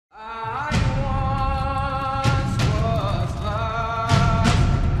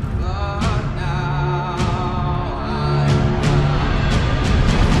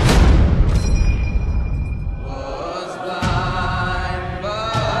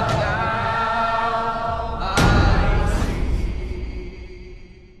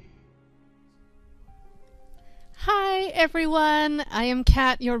everyone, I am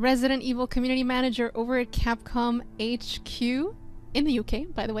Kat, your Resident Evil community manager over at Capcom HQ in the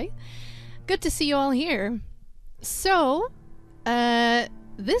UK, by the way. Good to see you all here. So,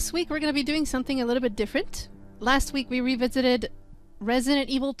 this week we're going to be doing something a little bit different. Last week we revisited Resident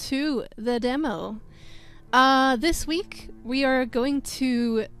Evil 2, the demo. This week we are going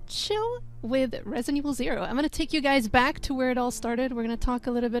to chill with Resident Evil 0. I'm going to take you guys back to where it all started. We're going to talk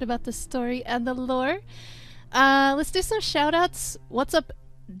a little bit about the story and the lore. Let's do some shoutouts. What's up,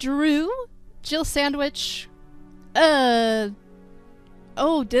 Drew, Jill Sandwich, Diligent,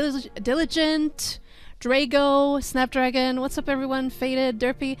 Drago, Snapdragon. What's up, everyone? Faded,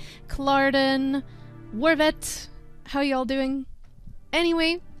 Derpy, Clarden, Warvet. How y'all doing?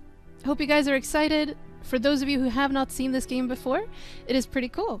 Anyway, hope you guys are excited. For those of you who have not seen this game before, it is pretty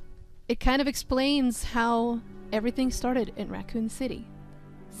cool. It kind of explains how everything started in Raccoon City.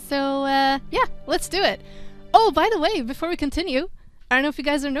 So, yeah, let's do it. Oh, by the way, before we continue, I don't know if you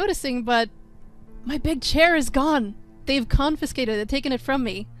guys are noticing, but my big chair is gone. They've confiscated it, taken it from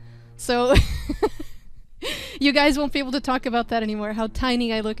me. So, you guys won't be able to talk about that anymore, how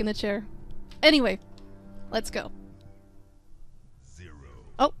tiny I look in the chair. Anyway, let's go. 0.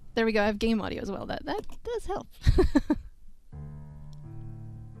 Oh, there we go. I have game audio as well. That does help.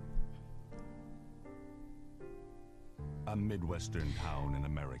 A Midwestern town in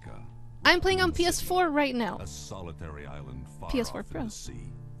America. I'm playing on PS4 right now. A solitary island far PS4 off Pro. in the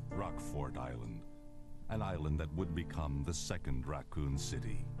sea. Rockfort Island. An island that would become the second Raccoon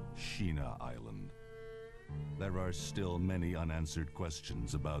City, Sheena Island. There are still many unanswered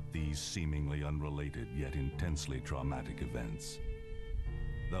questions about these seemingly unrelated yet intensely traumatic events.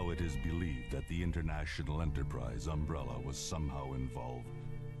 Though it is believed that the international enterprise umbrella was somehow involved,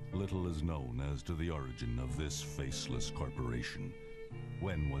 little is known as to the origin of this faceless corporation.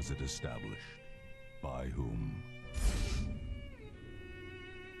 When was it established? By whom?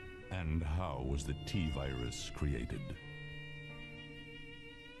 And how was the T-virus created?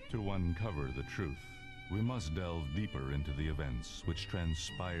 To uncover the truth, we must delve deeper into the events which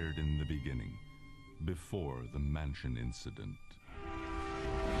transpired in the beginning, before the mansion incident.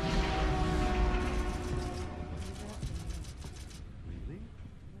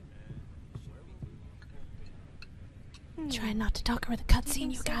 Try not to talk over the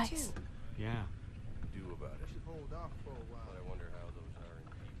cutscene, you guys. Yeah. Do about it. Hold off for a while. But I wonder how those R&D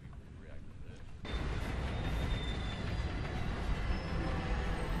people would react to this.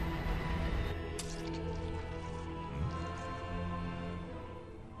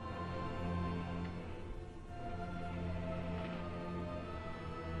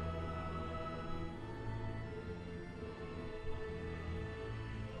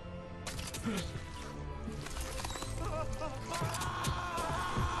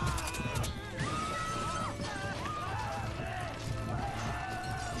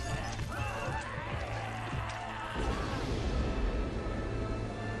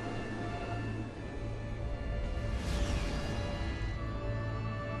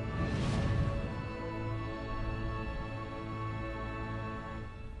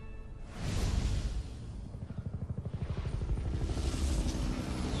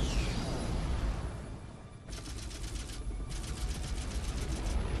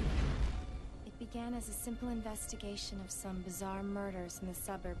 Began as a simple investigation of some bizarre murders in the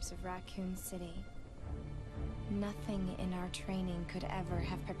suburbs of Raccoon City. Nothing in our training could ever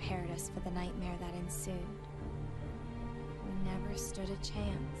have prepared us for the nightmare that ensued. We never stood a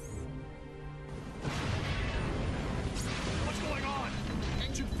chance. What's going on?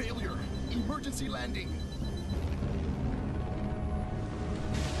 Engine failure. Emergency landing.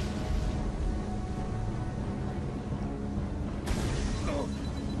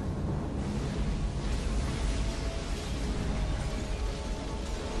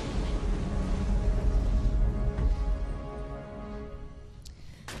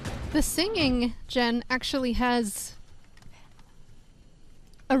 The singing, Jen, actually has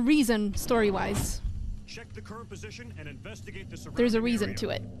a reason story-wise. Check the current position and investigate the surrounding There's a reason area. to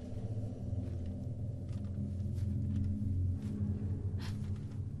it.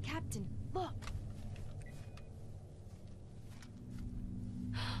 Captain, look!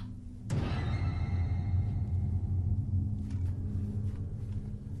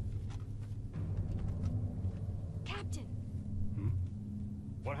 Captain!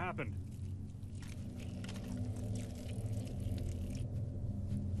 What happened?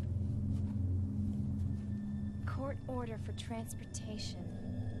 Court order for transportation.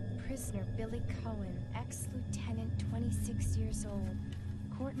 Prisoner Billy Cohen, ex-lieutenant, 26 years old.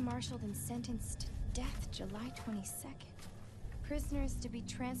 Court-martialed and sentenced to death July 22nd. Prisoners to be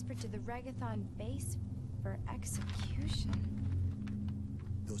transferred to the Regathon base for execution.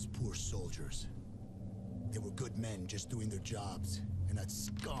 Those poor soldiers. They were good men just doing their jobs, and that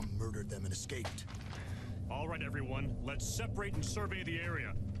scum murdered them and escaped. All right, everyone, let's separate and survey the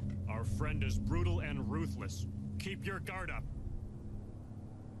area. Our friend is brutal and ruthless. Keep your guard up.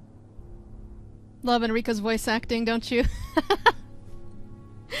 Love Enrico's voice acting, don't you?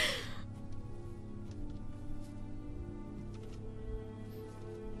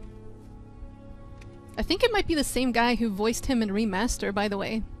 I think it might be the same guy who voiced him in Remaster, by the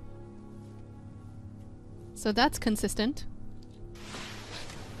way. So that's consistent.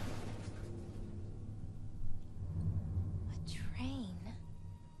 A train?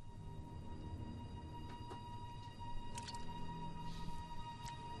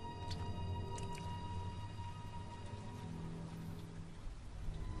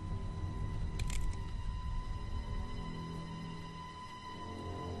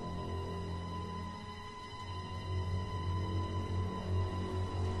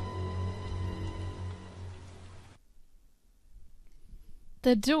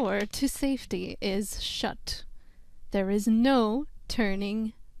 The door to safety is shut. There is no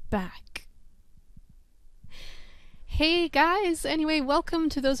turning back. Hey guys, anyway, welcome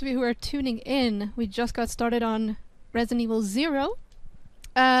to those of you who are tuning in. We just got started on Resident Evil 0.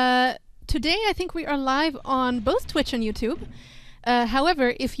 Today I think we are live on both Twitch and YouTube.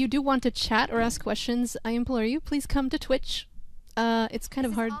 However, if you do want to chat or ask questions, I implore you, please come to Twitch. It's kind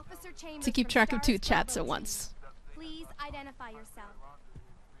of hard to keep track of two chats at once. Please identify yourself.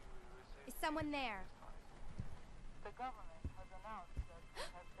 Is someone there? The government has announced that it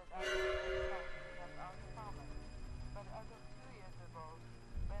has set out to our department. But as of 2 years ago,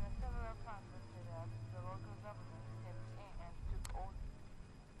 when several plants were set up, the local government stepped in and took over.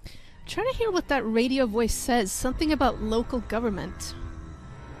 Trying to hear what that radio voice says. Something about local government.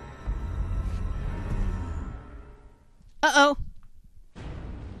 Uh-oh.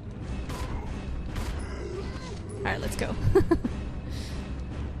 Alright, let's go.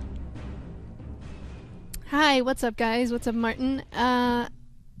 Hi, what's up guys? What's up Martin?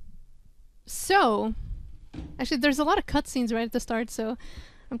 So, actually there's a lot of cutscenes right at the start, so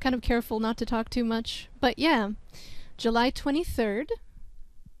I'm kind of careful not to talk too much. But yeah, July 23rd,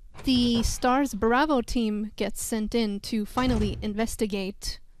 the STARS Bravo team gets sent in to finally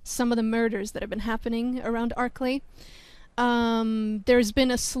investigate some of the murders that have been happening around Arklay. There's been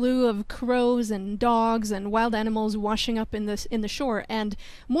a slew of crows and dogs and wild animals washing up in the shore, and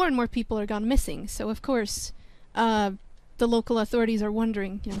more people are gone missing. So of course, the local authorities are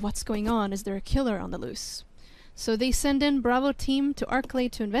wondering, you know, what's going on? Is there a killer on the loose? So they send in Bravo team to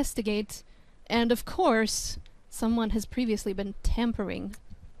Arklay to investigate, and of course, someone has previously been tampering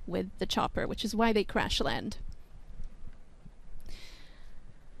with the chopper, which is why they crash land.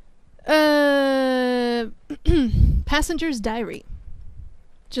 Passenger's diary.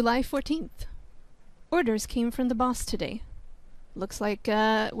 July 14th. Orders came from the boss today. Looks like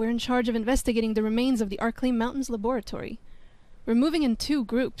we're in charge of investigating the remains of the Arklay Mountains laboratory. We're moving in 2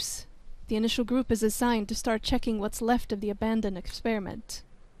 groups. The initial group is assigned to start checking what's left of the abandoned experiment.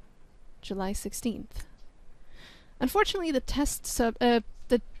 July 16th. Unfortunately, the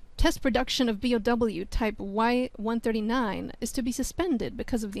test production of BOW type Y139 is to be suspended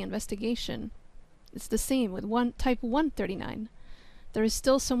because of the investigation. It's the same with type 139. There is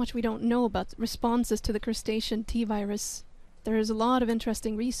still so much we don't know about responses to the crustacean T-virus. There is a lot of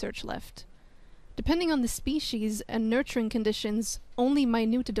interesting research left. Depending on the species and nurturing conditions, only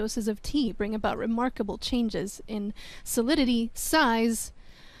minute doses of T bring about remarkable changes in solidity, size,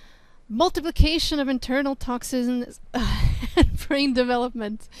 multiplication of internal toxins, and brain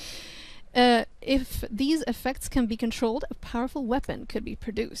development. If these effects can be controlled, a powerful weapon could be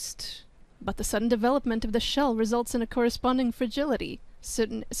produced. But the sudden development of the shell results in a corresponding fragility.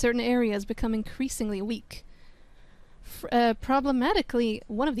 Certain areas become increasingly weak. Problematically,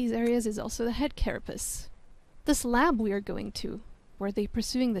 one of these areas is also the head carapace. This lab we are going to, were they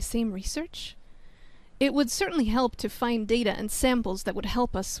pursuing the same research? It would certainly help to find data and samples that would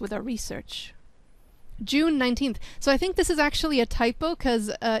help us with our research. June 19th. So I think this is actually a typo,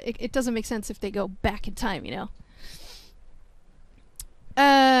 because it doesn't make sense if they go back in time, you know?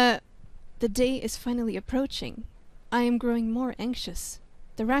 The day is finally approaching. I am growing more anxious.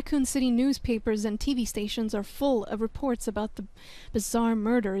 The Raccoon City newspapers and TV stations are full of reports about the bizarre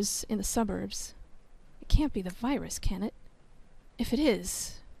murders in the suburbs. It can't be the virus, can it? If it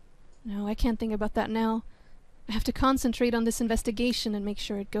is... No, I can't think about that now. I have to concentrate on this investigation and make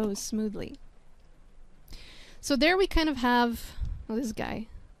sure it goes smoothly. So there we kind of have... Oh, this guy.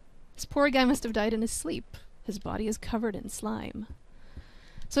 This poor guy must have died in his sleep. His body is covered in slime.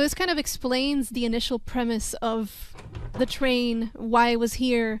 So this kind of explains the initial premise of the train, why it was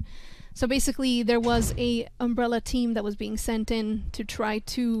here. So basically there was a Umbrella team that was being sent in to try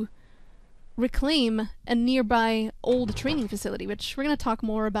to reclaim a nearby old training facility, which we're going to talk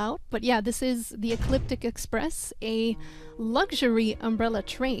more about. But yeah, this is the Ecliptic Express, a luxury Umbrella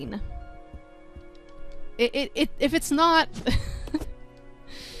train. If it's not...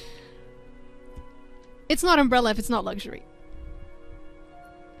 it's not Umbrella if it's not luxury.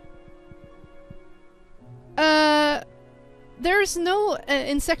 There's no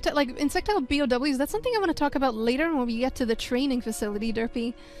insectile BOWs. That's something I want to talk about later when we get to the training facility,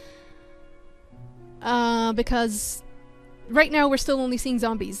 Derpy. Because right now we're still only seeing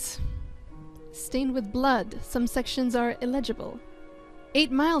zombies. Stained with blood. Some sections are illegible.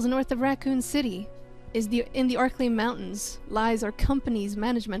 8 miles north of Raccoon City in the Arklay Mountains lies our company's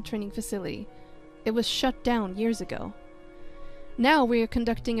management training facility. It was shut down years ago. Now we are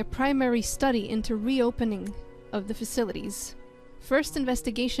conducting a primary study into reopening of the facilities. First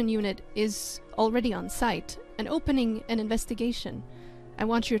investigation unit is already on site and opening an investigation. I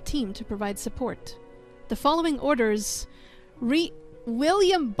want your team to provide support. The following orders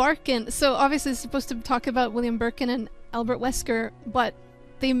William Barkin. So obviously it's supposed to talk about William Birkin and Albert Wesker, but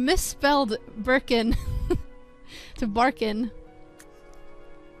they misspelled Birkin to Barkin.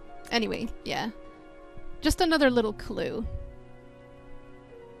 Anyway, yeah. Just another little clue.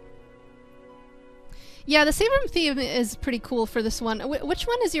 Yeah, the save room theme is pretty cool for this one. Which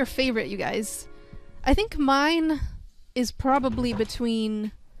one is your favorite, you guys? I think mine is probably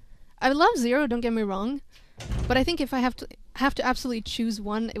between... I love Zero, don't get me wrong. But I think if I have to absolutely choose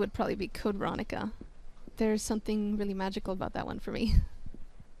one, it would probably be Code Veronica. There's something really magical about that one for me.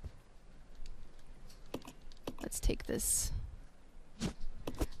 Let's take this.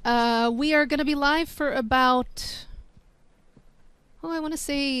 We are gonna be live for about... oh, I want to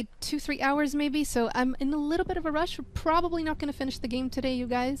say 2-3 hours maybe, so I'm in a little bit of a rush. We're probably not going to finish the game today, you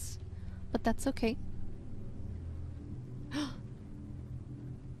guys. But that's okay.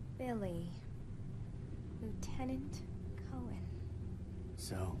 Billy. Lieutenant Cohen.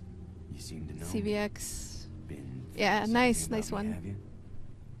 So, you seem to know CVX. Been Yeah, nice one. Have you?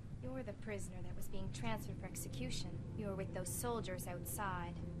 You're the prisoner that was being transferred for execution. You were with those soldiers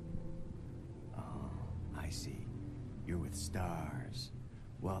outside. Oh, I see. You're with stars.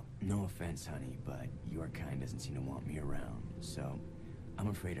 Well, no offense, honey, but your kind doesn't seem to want me around, so I'm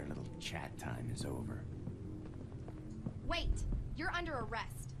afraid our little chat time is over. Wait! You're under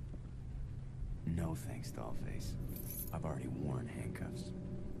arrest. No thanks, Dollface. I've already worn handcuffs.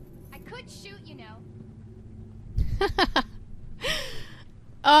 I could shoot, you know.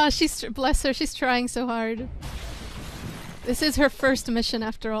 Oh, bless her, she's trying so hard. This is her first mission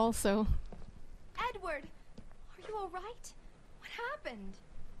after all, so... Edward! Are you alright? What happened?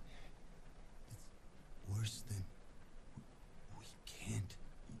 It's worse than... We can't...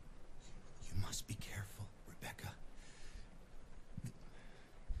 You must be careful, Rebecca.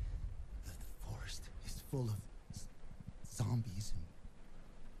 The forest is full of zombies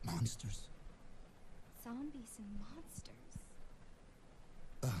and monsters. Zombies and monsters.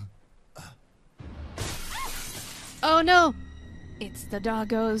 Oh no! It's the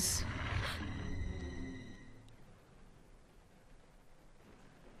doggos.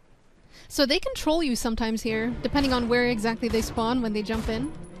 So they control you sometimes here, depending on where exactly they spawn when they jump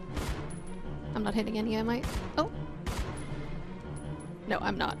in. I'm not hitting any, am I? Oh. No,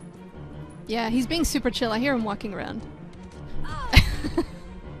 I'm not. Yeah, he's being super chill. I hear him walking around.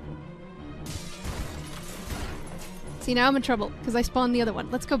 See, now I'm in trouble, because I spawned the other one.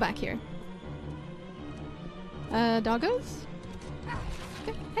 Let's go back here. Doggos?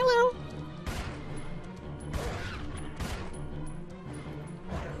 Okay. Hello!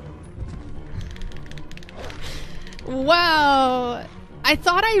 Wow! I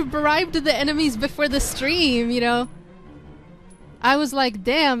thought I bribed the enemies before the stream, you know? I was like,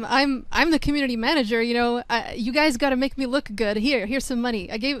 damn, I'm the community manager, you know? You guys gotta make me look good. Here's some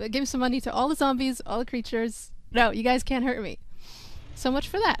money. I gave some money to all the zombies, all the creatures. No, you guys can't hurt me. So much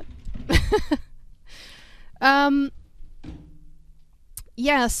for that.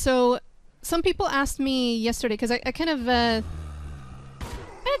 Yeah, so some people asked me yesterday, because I kind of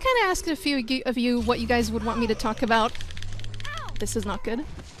asked a few of you what you guys would want me to talk about. This is not good.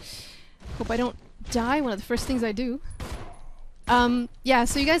 Hope I don't die, one of the first things I do. Yeah,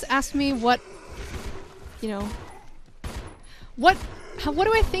 so you guys asked me what, you know, what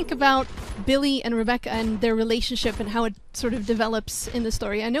do I think about Billy and Rebecca and their relationship and how it sort of develops in the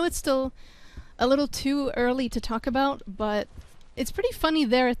story? I know it's still a little too early to talk about, but it's pretty funny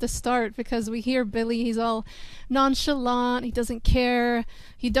there at the start because we hear Billy, he's all nonchalant, he doesn't care,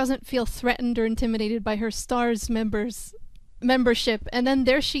 he doesn't feel threatened or intimidated by her STARS membership, and then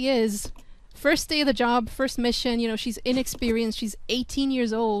there she is. First day of the job, first mission, you know, she's inexperienced, she's 18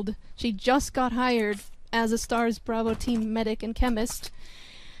 years old, she just got hired as a STARS Bravo team medic and chemist,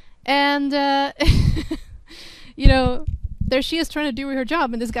 and you know, there she is trying to do her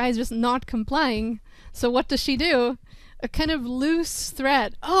job, and this guy is just not complying. So what does she do? A kind of loose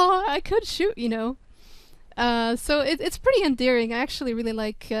threat. Oh, I could shoot, you know. So it's pretty endearing. I actually really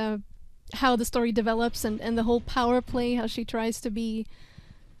like how the story develops and the whole power play, how she tries to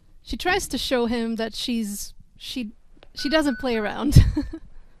show him that she doesn't play around.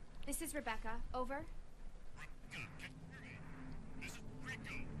 This is Rebecca. Over.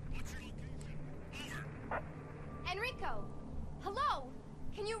 Enrico! Hello!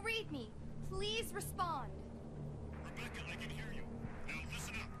 Can you read me? Please respond. Rebecca, I can hear you. Now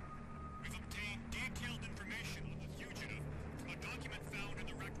listen up. We've obtained detailed information on the fugitive from a document found in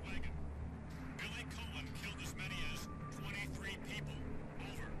the wrecked wagon. Billy Cohen killed as many as 23 people.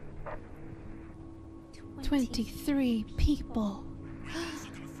 Over. 23 people. We also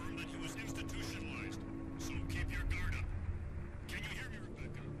confirmed that he was institutionalized, so keep your guard up. Can you hear me,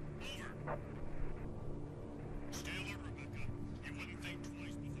 Rebecca? Over. Stay alert, Rebecca. You wouldn't think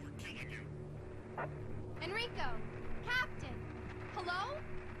twice before killing you. Enrico! Captain! Hello?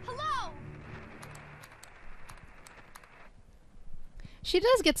 Hello! She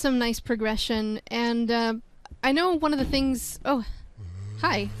does get some nice progression, and I know one of the things... Oh,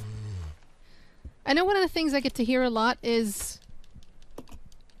 hi. I know one of the things I get to hear a lot is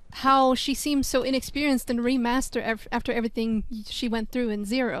how she seems so inexperienced in Remaster after everything she went through in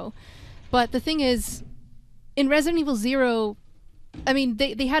Zero. But the thing is, in Resident Evil Zero, I mean,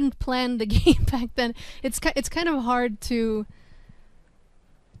 they hadn't planned the game back then. It's kind of hard to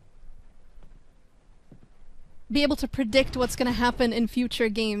be able to predict what's going to happen in future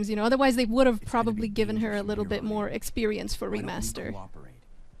games, you know. Otherwise, they would have probably given her a little bit more experience for Remaster.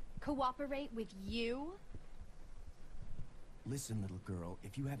 Cooperate with you? Listen, little girl,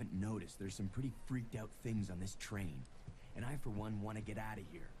 if you haven't noticed, there's some pretty freaked out things on this train. And I, for one, want to get out of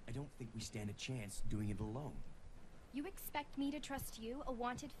here. I don't think we stand a chance doing it alone. You expect me to trust you, a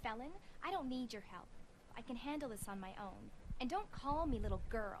wanted felon? I don't need your help. I can handle this on my own. And don't call me little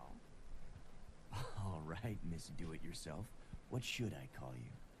girl. All right, Miss Do-It-Yourself. What should I call you?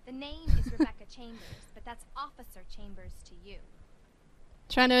 The name is Rebecca Chambers, but that's Officer Chambers to you.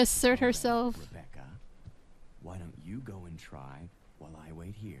 Trying to assert All right, herself. Rebecca, why don't you go and try while I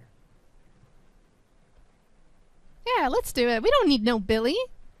wait here? Yeah, let's do it. We don't need no Billy.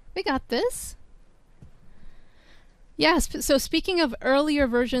 We got this. Yes, so speaking of earlier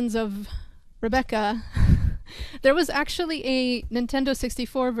versions of Rebecca, there was actually a Nintendo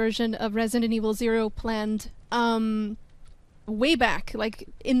 64 version of Resident Evil 0 planned way back, like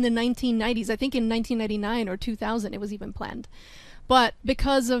in the 1990s. I think in 1999 or 2000 it was even planned. But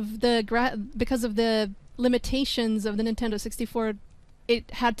because of the limitations of the Nintendo 64,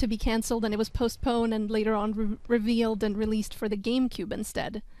 it had to be cancelled and it was postponed and later on revealed and released for the GameCube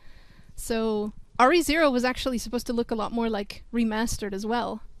instead. So RE0 was actually supposed to look a lot more like remastered as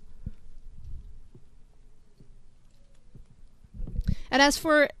well. And as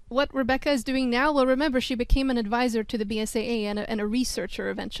for what Rebecca is doing now, well, remember, she became an advisor to the BSAA and a researcher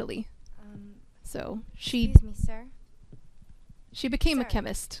eventually. So Excuse me, sir. She became a Sir.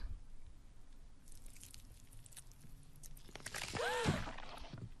 chemist.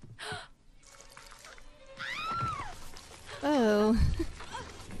 Oh.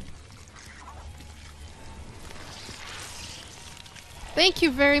 Thank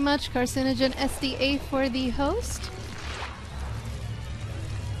you very much, Carcinogen SDA, for the host.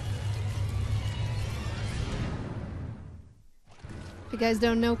 If you guys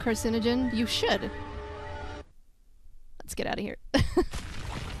don't know Carcinogen, you should. Let's get out of here.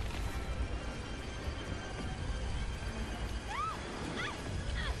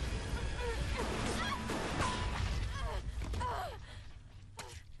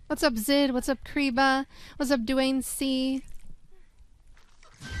 What's up, Zid? What's up, Kreba? What's up, Dwayne C?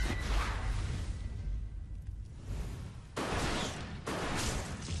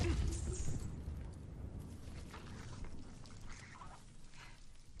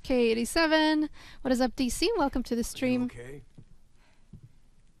 K87. What is up, DC? Welcome to the stream. Okay.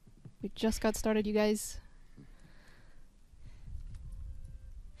 We just got started, you guys.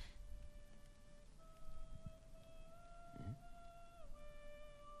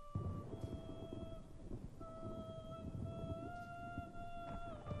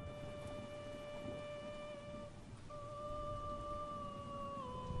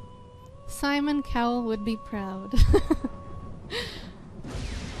 Simon Cowell would be proud.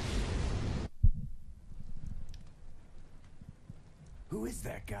 Who is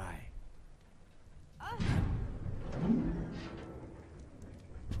that guy? What's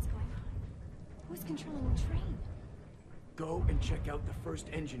going on? Who's controlling the train? Go and check out the first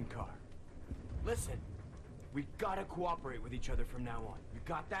engine car. Listen, we gotta cooperate with each other from now on. You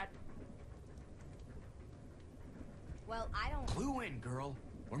got that? Well, I don't... Clue in, girl.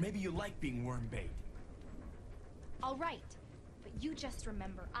 Or maybe you like being worm bait. All right. But you just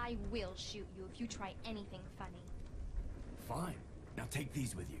remember, I will shoot you if you try anything funny. Fine. Now take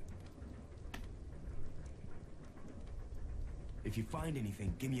these with you. If you find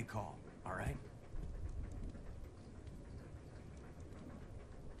anything, give me a call, all right?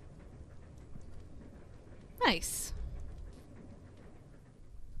 Nice.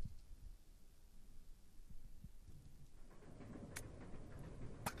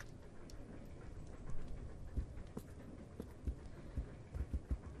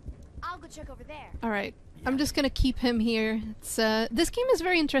 I'll go check over there. All right. I'm just gonna keep him here. It's this game is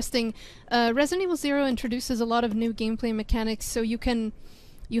very interesting. Resident Evil 0 introduces a lot of new gameplay mechanics, so you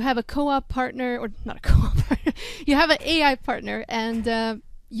have a co-op partner, or not a co-op partner, you have an AI partner, and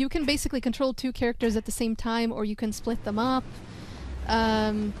you can basically control two characters at the same time, or you can split them up.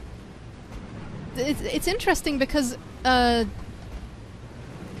 It's interesting because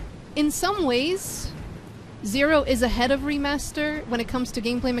in some ways, 0 is ahead of Remaster when it comes to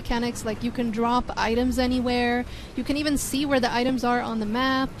gameplay mechanics. Like, you can drop items anywhere. You can even see where the items are on the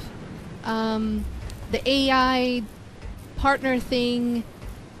map. The AI partner thing.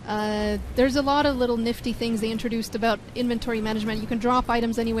 There's a lot of little nifty things they introduced about inventory management. You can drop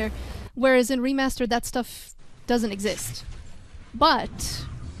items anywhere. Whereas in Remaster, that stuff doesn't exist. But...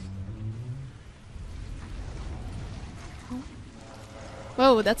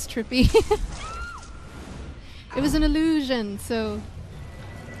 Whoa, that's trippy. It was an illusion, so...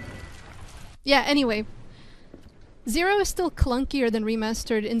 Yeah, anyway. 0 is still clunkier than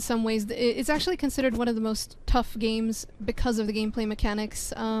Remastered in some ways. It's actually considered one of the most tough games because of the gameplay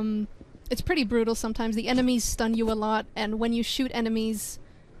mechanics. It's pretty brutal sometimes. The enemies stun you a lot, and when you shoot enemies,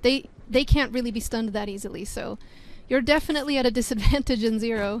 they can't really be stunned that easily, so... You're definitely at a disadvantage in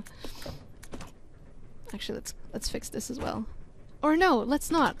 0. Actually, let's fix this as well. Or no,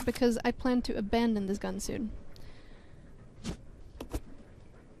 let's not, because I plan to abandon this gun soon.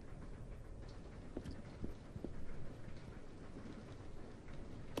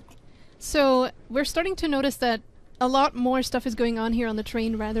 So, we're starting to notice that a lot more stuff is going on here on the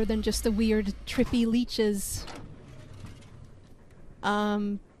train rather than just the weird, trippy leeches.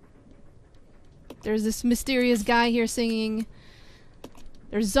 There's this mysterious guy here singing.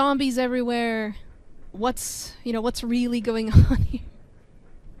 There's zombies everywhere. What's really going on here?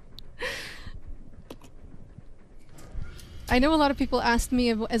 I know a lot of people asked me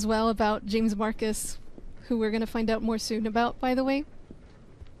as well about James Marcus, who we're gonna find out more soon about, by the way.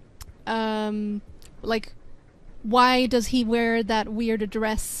 Like, why does he wear that weird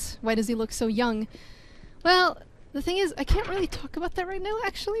dress? Why does he look so young? Well, the thing is, I can't really talk about that right now,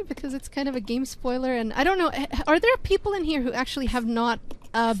 actually, because it's kind of a game spoiler, and I don't know, are there people in here who actually have not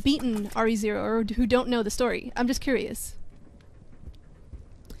beaten RE0, or who don't know the story? I'm just curious.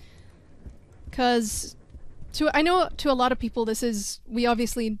 Because, I know to a lot of people this is, we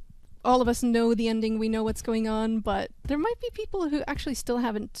obviously, all of us know the ending, we know what's going on, but there might be people who actually still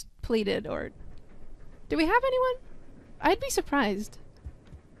haven't played it, or... Do we have anyone? I'd be surprised.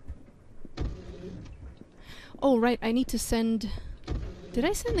 Oh, right, I need to send... Did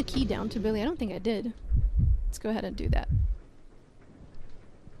I send the key down to Billy? I don't think I did. Let's go ahead and do that.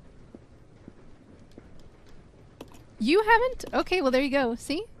 You haven't? Okay, well there you go.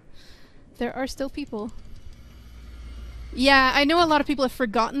 See? There are still people. Yeah, I know a lot of people have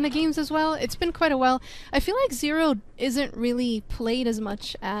forgotten the games as well. It's been quite a while. I feel like 0 isn't really played as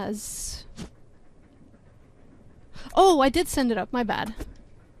much as... Oh, I did send it up. My bad.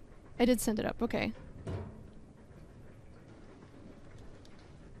 I did send it up. Okay.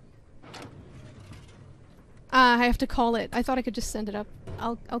 I have to call it. I thought I could just send it up.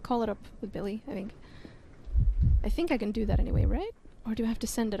 I'll call it up with Billy, I think. I think I can do that anyway, right? Or do I have to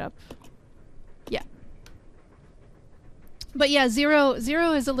send it up? Yeah. But yeah, 0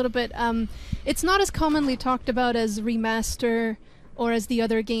 is a little bit, it's not as commonly talked about as Remaster or as the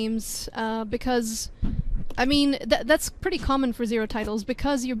other games, because, I mean, that's pretty common for 0 titles,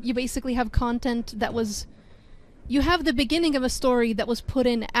 because you basically have content that was, you have the beginning of a story that was put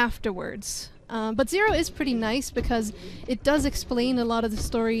in afterwards. But 0 is pretty nice because it does explain a lot of the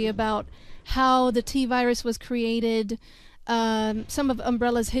story about how the T-virus was created, some of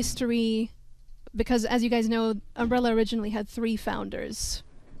Umbrella's history, because as you guys know, Umbrella originally had 3 founders.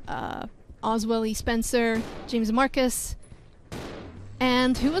 Oswell E. Spencer, James Marcus,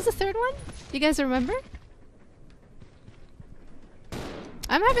 and who was the third one? You guys remember?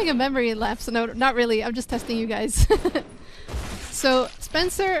 I'm having a memory lapse. No, not really. I'm just testing you guys. So,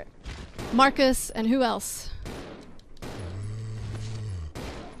 Spencer, Marcus, and who else?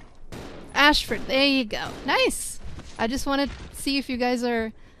 Ashford. There you go. Nice! I just want to see if you guys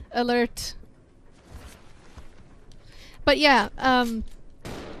are alert. But yeah,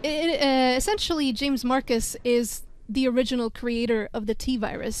 essentially James Marcus is the original creator of the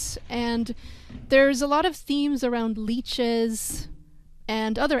T-virus, and there's a lot of themes around leeches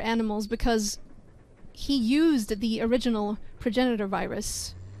and other animals because he used the original progenitor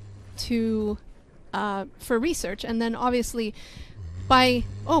virus to for research, and then obviously by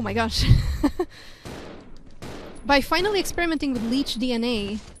oh my gosh by finally experimenting with leech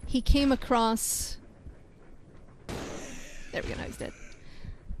DNA, he came across there we go, now he's dead.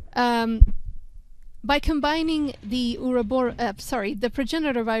 By combining the the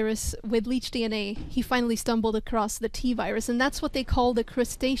progenitor virus with leech DNA, he finally stumbled across the T-virus, and that's what they call the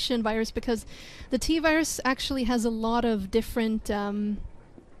crustacean virus, because the T-virus actually has a lot of different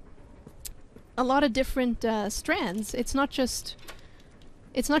strands. It's not just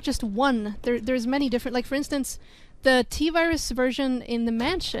one. There's many different. Like for instance, the T-virus version in the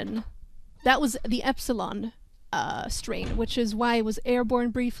mansion, that was the Epsilon strain, which is why it was airborne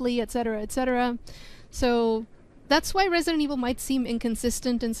briefly, etc., etc. So that's why Resident Evil might seem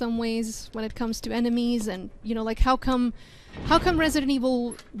inconsistent in some ways when it comes to enemies, and you know, like how come Resident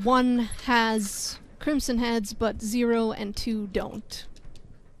Evil 1 has Crimson Heads but 0 and 2 don't?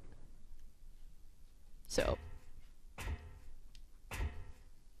 So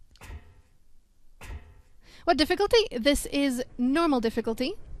what difficulty? This is normal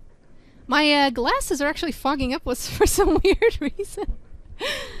difficulty. My glasses are actually fogging up for some weird reason.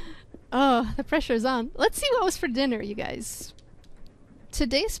 Oh, the pressure's on. Let's see what was for dinner, you guys.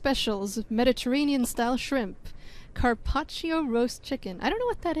 Today's specials: Mediterranean-style shrimp, carpaccio roast chicken. I don't know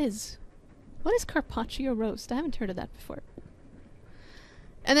what that is. What is carpaccio roast? I haven't heard of that before.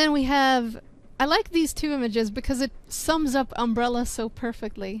 And then we have... I like these 2 images because it sums up Umbrella so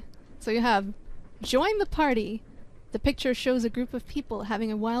perfectly. So you have join the party. The picture shows a group of people having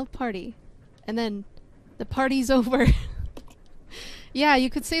a wild party. And then the party's over. Yeah, you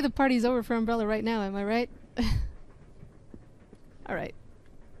could say the party's over for Umbrella right now, am I right? Alright.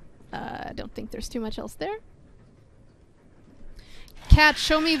 I don't think there's too much else there. Cat,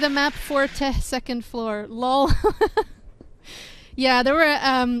 show me the map for second floor. Lol. Yeah, there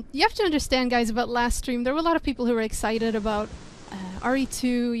were, you have to understand, guys, about last stream, there were a lot of people who were excited about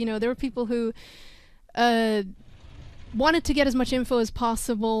RE2, you know, there were people who wanted to get as much info as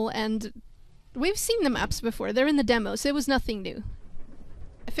possible, and we've seen the maps before. They're in the demo, so it was nothing new.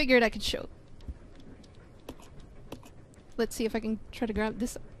 I figured I could show. Let's see if I can try to grab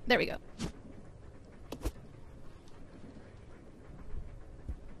this. There we go.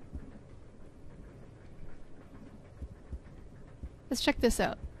 Let's check this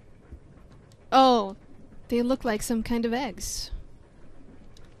out. Oh, they look like some kind of eggs.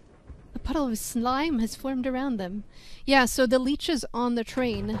 A puddle of slime has formed around them. Yeah, so the leeches on the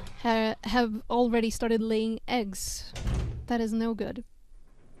train have already started laying eggs. That is no good.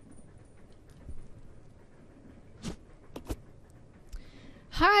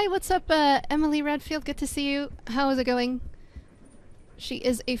 Hi, what's up, Emily Redfield? Good to see you. How is it going? She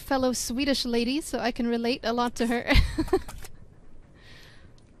is a fellow Swedish lady, so I can relate a lot to her.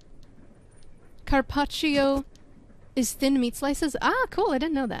 Carpaccio is thin meat slices. Ah, cool, I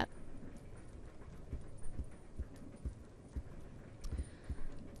didn't know that.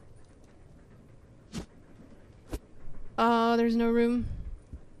 Oh, there's no room.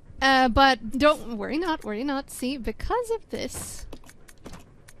 But don't worry not. See, because of this,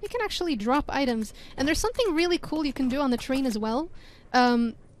 you can actually drop items. And there's something really cool you can do on the train as well.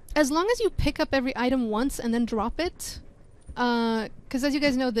 As long as you pick up every item once and then drop it, because as you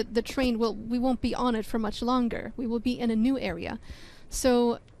guys know, the train we won't be on it for much longer. We will be in a new area.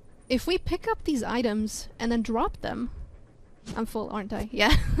 So if we pick up these items and then drop them, I'm full, aren't I?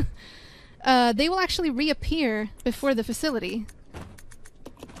 Yeah. They will actually reappear before the facility.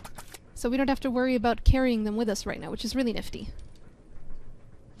 So we don't have to worry about carrying them with us right now, which is really nifty.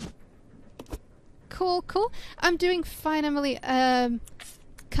 Cool, cool. I'm doing fine, Emily.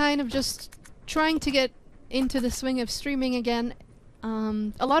 Kind of just trying to get into the swing of streaming again.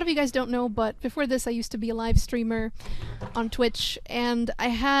 A lot of you guys don't know, but before this I used to be a live streamer on Twitch, and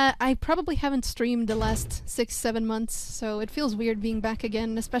I probably haven't streamed the last 6-7 months, so it feels weird being back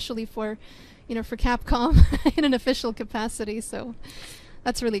again, especially for, you know, for Capcom in an official capacity, so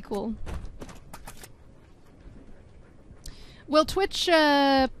that's really cool. Will Twitch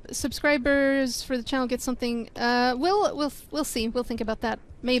subscribers for the channel get something? We'll see. We'll think about that.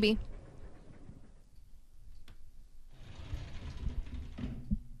 Maybe.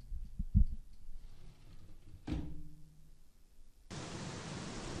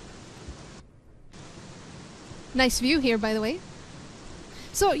 Nice view here, by the way.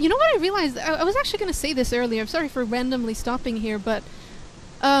 So, you know what I realized? I was actually going to say this earlier. I'm sorry for randomly stopping here, but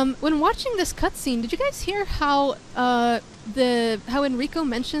when watching this cutscene, did you guys hear how how Enrico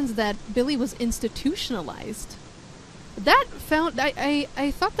mentions that Billy was institutionalized? That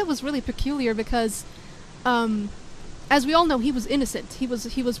I thought that was really peculiar because, as we all know, he was innocent. He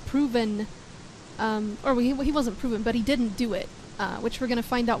was proven, or he wasn't proven, but he didn't do it. Which we're going to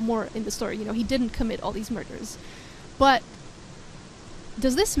find out more in the story. You know, he didn't commit all these murders. But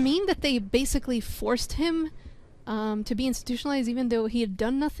does this mean that they basically forced him to be institutionalized even though he had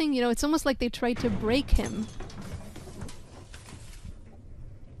done nothing? You know, it's almost like they tried to break him.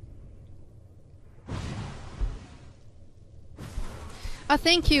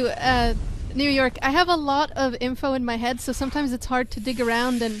 Thank you, New York. I have a lot of info in my head, so sometimes it's hard to dig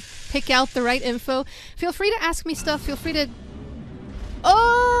around and pick out the right info. Feel free to ask me stuff. Feel free to...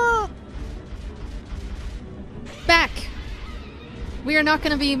 Oh! Back! We are not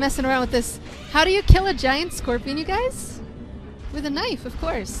going to be messing around with this. How do you kill a giant scorpion, you guys? With a knife, of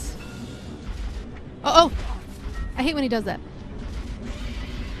course. Oh! I hate when he does that.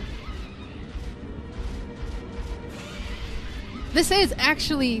 This is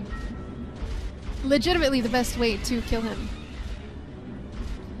actually legitimately the best way to kill him.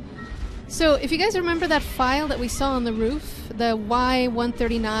 So, if you guys remember that file that we saw on the roof, the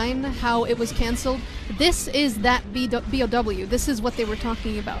Y139, how it was cancelled, this is that BOW. This is what they were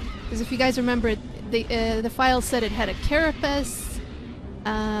talking about. Because if you guys remember, the file said it had a carapace,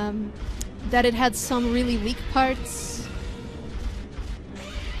 that it had some really weak parts.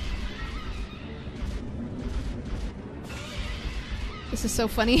 This is so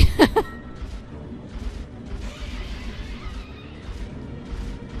funny.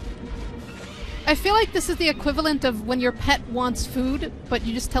 I feel like this is the equivalent of when your pet wants food, but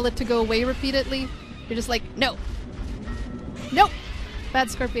you just tell it to go away repeatedly. You're just like, no. Nope. Bad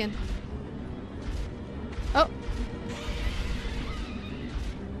scorpion. Oh.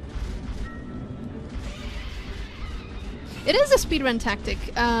 It is a speedrun tactic,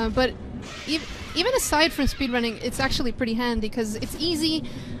 but even aside from speedrunning, it's actually pretty handy because it's easy.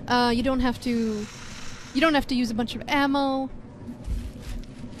 You don't have to use a bunch of ammo.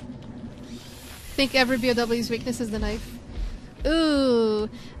 I think every BOW's weakness is the knife. Ooh.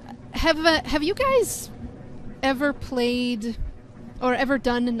 Have you guys ever played or ever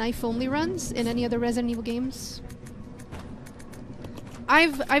done knife-only runs in any other Resident Evil games?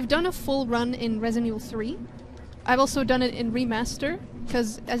 I've done a full run in Resident Evil 3. I've also done it in Remaster,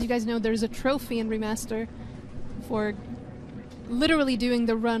 because as you guys know, there's a trophy in Remaster for literally doing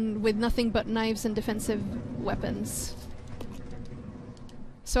the run with nothing but knives and defensive weapons.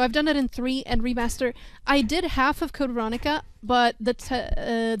 So I've done it in 3 and Remaster. I did half of Code Veronica, but the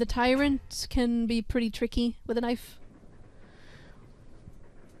Tyrant can be pretty tricky with a knife.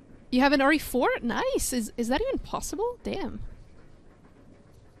 You have an RE4? Nice! Is that even possible? Damn.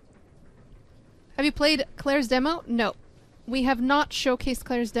 Have you played Claire's demo? No. We have not showcased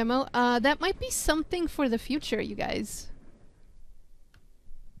Claire's demo. That might be something for the future, you guys.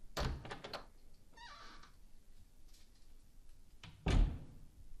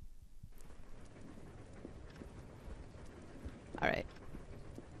 Alright.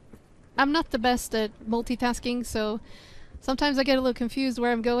 I'm not the best at multitasking, so sometimes I get a little confused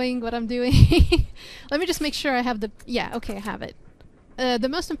where I'm going, what I'm doing. Let me just make sure I have the... Yeah, okay, I have it. The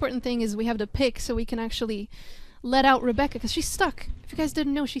most important thing is we have the pick so we can actually let out Rebecca, because she's stuck. If you guys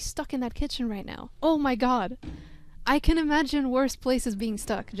didn't know, she's stuck in that kitchen right now. Oh my god. I can imagine worse places being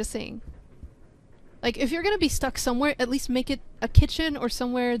stuck, just saying. Like, if you're gonna be stuck somewhere, at least make it a kitchen or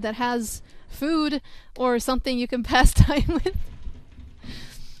somewhere that has food or something you can pass time with.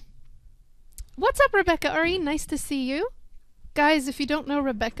 What's up, Rebecca Ari? Nice to see you. Guys, if you don't know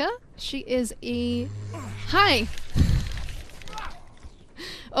Rebecca, she is a... Hi!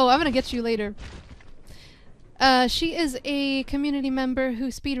 Oh, I'm gonna get you later. She is a community member who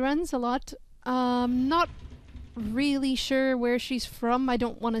speedruns a lot. Not really sure where she's from. I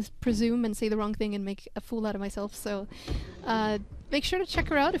don't want to presume and say the wrong thing and make a fool out of myself, so make sure to check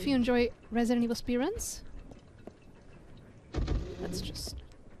her out if you enjoy Resident Evil speedruns. That's just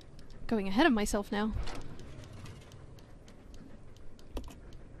going ahead of myself now.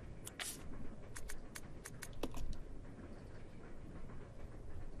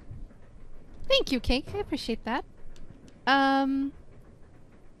 Thank you, Cake. I appreciate that. I'm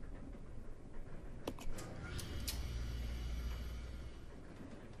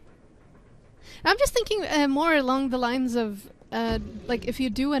just thinking more along the lines of, like, if you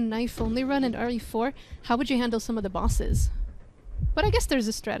do a knife-only run in RE4, how would you handle some of the bosses? But I guess there's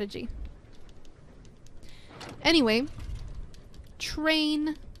a strategy. Anyway,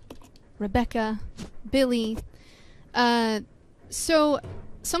 Train, Rebecca, Billy. So,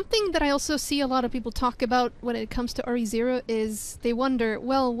 something that I also see a lot of people talk about when it comes to RE0 is they wonder,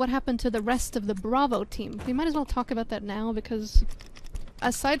 well, what happened to the rest of the Bravo team? We might as well talk about that now because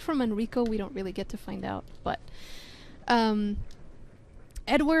aside from Enrico, we don't really get to find out, but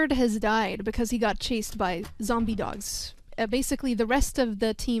Edward has died because he got chased by zombie dogs. Basically, the rest of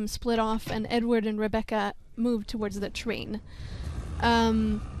the team split off and Edward and Rebecca moved towards the train.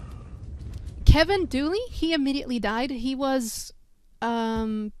 Kevin Dooley, he immediately died. He was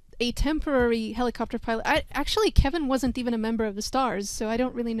a temporary helicopter pilot. Actually, Kevin wasn't even a member of the Stars, so I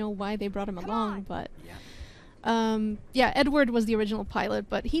don't really know why they brought him along, but yeah, Edward was the original pilot,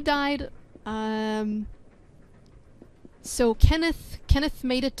 but he died. So Kenneth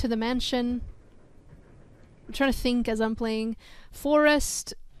made it to the mansion. I'm trying to think as I'm playing.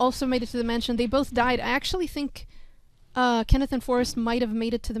 Forrest also made it to the mansion. They both died. I actually think Kenneth and Forrest might have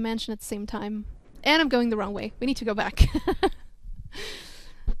made it to the mansion at the same time. And I'm going the wrong way. We need to go back.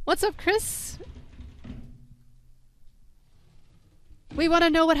 What's up, Chris? We want to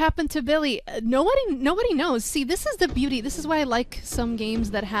know what happened to Billy. Nobody knows. See, this is the beauty. This is why I like some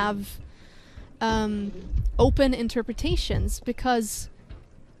games that have open interpretations, because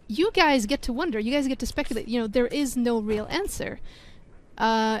you guys get to wonder. You guys get to speculate. You know, there is no real answer.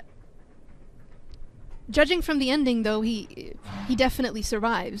 Judging from the ending, though, he definitely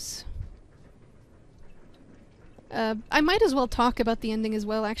survives. I might as well talk about the ending as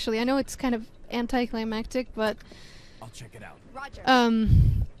well, actually. I know it's kind of anticlimactic, but I'll check it out. Roger.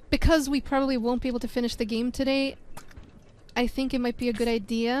 Because we probably won't be able to finish the game today, I think it might be a good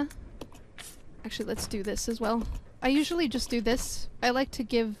idea. Actually, let's do this as well. I usually just do this. I like to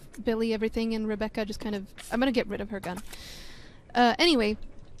give Billy everything and Rebecca just kind of... I'm gonna get rid of her gun. Anyway.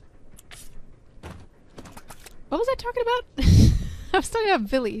 What was I talking about? I was talking about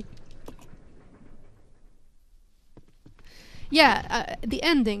Billy. Yeah, the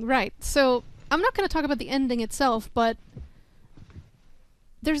ending, right. So, I'm not gonna talk about the ending itself, but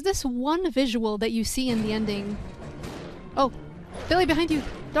there's this one visual that you see in the ending. Oh, Billy, behind you!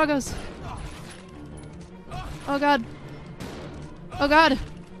 Doggos! Oh god. Oh god!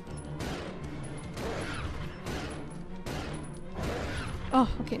 Oh,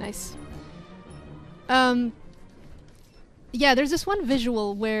 okay, nice. Yeah, there's this one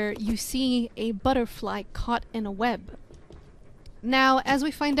visual where you see a butterfly caught in a web. Now, as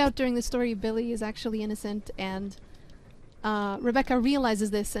we find out during the story, Billy is actually innocent, and Rebecca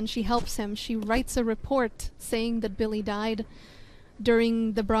realizes this and she helps him. She writes a report saying that Billy died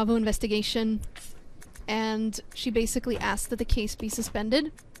during the Bravo investigation, and she basically asked that the case be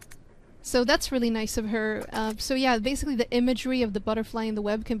suspended. So that's really nice of her. So yeah, basically the imagery of the butterfly in the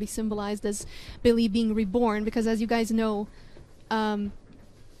web can be symbolized as Billy being reborn, because as you guys know,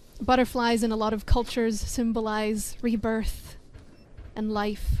 butterflies in a lot of cultures symbolize rebirth and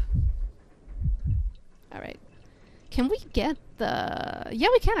life. Alright. Can we get the... Yeah,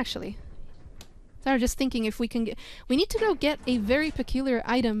 we can actually. So I was just thinking if we can get... We need to go get a very peculiar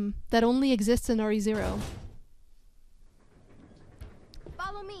item that only exists in RE0.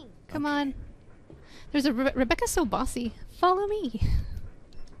 Follow me. Come on. There's a... Rebecca's so bossy. Follow me.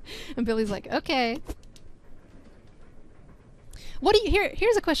 And Billy's like, okay. What do you...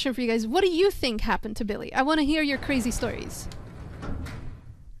 Here's a question for you guys. What do you think happened to Billy? I want to hear your crazy stories.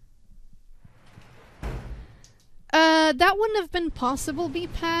 That wouldn't have been possible,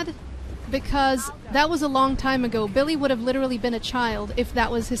 B-Pad, because that was a long time ago. Billy would have literally been a child if that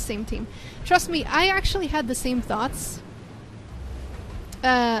was his same team. Trust me, I actually had the same thoughts.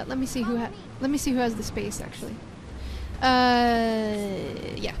 Let me see who has the space, actually.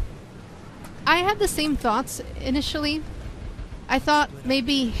 Yeah. I had the same thoughts initially. I thought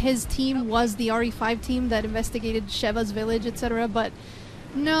maybe his team was the RE5 team that investigated Sheva's village, etc., but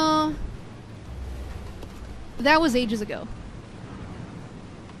no. That was ages ago.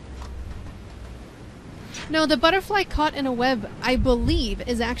 No, the butterfly caught in a web, I believe,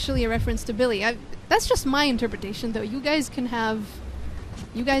 is actually a reference to Billy. That's just my interpretation, though. You guys can have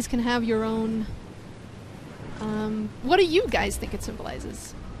your own. What do you guys think it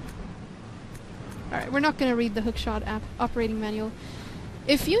symbolizes? All right, we're not going to read the hookshot operating manual.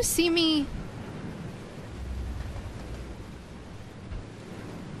 If you see me.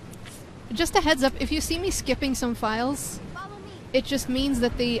 Just a heads up, if you see me skipping some files, it just means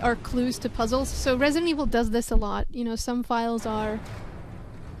that they are clues to puzzles. So Resident Evil does this a lot. You know, some files are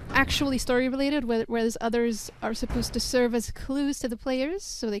actually story related, whereas others are supposed to serve as clues to the players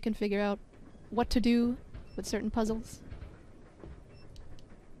so they can figure out what to do with certain puzzles.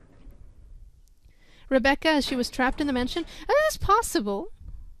 Rebecca, as she was trapped in the mansion. That is possible.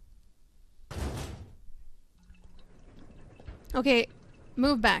 Okay,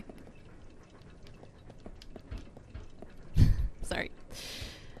 move back. Sorry.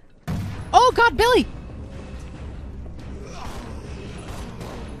 Oh god, Billy!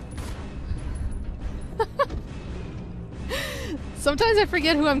 Sometimes I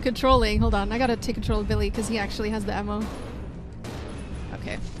forget who I'm controlling. Hold on, I gotta take control of Billy because he actually has the ammo.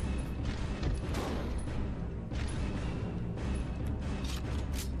 Okay.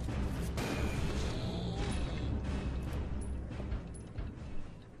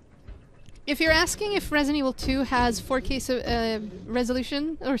 If you're asking if Resident Evil 2 has 4K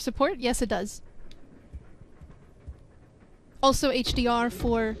resolution or support, yes it does. Also HDR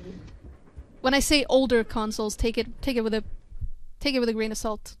for when I say older consoles, take it with a grain of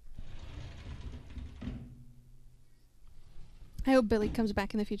salt. I hope Billy comes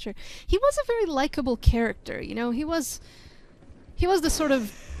back in the future. He was a very likable character, you know. He was the sort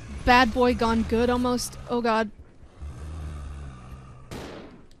of bad boy gone good almost. Oh god.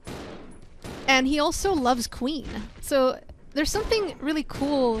 And he also loves Queen. So there's something really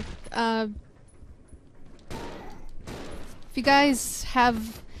cool. If you guys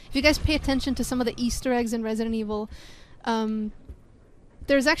pay attention to some of the Easter eggs in Resident Evil,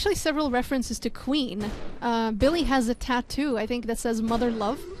 there's actually several references to Queen. Billy has a tattoo, I think, that says Mother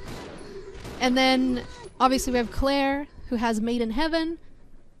Love. And then obviously we have Claire, who has Made in Heaven.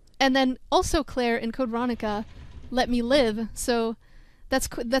 And then also Claire in Code Veronica, Let Me Live. So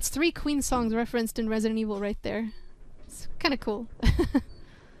that's 3 Queen songs referenced in Resident Evil right there. It's kind of cool.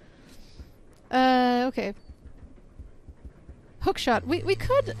 Okay. Hookshot. We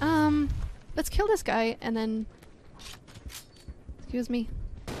could, let's kill this guy and then... Excuse me.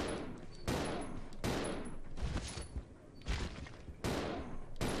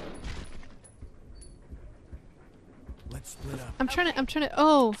 Let's split up. I'm trying to,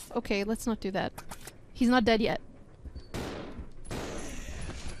 oh, okay, let's not do that. He's not dead yet.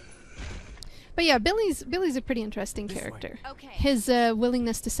 But yeah, Billy's a pretty interesting character. Okay. His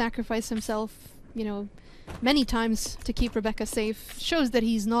willingness to sacrifice himself, you know, many times to keep Rebecca safe shows that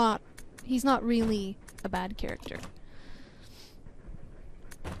he's not really a bad character.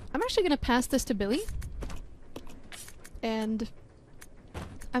 I'm actually gonna pass this to Billy. And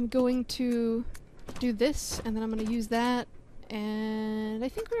I'm going to do this, and then I'm gonna use that, and I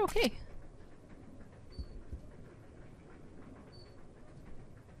think we're okay.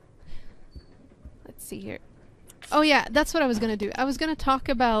 Let's see here. Oh yeah, that's what I was gonna do. I was gonna talk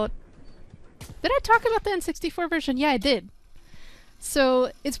about... Did I talk about the N64 version? Yeah, I did.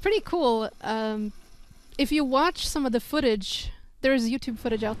 So, it's pretty cool. If you watch some of the footage, there's YouTube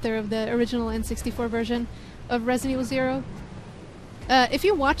footage out there of the original N64 version of Resident Evil 0. If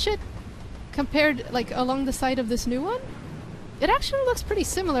you watch it, compared, like, along the side of this new one, it actually looks pretty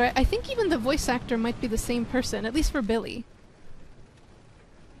similar. I think even the voice actor might be the same person, at least for Billy.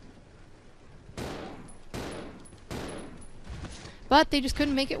 But they just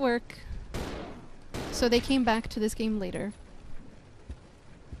couldn't make it work. So they came back to this game later.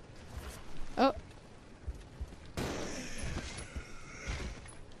 Oh.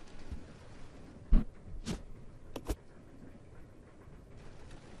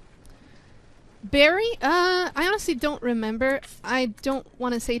 Barry? I honestly don't remember. I don't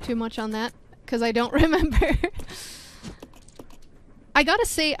want to say too much on that, because I don't remember. I gotta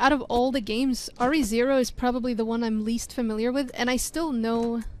say, out of all the games, RE0 is probably the one I'm least familiar with, and I still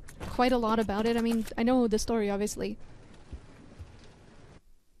know quite a lot about it. I mean, I know the story, obviously.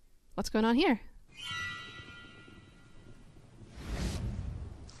 What's going on here?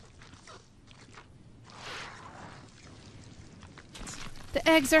 The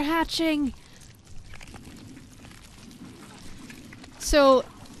eggs are hatching! So,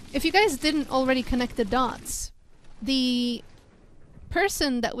 if you guys didn't already connect the dots, the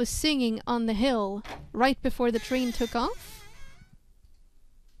person that was singing on the hill right before the train took off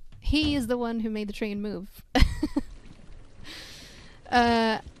He is the one who made the train move.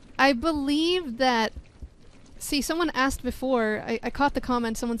 I believe that... See, someone asked before, I caught the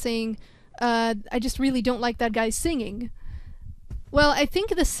comment, someone saying, I just really don't like that guy singing. Well, I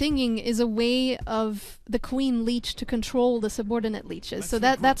think the singing is a way of the Queen Leech to control the subordinate leeches. So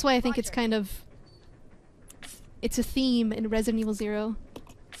that's why I think it's kind of... It's a theme in Resident Evil 0.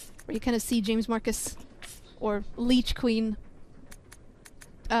 Where you kind of see James Marcus, or Leech Queen,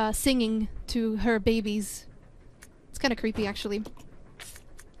 singing to her babies. It's kind of creepy, actually.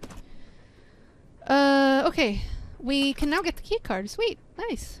 Okay. We can now get the key card. Sweet.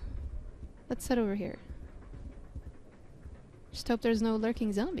 Nice. Let's head over here. Just hope there's no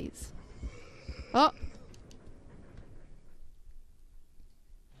lurking zombies. Oh!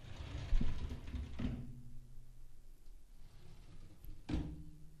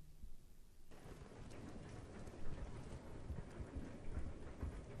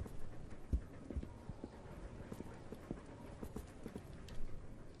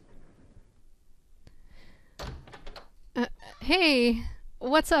 Hey!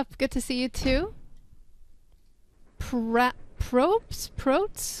 What's up? Good to see you too.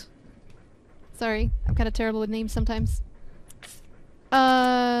 Protes? Sorry, I'm kind of terrible with names sometimes.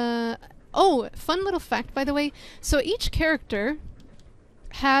 Oh, fun little fact, by the way. So each character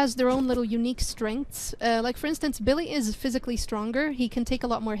has their own little unique strengths. Like, for instance, Billy is physically stronger. He can take a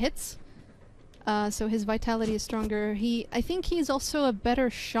lot more hits. So his vitality is stronger. I think he's also a better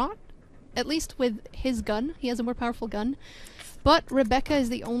shot. At least with his gun. He has a more powerful gun. But Rebecca is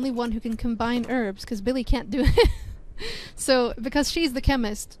the only one who can combine herbs, because Billy can't do it. So, because she's the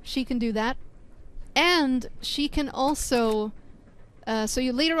chemist, she can do that. And she can also... so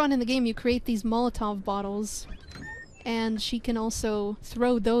later on in the game you create these Molotov bottles. And she can also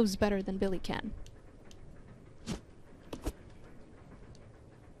throw those better than Billy can.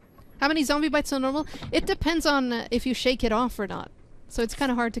 How many zombie bites are normal? It depends on if you shake it off or not. So it's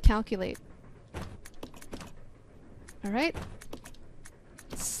kind of hard to calculate. Alright.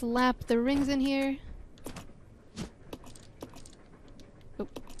 Slap the rings in here. Oh.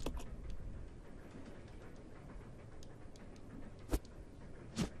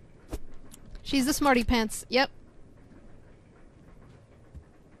 She's the smarty pants. Yep.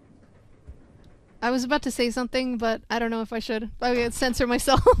 I was about to say something, but I don't know if I should. I'm gonna censor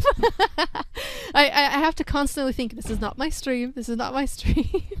myself. I have to constantly think, this is not my stream, this is not my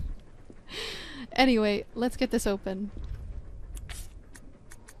stream. Anyway, let's get this open.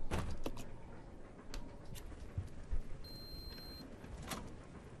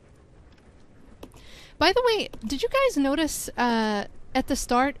 By the way, did you guys notice at the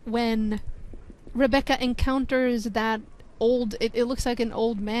start when Rebecca encounters that old, it looks like an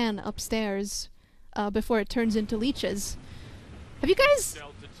old man upstairs before it turns into leeches? Have you guys...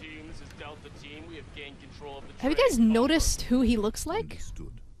 Delta team, this is Delta team. We have gained control of the Have you guys noticed who he looks like?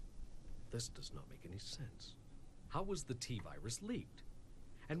 Understood. This does not make any sense. How was the T-virus leaked?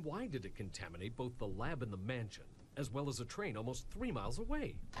 And why did it contaminate both the lab and the mansion, as well as a train almost 3 miles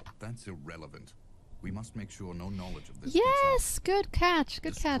away? That's irrelevant. We must make sure no knowledge of this Yes! Good catch!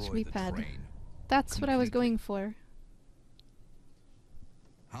 Good catch, Destroy the Weepad. train. That's what I was Completely. going for.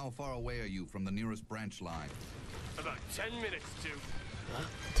 How far away are you from the nearest branch line? About 10 minutes to...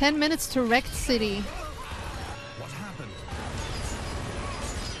 10 minutes to Wrecked City. What happened?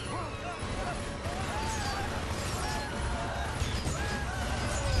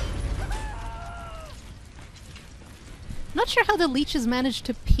 Not sure how the leeches managed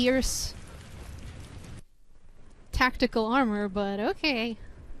to pierce tactical armor, but okay.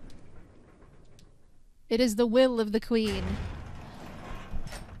 It is the will of the Queen.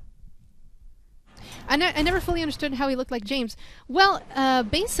 I never fully understood how he looked like James. Well,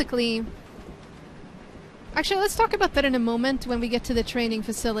 basically... Actually, let's talk about that in a moment when we get to the training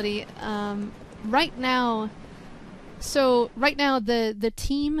facility. Right now... So, right now, the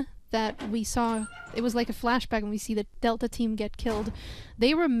team that we saw... It was like a flashback when we see the Delta team get killed.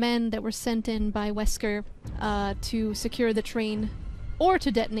 They were men that were sent in by Wesker to secure the train or to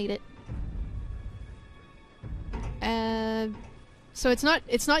detonate it. So it's not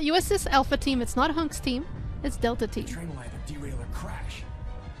USS Alpha team, it's not Hunk's team, it's Delta team. The train will either derail or crash.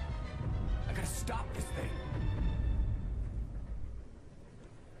 I gotta stop this thing.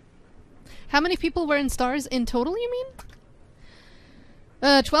 How many people were in STARS in total, you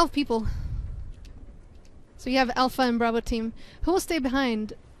mean? 12 people. So you have Alpha and Bravo team. Who will stay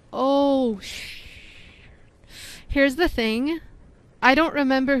behind? Oh, here's the thing. I don't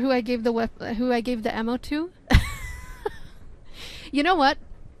remember who I gave the ammo to. You know what?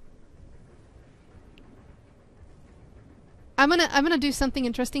 I'm gonna do something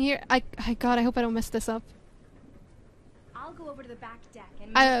interesting here. God, I hope I don't mess this up. I'll go over to the back deck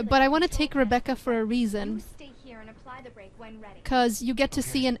and But I want to take Rebecca for a reason. You stay here and apply the brake when ready. Cause you get to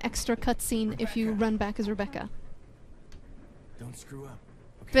see an extra cutscene if you run back as Rebecca. Don't screw up.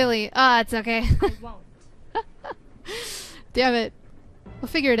 Okay. Billy, it's okay. I won't. Damn it. We'll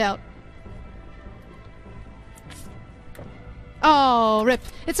figure it out. Oh, rip.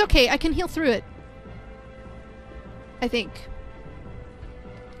 It's okay, I can heal through it. I think.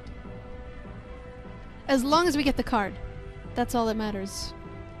 As long as we get the card. That's all that matters.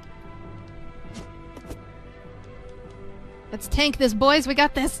 Let's tank this, boys. We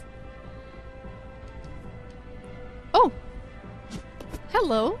got this. Oh!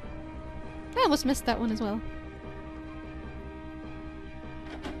 Hello. I almost missed that one as well.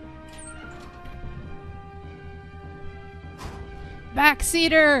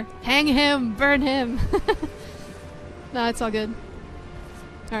 Backseater! Hang him! Burn him! No, it's all good.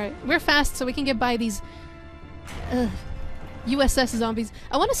 Alright, we're fast so we can get by these USS zombies.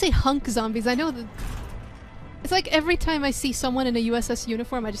 I want to say hunk zombies. I know that... It's like every time I see someone in a USS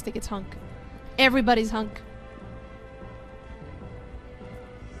uniform, I just think it's hunk. Everybody's hunk.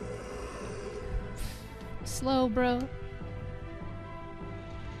 Slow, bro.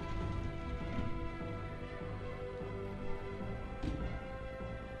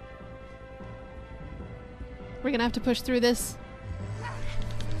 We're gonna have to push through this.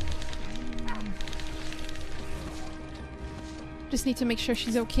 Just need to make sure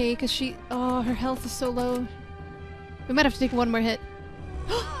she's okay, because she... Oh, her health is so low. We might have to take one more hit.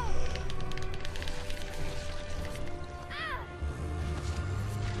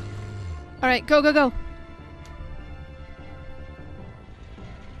 Alright, go, go, go!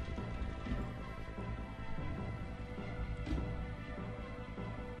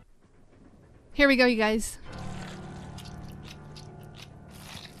 Here we go, you guys.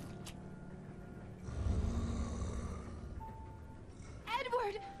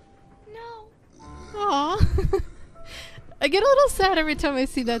 Aww. I get a little sad every time I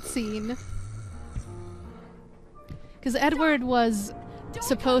see that scene. Because Edward was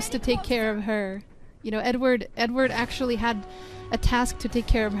supposed to take care of her. You know, Edward actually had a task to take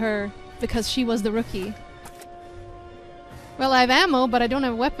care of her because she was the rookie. Well, I have ammo, but I don't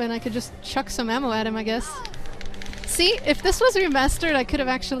have a weapon. I could just chuck some ammo at him, I guess. See? If this was remastered, I could have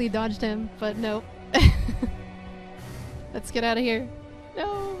actually dodged him, but nope. Let's get out of here.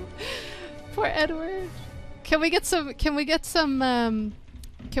 No! Poor Edward. Can we get some F's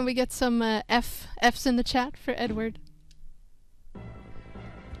in the chat for Edward?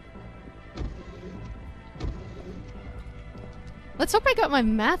 Let's hope I got my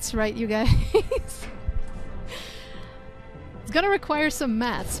maths right, you guys. It's gonna require some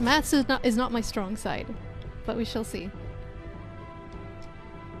maths. Maths is not my strong side, but we shall see.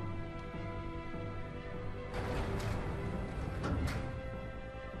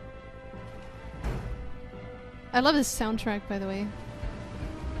 I love this soundtrack, by the way.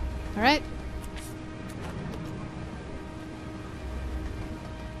 Alright.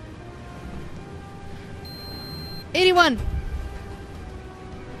 '81!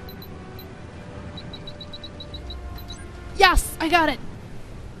 Yes! I got it!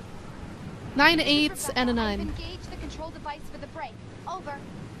 9 8s and a 9. Engage the control device for the brake. Over.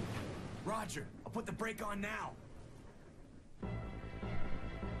 Roger. I'll put the brake on now.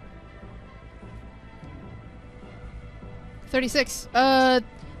 36. I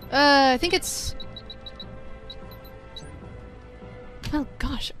think it's... Oh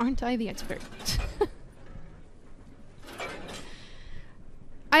gosh, aren't I the expert?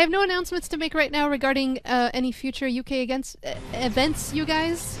 I have no announcements to make right now regarding any future UK events, you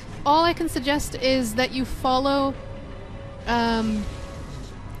guys. All I can suggest is that you follow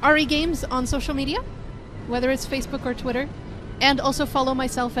RE Games on social media, whether it's Facebook or Twitter, and also follow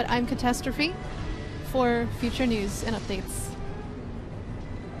myself at I'm Catastrophe for future news and updates.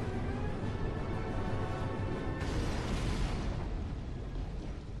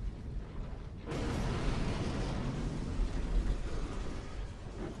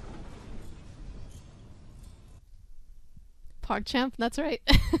 PogChamp, that's right.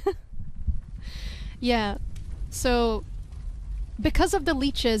 Yeah, so because of the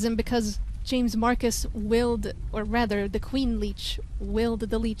leeches and because James Marcus willed, or rather the Queen Leech willed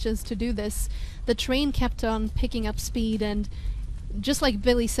the leeches to do this, the train kept on picking up speed, and just like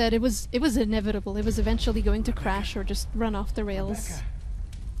Billy said, it was inevitable. It was eventually going to crash or just run off the rails. Rebecca.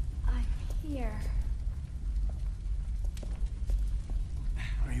 I'm here.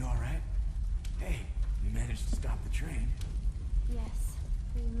 Are you alright? Hey, you managed to stop the train. Yes,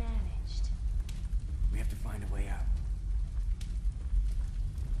 we managed. We have to find a way out.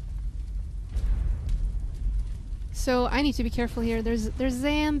 So I need to be careful here. There's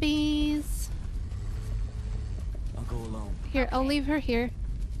zombies. I'll go alone. Here, I'll leave her here,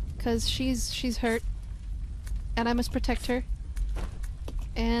 cause she's hurt, and I must protect her.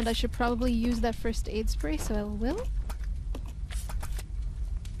 And I should probably use that first aid spray, so I will.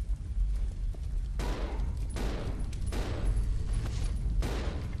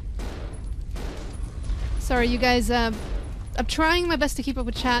 Sorry, you guys. I'm trying my best to keep up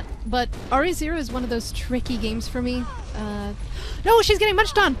with chat, but RE0 is one of those tricky games for me. No, she's getting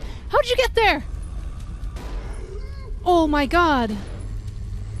munched on! How'd you get there? Oh my god!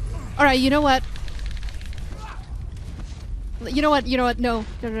 Alright, you know what? You know what? No.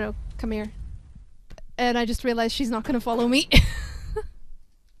 Come here. And I just realized she's not gonna follow me.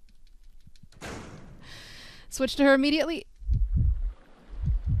 Switch to her immediately.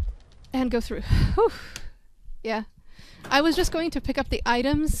 And go through. Whew. Yeah. I was just going to pick up the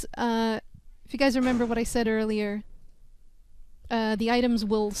items. If you guys remember what I said earlier, the items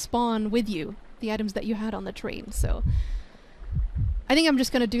will spawn with you. The items that you had on the train, so... I think I'm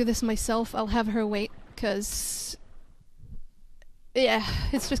just gonna do this myself. I'll have her wait, because... yeah,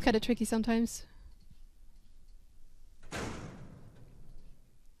 it's just kind of tricky sometimes.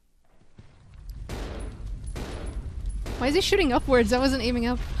 Why is he shooting upwards? I wasn't aiming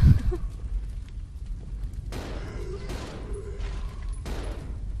up.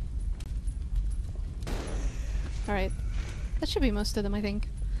 Alright. That should be most of them, I think.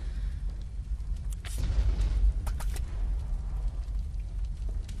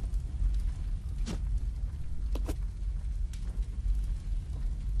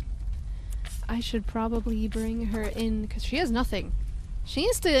 I should probably bring her in because she has nothing. She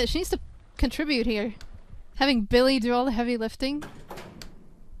needs to contribute here. Having Billy do all the heavy lifting.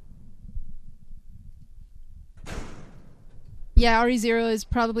 Yeah, RE0 is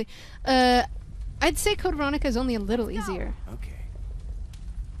probably I'd say Code Veronica is only a little easier. Okay.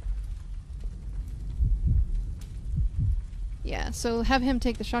 Yeah, so have him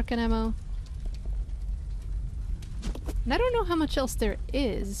take the shotgun ammo. And I don't know how much else there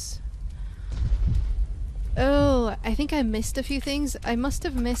is. Oh, I think I missed a few things. I must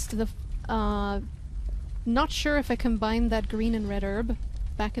have missed the... not sure if I combined that green and red herb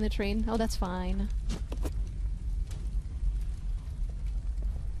back in the train. Oh, that's fine.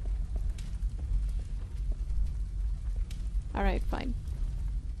 Alright, fine.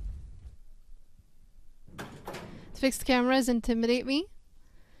 Fixed cameras intimidate me.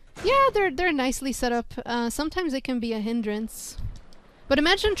 Yeah, they're nicely set up. Sometimes they can be a hindrance. But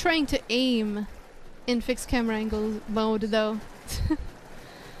imagine trying to aim in fixed camera angle mode, though.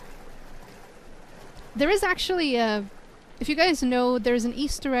 There is actually, if you guys know, there's an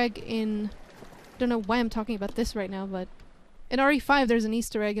Easter egg in... I don't know why I'm talking about this right now, but... in RE5 there's an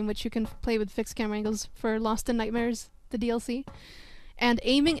Easter egg in which you can play with fixed camera angles for Lost in Nightmares, the DLC. And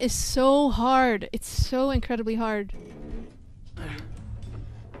aiming is so hard. It's so incredibly hard.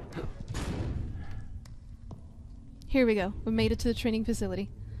 Here we go. We made it to the training facility.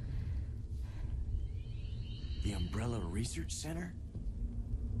 The Umbrella Research Center?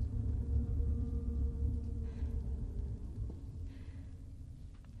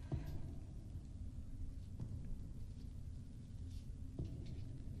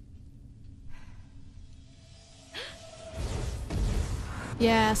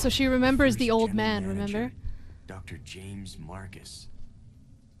 Yeah, so she remembers the old General man, Manager, remember? Dr. James Marcus.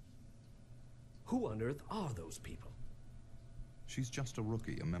 Who on earth are those people? She's just a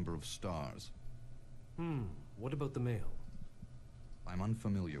rookie, a member of STARS. What about the male? I'm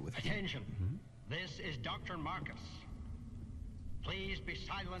unfamiliar with him. Attention. This is Dr. Marcus. Please be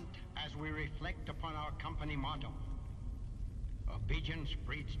silent as we reflect upon our company motto. Obedience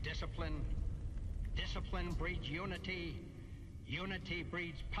breeds discipline. Discipline breeds unity. Unity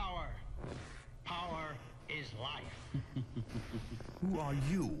breeds power. Power is life. Who are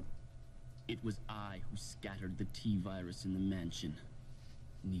you? It was I who scattered the T-virus in the mansion.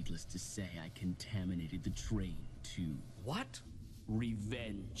 Needless to say, I contaminated the train too. What?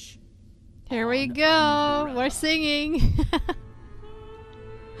 Revenge. Here we On go. Umbrella. We're singing.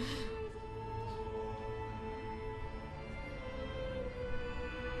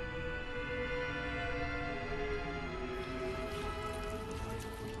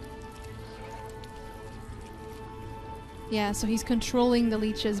 Yeah, so he's controlling the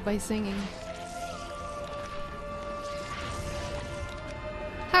leeches by singing.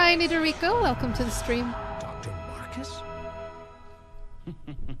 Hi, Nidoriko. Welcome to the stream. Dr. Marcus?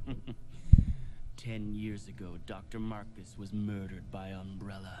 10 years ago, Dr. Marcus was murdered by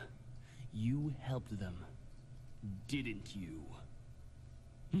Umbrella. You helped them, didn't you?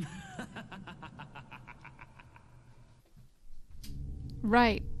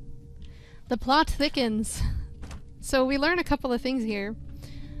 Right. The plot thickens. So we learn a couple of things here.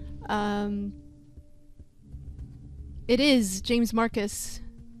 It is James Marcus,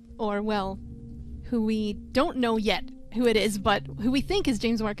 or well, who we don't know yet who it is, but who we think is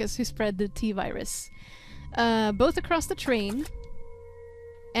James Marcus, who spread the T-virus. Both across the train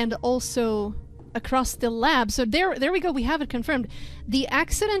and also across the lab. So there we go, we have it confirmed. The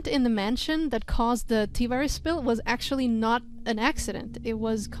accident in the mansion that caused the T-virus spill was actually not an accident. It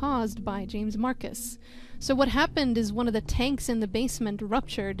was caused by James Marcus. So what happened is one of the tanks in the basement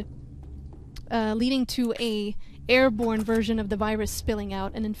ruptured, leading to a airborne version of the virus spilling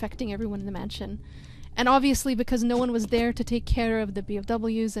out and infecting everyone in the mansion. And obviously, because no one was there to take care of the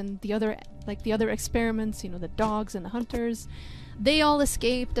BFWs and the other experiments, you know, the dogs and the hunters, they all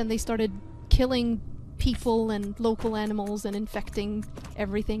escaped and they started killing people and local animals and infecting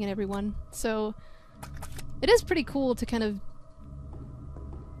everything and everyone. So it is pretty cool to kind of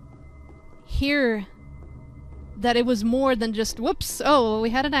hear that it was more than just, whoops, oh,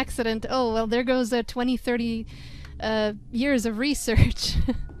 we had an accident, oh, well, there goes 20, 30 years of research.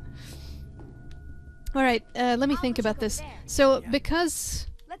 Alright, let me think about this. So, because...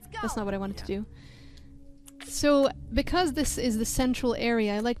 That's not what I wanted to do. So, because this is the central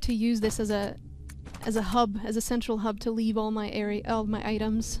area, I like to use this as a hub, as a central hub to leave all my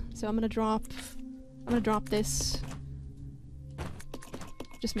items. So I'm gonna drop this.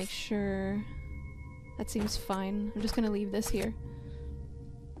 Just make sure that seems fine. I'm just gonna leave this here.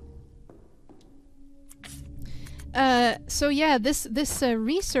 So yeah, this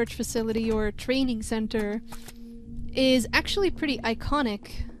research facility or training center is actually pretty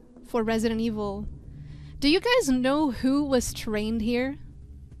iconic for Resident Evil. Do you guys know who was trained here?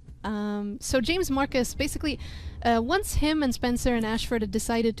 So James Marcus, basically, once him and Spencer and Ashford had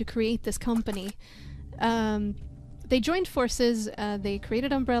decided to create this company, they joined forces, they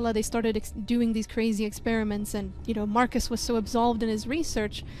created Umbrella, they started doing these crazy experiments, and, you know, Marcus was so absorbed in his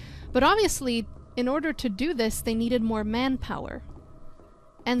research. But obviously, in order to do this, they needed more manpower.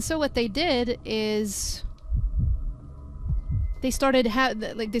 And so what they did is they started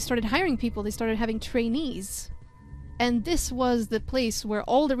hiring people, they started having trainees. And this was the place where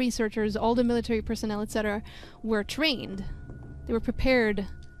all the researchers, all the military personnel, etc. were trained. They were prepared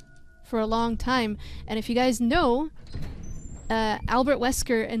for a long time. And if you guys know, Albert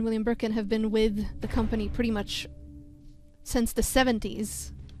Wesker and William Birkin have been with the company pretty much since the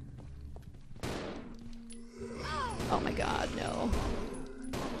 70s. Oh my god, no.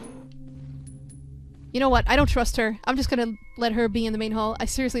 You know what? I don't trust her. I'm just gonna let her be in the main hall. I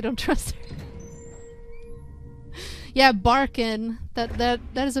seriously don't trust her. Yeah, Barkin. That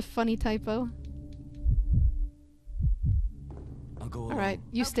is a funny typo. I'll go along. Alright,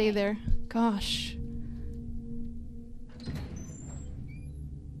 you stay there. Gosh.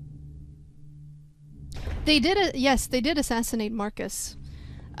 They did yes, they did assassinate Marcus.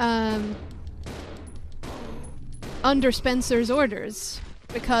 Under Spencer's orders,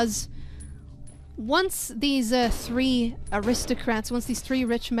 because once these three aristocrats, once these three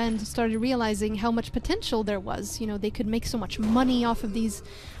rich men started realizing how much potential there was, you know, they could make so much money off of these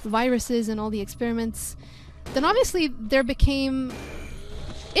viruses and all the experiments, then obviously there became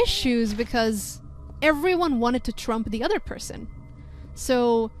issues because everyone wanted to trump the other person.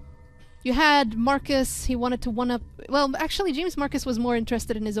 So you had Marcus, he wanted to one-up... Well, actually, James Marcus was more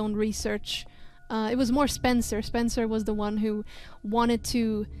interested in his own research. It was more Spencer. Spencer was the one who wanted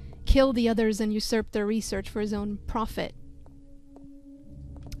to kill the others and usurp their research for his own profit.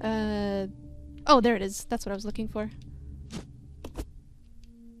 Oh, there it is. That's what I was looking for.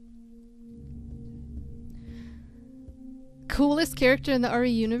 Coolest character in the RE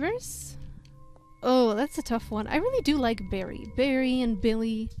universe? Oh, that's a tough one. I really do like Barry. Barry and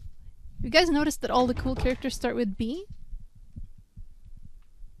Billy. You guys noticed that all the cool characters start with B?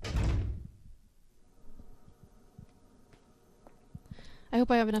 I hope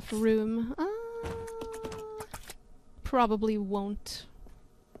I have enough room. Probably won't.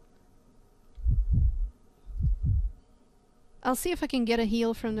 I'll see if I can get a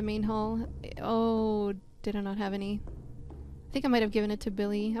heal from the main hall. Oh, did I not have any? I think I might have given it to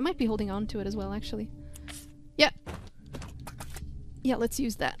Billy. I might be holding on to it as well, actually. Yeah. Yeah, let's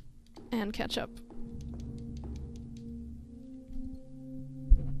use that. And catch up.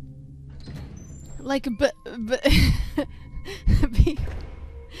 Like,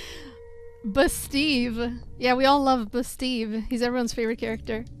 Steve. Yeah, we all love Steve. He's everyone's favorite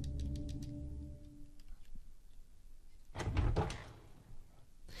character.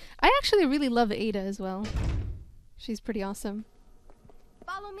 I actually really love Ada as well. She's pretty awesome.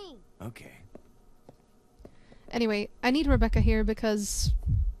 Follow me. Okay. Anyway, I need Rebecca here because...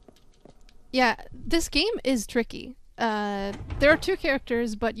 yeah, this game is tricky. There are 2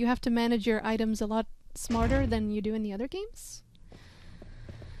 characters, but you have to manage your items a lot smarter than you do in the other games.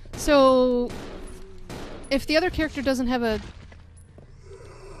 So... if the other character doesn't have a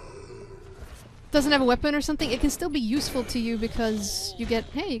weapon or something, it can still be useful to you because you get,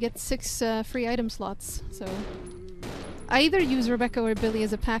 hey, you get 6 free item slots. So I either use Rebecca or Billy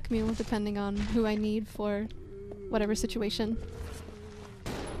as a pack mule, depending on who I need for whatever situation.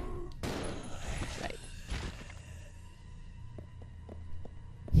 Right.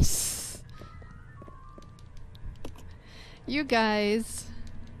 You guys.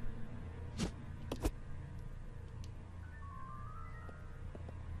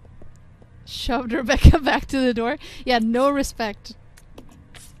 Shoved Rebecca back to the door. Yeah, no respect.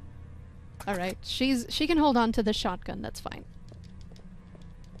 Alright, she can hold on to the shotgun, that's fine.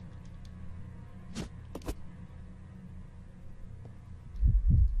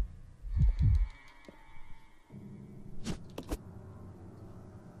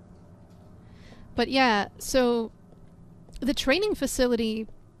 But yeah, so the training facility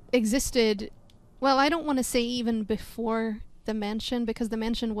existed, well, I don't want to say even before the mansion, because the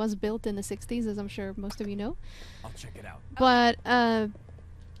mansion was built in the 60s, as I'm sure most of you know. I'll check it out. But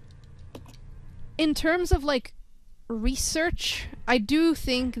in terms of like research, I do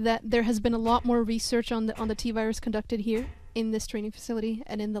think that there has been a lot more research on the T-virus conducted here in this training facility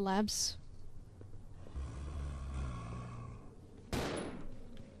and in the labs.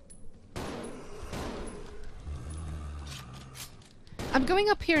 I'm going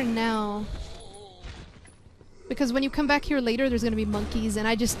up here now because when you come back here later, there's gonna be monkeys, and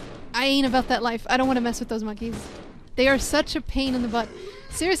I ain't about that life. I don't want to mess with those monkeys. They are such a pain in the butt.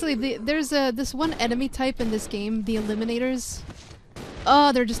 Seriously, there's this one enemy type in this game, the Eliminators.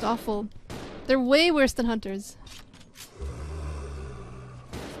 Oh, they're just awful. They're way worse than hunters.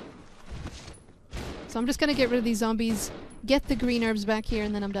 So I'm just gonna get rid of these zombies, get the green herbs back here,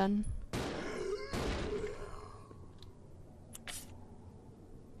 and then I'm done.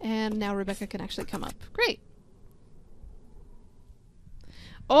 And now Rebecca can actually come up. Great!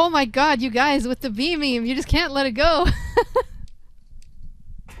 Oh my god, you guys, with the bee meme, you just can't let it go!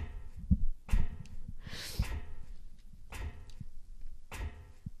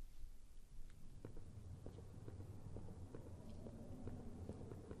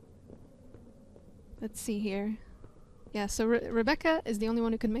 Let's see here. Yeah, so Rebecca is the only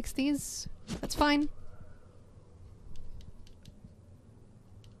one who can mix these. That's fine.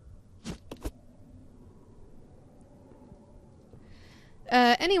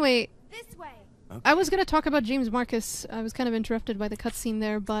 Anyway, this way. Okay. I was gonna talk about James Marcus. I was kind of interrupted by the cutscene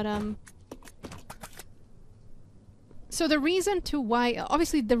there, but so the reason to why,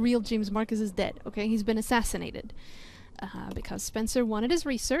 obviously the real James Marcus is dead, okay? He's been assassinated. Because Spencer wanted his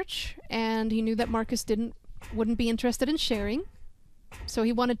research, and he knew that Marcus wouldn't be interested in sharing. So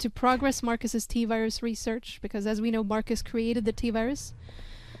he wanted to progress Marcus's T-virus research, because as we know, Marcus created the T-virus.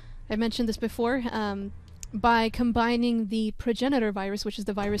 I mentioned this before, by combining the progenitor virus, which is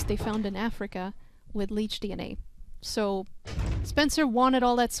the virus they found in Africa, with leech DNA. So Spencer wanted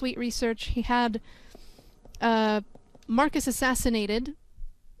all that sweet research. He had Marcus assassinated,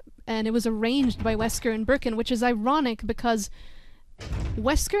 and it was arranged by Wesker and Birkin, which is ironic because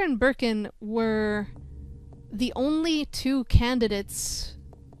Wesker and Birkin were the only 2 candidates,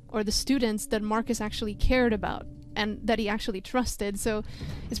 or the students, that Marcus actually cared about and that he actually trusted. So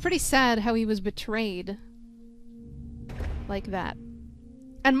it's pretty sad how he was betrayed like that.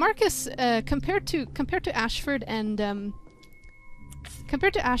 And Marcus, compared to Ashford and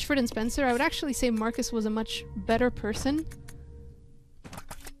Spencer, I would actually say Marcus was a much better person.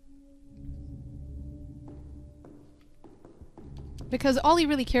 Because all he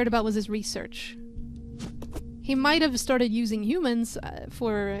really cared about was his research. He might have started using humans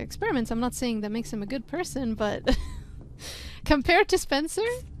for experiments. I'm not saying that makes him a good person, but compared to Spencer,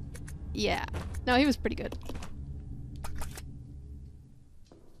 yeah. No, he was pretty good.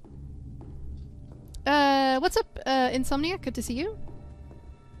 What's up, Insomniac? Good to see you.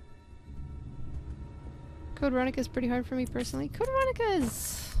 Code Veronica is pretty hard for me personally. Code Veronica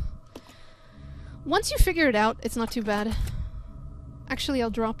is... once you figure it out, it's not too bad. Actually, I'll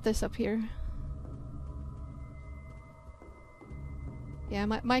drop this up here. Yeah,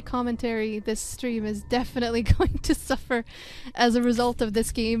 my commentary this stream is definitely going to suffer as a result of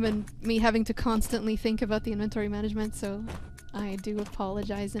this game and me having to constantly think about the inventory management, so I do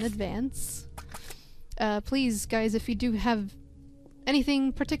apologize in advance. Please, guys, if you do have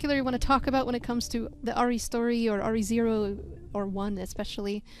anything particular you want to talk about when it comes to the RE story, or RE0 or 1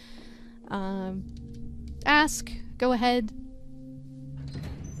 especially, Ask. Go ahead.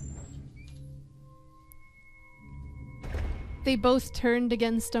 They both turned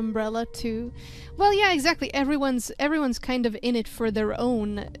against Umbrella too. Well, yeah, exactly. Everyone's kind of in it for their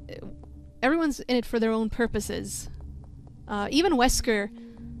own. Everyone's in it for their own purposes. Even Wesker.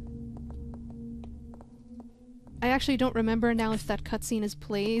 I actually don't remember now if that cutscene is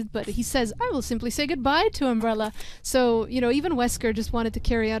played, but he says, "I will simply say goodbye to Umbrella." So, you know, even Wesker just wanted to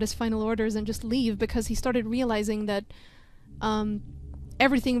carry out his final orders and just leave because he started realizing that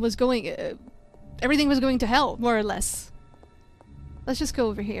everything was going to hell, more or less. Let's just go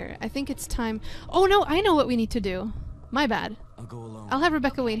over here. I think it's time. Oh no, I know what we need to do. My bad. I'll go alone. I'll have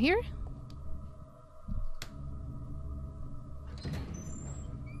Rebecca wait here.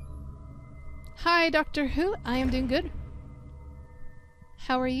 Hi, Doctor Who. I am doing good.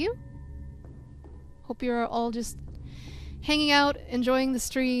 How are you? Hope you're all just hanging out, enjoying the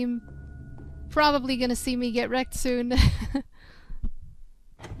stream. Probably gonna see me get wrecked soon.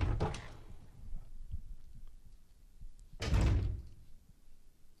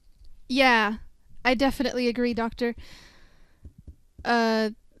 Yeah, I definitely agree, Doctor.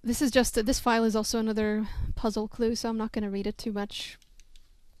 This is just this file is also another puzzle clue, so I'm not gonna read it too much.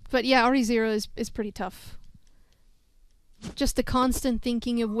 But yeah, RE0 is pretty tough. Just the constant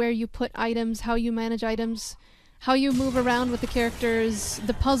thinking of where you put items, how you manage items, how you move around with the characters,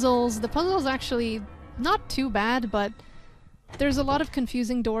 the puzzles. The puzzles actually not too bad, but there's a lot of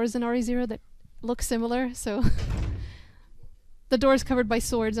confusing doors in RE0 that look similar, so the doors covered by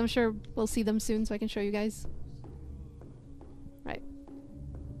swords. I'm sure we'll see them soon so I can show you guys. Right.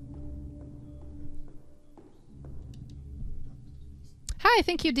 Hi,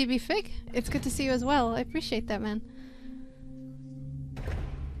 thank you, DB Fig. It's good to see you as well. I appreciate that, man.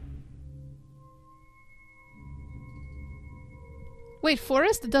 Wait,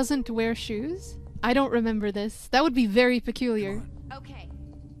 Forrest doesn't wear shoes? I don't remember this. That would be very peculiar. Okay.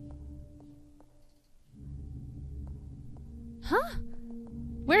 Huh?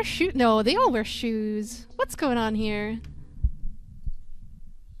 Wear shoe? No, they all wear shoes. What's going on here?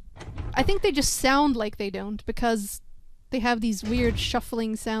 I think they just sound like they don't because they have these weird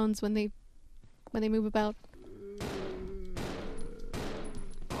shuffling sounds when they move about.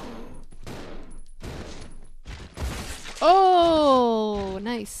 Oh,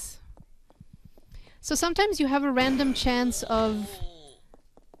 nice. So sometimes you have a random chance of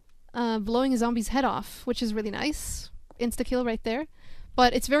blowing a zombie's head off, which is really nice. Insta-kill right there.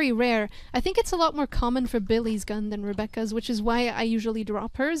 But it's very rare. I think it's a lot more common for Billy's gun than Rebecca's, which is why I usually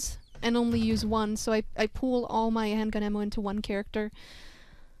drop hers and only use one, so I pool all my handgun ammo into one character.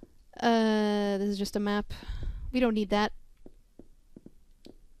 This is just a map. We don't need that.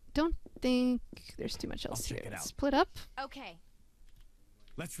 Don't think there's too much else here. Split up. Okay.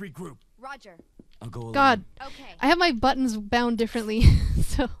 Let's regroup. Roger. I'll go alone. God. Okay. I have my buttons bound differently,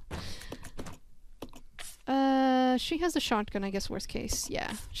 so... she has a shotgun, I guess, worst case.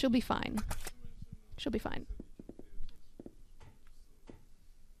 Yeah, she'll be fine. She'll be fine.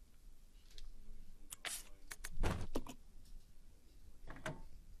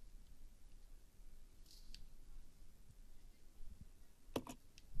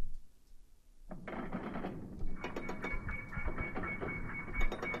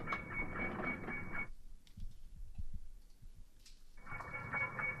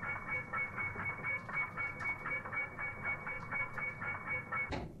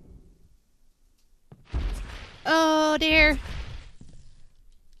 Oh dear.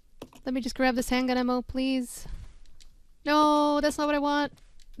 Let me just grab this handgun ammo, please. No, that's not what I want.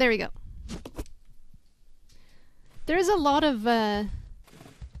 There we go. There's a lot of,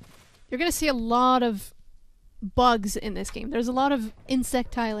 you're gonna see a lot of bugs in this game. There's a lot of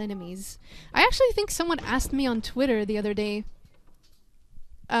insectile enemies. I actually think someone asked me on Twitter the other day,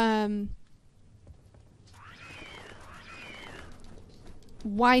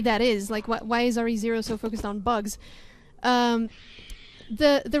 why that is. Like, why is RE0 so focused on bugs?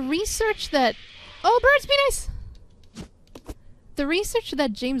 The research that... Oh, birds, be nice! The research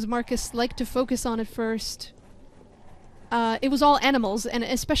that James Marcus liked to focus on at first, it was all animals, and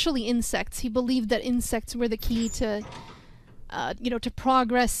especially insects. He believed that insects were the key to, you know, to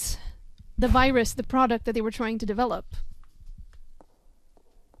progress the virus, the product that they were trying to develop.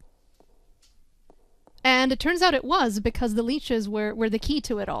 And it turns out it was, because the leeches were the key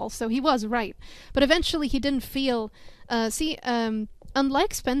to it all, so he was right. But eventually he didn't feel...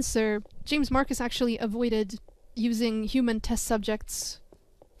 unlike Spencer, James Marcus actually avoided using human test subjects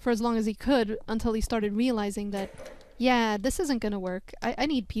for as long as he could until he started realizing that, yeah, this isn't gonna work. I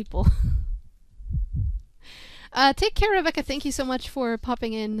need people. Take care, Rebecca. Thank you so much for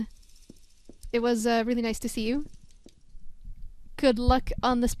popping in. It was really nice to see you. Good luck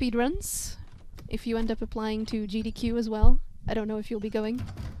on the speedruns. If you end up applying to GDQ as well. I don't know if you'll be going.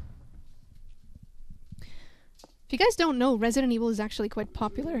 If you guys don't know, Resident Evil is actually quite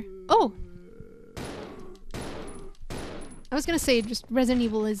popular. Oh! I was gonna say, just Resident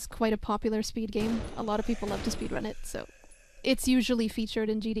Evil is quite a popular speed game. A lot of people love to speedrun it, so it's usually featured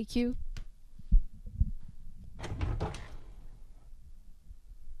in GDQ.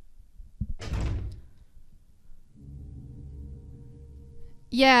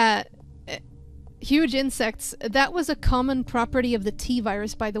 Yeah, huge insects. That was a common property of the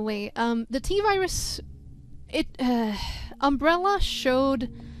T-virus, by the way. The T-virus, Umbrella showed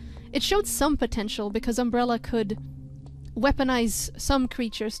some potential because Umbrella could weaponize some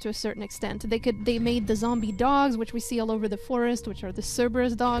creatures to a certain extent. They made the zombie dogs, which we see all over the forest, which are the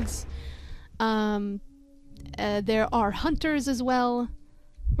Cerberus dogs. There are hunters as well.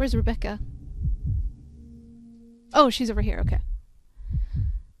 Where's Rebecca? Oh, she's over here. Okay.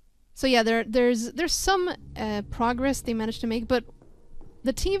 So yeah, there's some progress they managed to make, but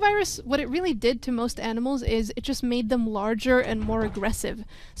the T-virus, what it really did to most animals is it just made them larger and more aggressive.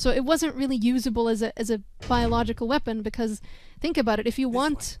 So it wasn't really usable as a biological weapon, because think about it, if you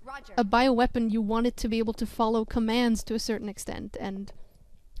want a bioweapon, you want it to be able to follow commands to a certain extent, and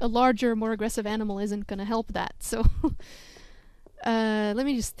a larger, more aggressive animal isn't gonna help that. So let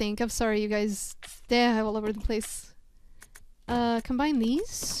me just think. I'm sorry, you guys. They're all over the place. Combine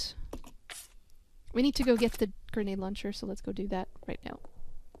these. We need to go get the grenade launcher, so let's go do that right now.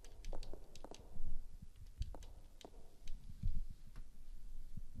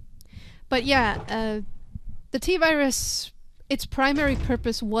 But yeah, the T-virus, its primary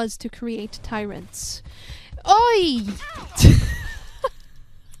purpose was to create tyrants. Oi!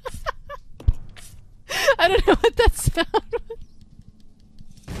 I don't know what that sound was.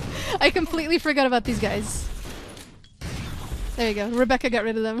 I completely forgot about these guys. There you go. Rebecca got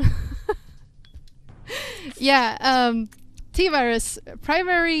rid of them. Yeah, T-virus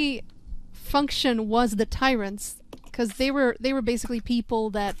primary function was the tyrants, because they were basically people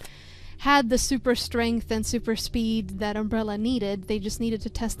that had the super strength and super speed that Umbrella needed. They just needed to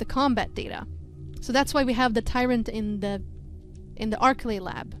test the combat data. So that's why we have the tyrant in the Arclay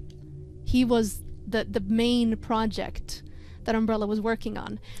lab. He was the main project that Umbrella was working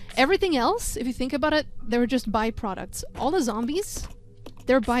on. Everything else, if you think about it, they were just byproducts. All the zombies,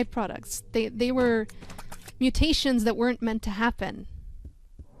 they're byproducts. They were mutations that weren't meant to happen.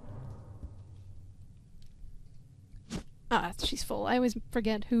 Ah, she's full. I always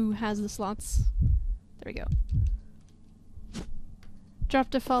forget who has the slots. There we go.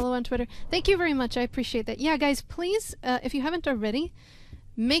 Dropped a follow on Twitter. Thank you very much. I appreciate that. Yeah, guys, please, if you haven't already,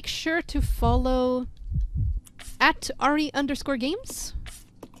 make sure to follow at @RE_games.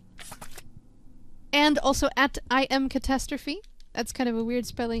 And also at IamCatastrophe. That's kind of a weird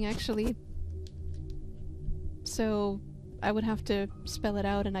spelling, actually. So I would have to spell it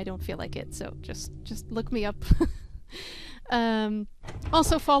out, and I don't feel like it, so just look me up.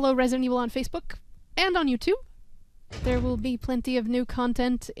 Also follow Resident Evil on Facebook and on YouTube. There will be plenty of new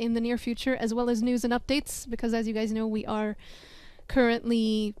content in the near future, as well as news and updates, because as you guys know, we are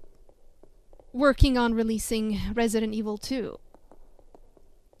currently working on releasing Resident Evil 2.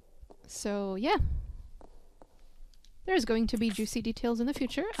 So yeah. There's going to be juicy details in the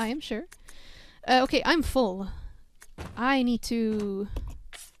future, I am sure. Okay, I'm full. I need to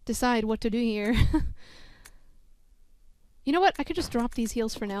decide what to do here. You know what? I could just drop these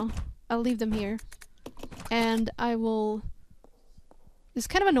heals for now. I'll leave them here. And I will... This is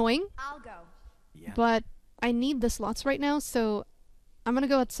kind of annoying. I'll go. Yeah. But I need the slots right now, so I'm gonna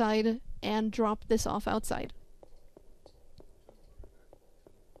go outside and drop this off outside.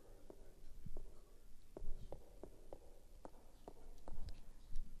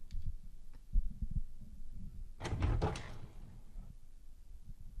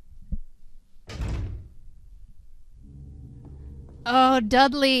 Oh,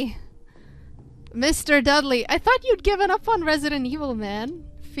 Dudley. Mr. Dudley. I thought you'd given up on Resident Evil, man.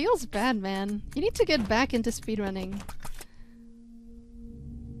 Feels bad, man. You need to get back into speedrunning.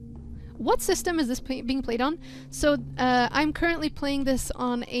 What system is this being played on? So, I'm currently playing this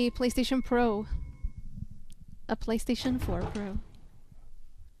on a PlayStation Pro. A PlayStation 4 Pro.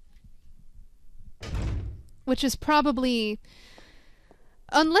 Which is probably...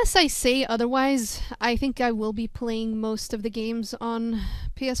 Unless I say otherwise, I think I will be playing most of the games on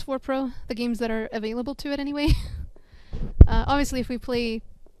PS4 Pro. The games that are available to it, anyway. Obviously, if we play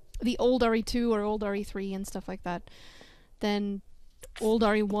the old RE2 or old RE3 and stuff like that, then old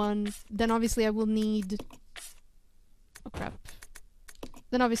RE1, then obviously I will need... Oh crap.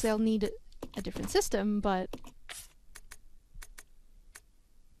 Then obviously I'll need a different system, but...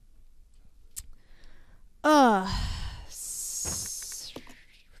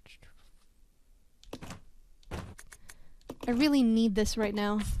 I really need this right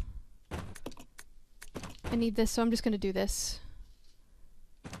now. I need this, so I'm just gonna do this.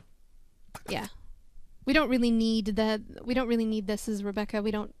 Yeah. We don't really need that. We don't really need this as Rebecca.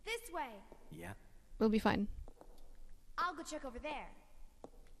 We don't... This way. Yeah. We'll be fine. I'll go check over there.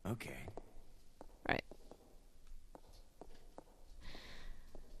 Okay. Right.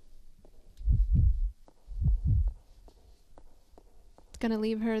 Gonna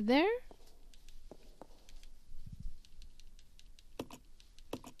leave her there.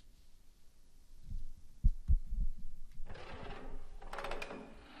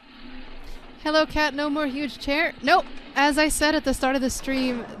 Hello, Cat. No more huge chair. Nope. As I said at the start of the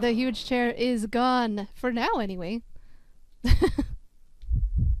stream, the huge chair is gone. For now, anyway.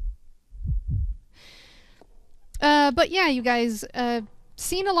 But yeah, you guys,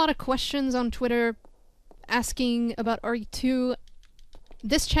 seen a lot of questions on Twitter asking about RE2.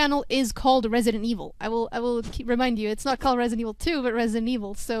 This channel is called Resident Evil. I will remind you, it's not called Resident Evil 2, but Resident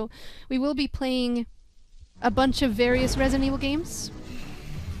Evil. So we will be playing a bunch of various Resident Evil games.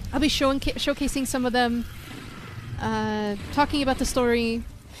 I'll be showcasing some of them, talking about the story,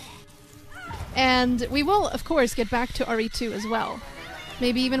 and we will, of course, get back to RE2 as well.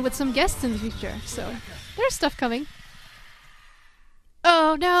 Maybe even with some guests in the future, so there's stuff coming.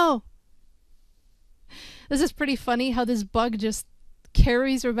 Oh no! This is pretty funny how this bug just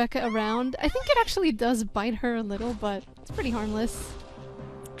carries Rebecca around. I think it actually does bite her a little, but it's pretty harmless.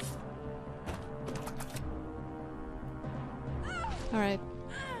 Alright.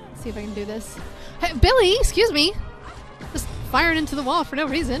 See if I can do this. Hey, Billy! Excuse me! Just firing into the wall for no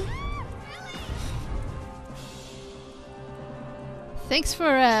reason. Thanks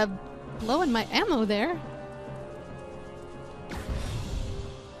for, blowing my ammo there.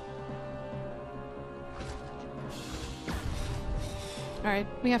 Alright,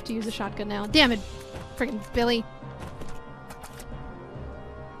 we have to use a shotgun now. Damn it! Friggin' Billy.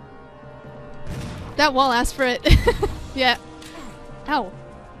 That wall asked for it. Yeah. Ow.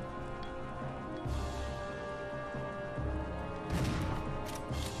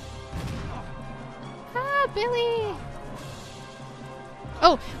 Ah, Billy!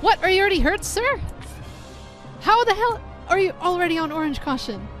 Oh, what? Are you already hurt, sir? How the hell are you already on orange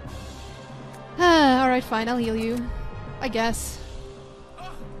caution? Alright, fine, I'll heal you. I guess.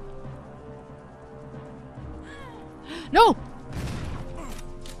 No!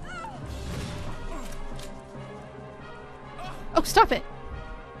 Oh, stop it!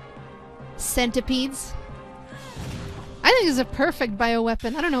 Centipedes. I think this is a perfect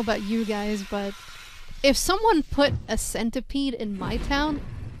bioweapon. I don't know about you guys, but if someone put a centipede in my town,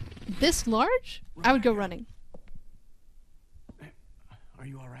 this large, I would go running. Are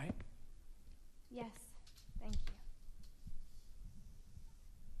you alright? Yes, thank you.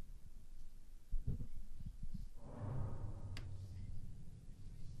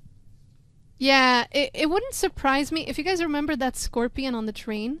 Yeah, it wouldn't surprise me. If you guys remember that scorpion on the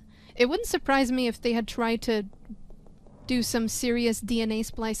train, it wouldn't surprise me if they had tried to do some serious DNA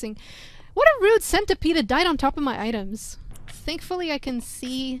splicing. What a rude centipede, it died on top of my items. Thankfully I can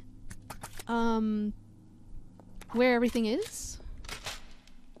see where everything is.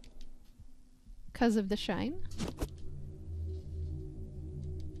 'Cause of the shine.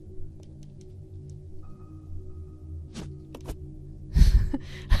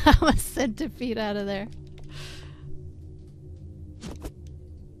 I'm a centipede out of there.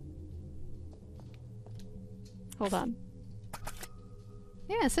 Hold on.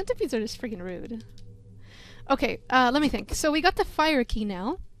 Yeah, centipedes are just freaking rude. Okay, let me think. So we got the fire key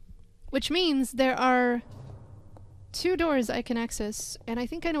now, which means there are 2 doors I can access, and I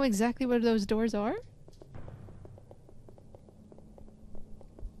think I know exactly where those doors are.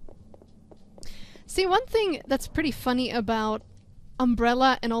 See, one thing that's pretty funny about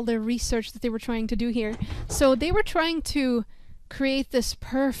Umbrella and all their research that they were trying to do here. So they were trying to create this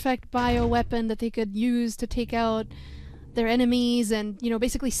perfect bioweapon that they could use to take out their enemies and, you know,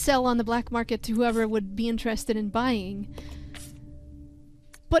 basically sell on the black market to whoever would be interested in buying.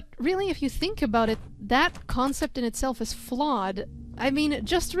 But really, if you think about it, that concept in itself is flawed. I mean,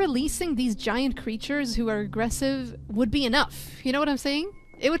 just releasing these giant creatures who are aggressive would be enough. You know what I'm saying?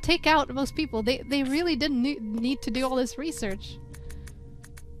 It would take out most people. They really didn't need to do all this research.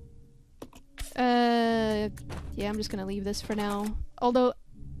 Yeah, I'm just gonna leave this for now. Although,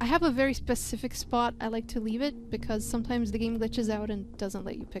 I have a very specific spot I like to leave it, because sometimes the game glitches out and doesn't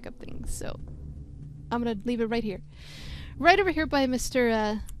let you pick up things, so... I'm gonna leave it right here. Right over here by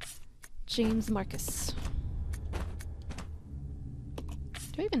Mr. James Marcus.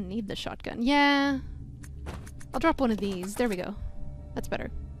 Do I even need the shotgun? Yeah. I'll drop one of these. There we go. That's better.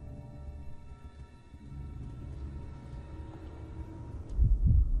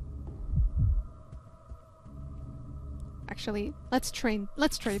 Actually, let's trade.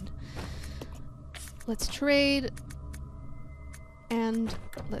 Let's trade. Let's trade. And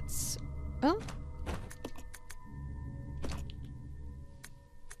let's... Oh.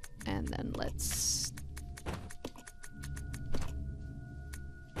 And then let's...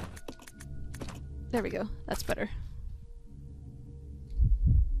 There we go. That's better.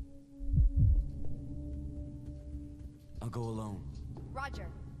 I'll go alone. Roger.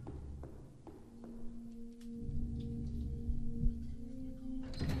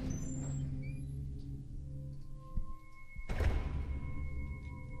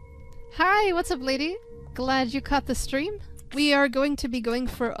 Hi, what's up, lady? Glad you caught the stream. We are going to be going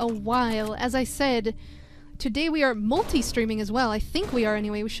for a while. As I said, today we are multi-streaming as well. I think we are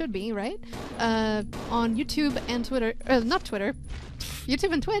anyway. We should be, right? On YouTube and Twitter. Not Twitter.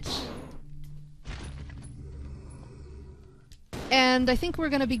 YouTube and Twitch. And I think we're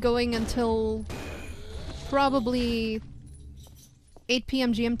gonna be going until probably 8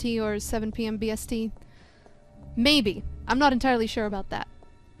 p.m. GMT or 7 p.m. BST. Maybe. I'm not entirely sure about that.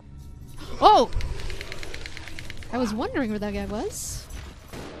 Oh! I was wondering where that guy was.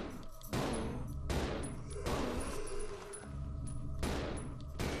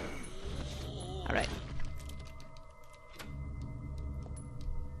 Alright.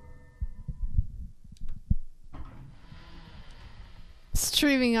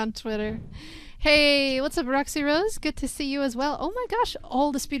 Streaming on Twitter. Hey, what's up, Roxy Rose? Good to see you as well. Oh my gosh,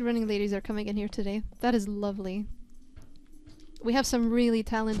 all the speedrunning ladies are coming in here today. That is lovely. We have some really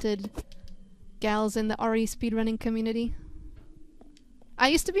talented gals in the RE speedrunning community. I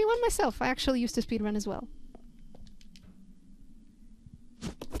used to be one myself. I actually used to speedrun as well.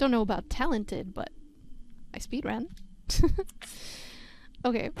 Don't know about talented, but I speedran.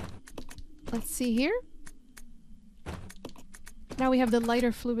 Okay. Let's see here. Now we have the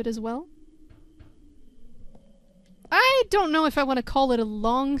lighter fluid as well. I don't know if I want to call it a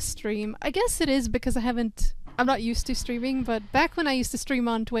long stream. I guess it is because I'm not used to streaming, but back when I used to stream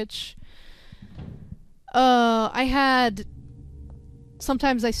on Twitch,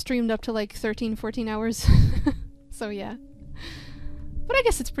 sometimes I streamed up to like 13, 14 hours. So yeah. But I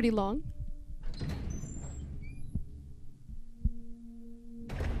guess it's pretty long.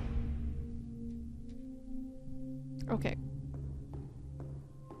 Okay.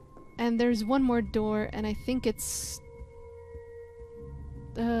 And there's one more door, and I think it's...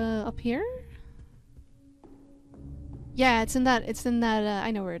 up here? Yeah, it's in that,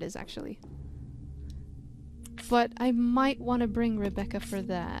 I know where it is, actually. But I might want to bring Rebecca for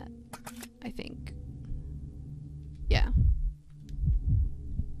that, I think. Yeah.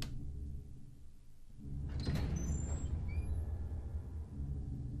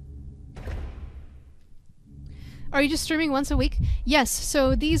 Are you just streaming once a week? Yes,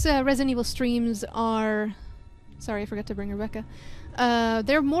 so these Resident Evil streams are... Sorry, I forgot to bring Rebecca.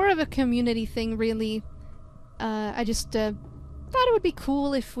 They're more of a community thing, really. I just thought it would be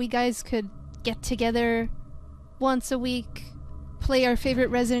cool if we guys could get together once a week, play our favorite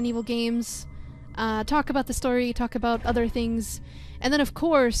Resident Evil games, talk about the story, talk about other things, and then of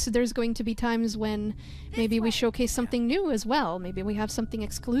course there's going to be times when maybe we showcase something new as well. Maybe we have something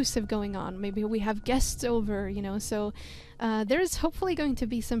exclusive going on. Maybe we have guests over, you know, so there's hopefully going to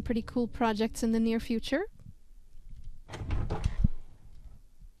be some pretty cool projects in the near future.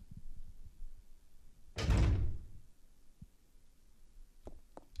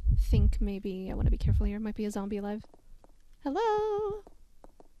 Think maybe I want to be careful here. Might be a zombie alive. Hello?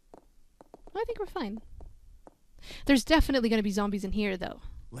 I think we're fine. There's definitely going to be zombies in here, though.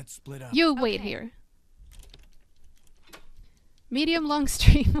 Let's split up. You wait here. Medium long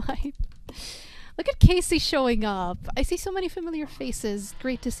stream light. Look at Casey showing up. I see so many familiar faces.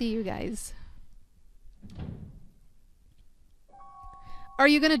 Great to see you guys. Are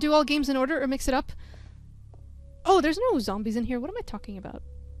you going to do all games in order or mix it up? Oh, there's no zombies in here. What am I talking about?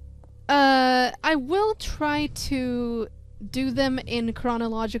 I will try to do them in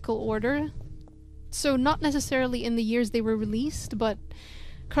chronological order. So not necessarily in the years they were released, but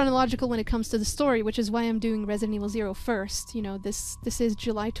chronological when it comes to the story, which is why I'm doing Resident Evil 0 first. You know, this is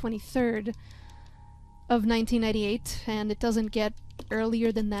July 23rd of 1998, and it doesn't get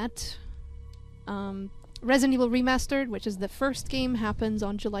earlier than that. Resident Evil Remastered, which is the first game, happens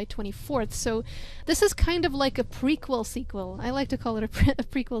on July 24th, so this is kind of like a prequel sequel. I like to call it a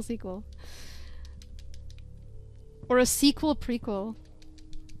prequel sequel. Or a sequel prequel.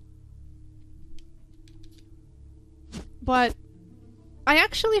 But I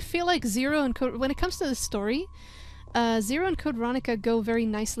actually feel like Zero and Code... When it comes to the story, Zero and Code Veronica go very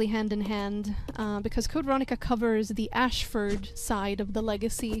nicely hand in hand, because Code Veronica covers the Ashford side of the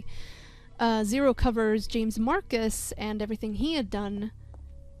legacy. Zero covers James Marcus and everything he had done,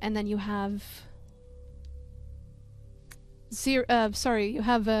 and then you have... you have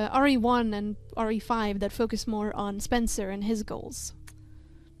RE1 and RE5 that focus more on Spencer and his goals.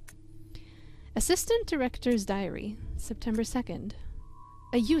 Assistant Director's Diary, September 2nd.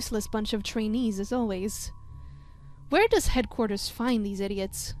 A useless bunch of trainees as always. Where does headquarters find these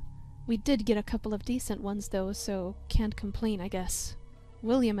idiots? We did get a couple of decent ones though, so can't complain, I guess.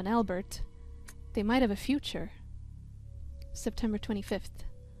 William and Albert. They might have a future. September 25th.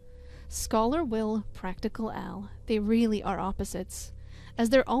 Scholar Will, Practical Al. They really are opposites, as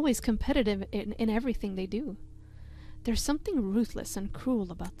they're always competitive in everything they do. There's something ruthless and cruel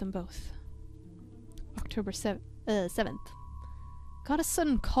about them both. October 7th. Got a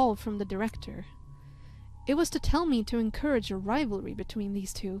sudden call from the director. It was to tell me to encourage a rivalry between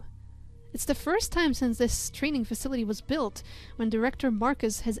these two. It's the first time since this training facility was built when Director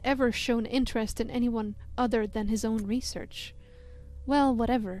Marcus has ever shown interest in anyone other than his own research. Well,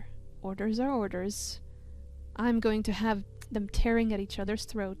 whatever. Orders are orders. I'm going to have them tearing at each other's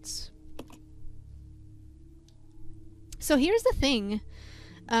throats. So here's the thing.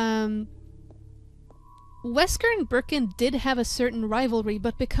 Wesker and Birkin did have a certain rivalry,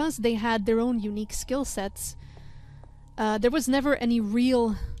 but because they had their own unique skill sets, there was never any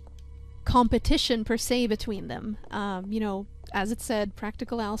real competition per se between them. You know, as it said,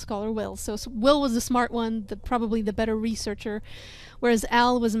 Practical Al, Scholar Will. So Will was the smart one, probably the better researcher, whereas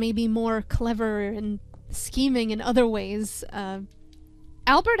Al was maybe more clever and scheming in other ways.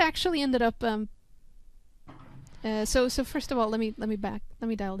 Albert actually ended up... So first of all, let me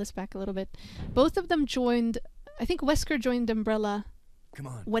dial this back a little bit. Both of them joined... I think Wesker joined Umbrella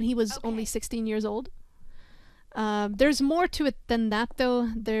when he was only 16 years old. There's more to it than that, though.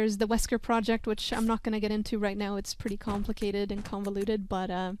 There's the Wesker project, which I'm not going to get into right now. It's pretty complicated and convoluted,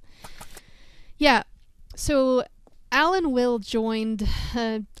 but yeah. So Al and Will joined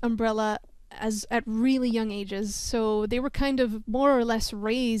Umbrella at really young ages, so they were kind of more or less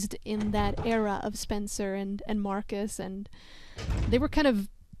raised in that era of Spencer and Marcus, and they were kind of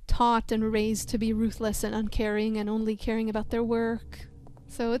taught and raised to be ruthless and uncaring and only caring about their work.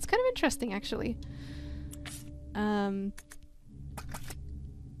 So it's kind of interesting, actually.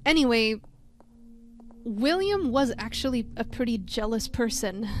 Anyway, William was actually a pretty jealous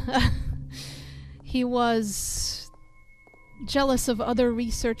person. He was jealous of other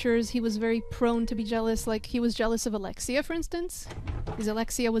researchers. He was very prone to be jealous. Like, he was jealous of Alexia, for instance. Because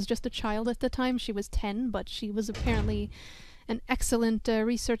Alexia was just a child at the time. She was 10, but she was apparently an excellent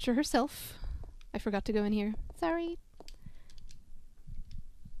researcher herself. I forgot to go in here. Sorry.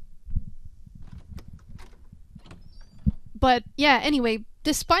 But yeah, anyway,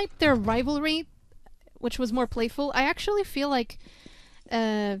 despite their rivalry, which was more playful, I actually feel like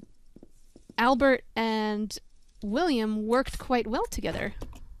Albert and William worked quite well together.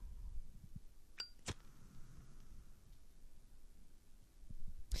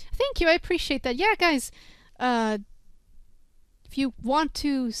 Thank you, I appreciate that. Yeah, guys, if you want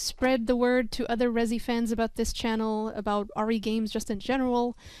to spread the word to other Resi fans about this channel, about RE games just in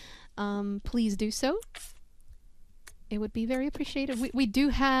general, please do so. It would be very appreciated. We do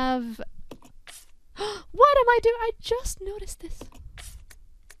have... What am I doing? I just noticed this.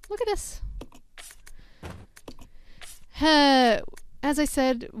 Look at this. As I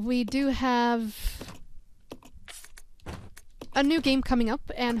said, we do have a new game coming up,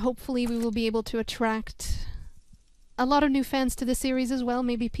 and hopefully we will be able to attract a lot of new fans to the series as well.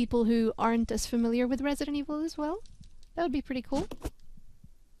 Maybe people who aren't as familiar with Resident Evil as well. That would be pretty cool.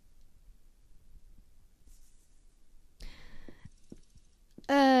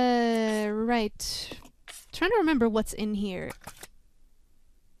 Right. Trying to remember what's in here.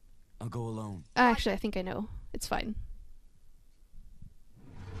 I'll go alone. Actually, I think I know. It's fine.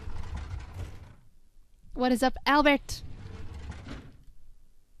 What is up, Albert?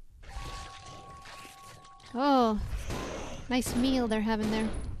 Oh, nice meal they're having there.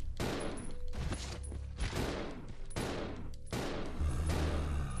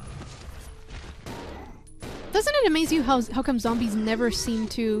 Doesn't it amaze you how come zombies never seem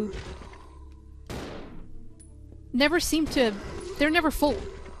to... They're never full.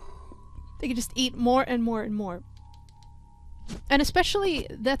 They can just eat more and more and more. And especially,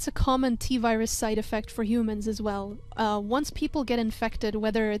 that's a common T-virus side effect for humans as well. Once people get infected,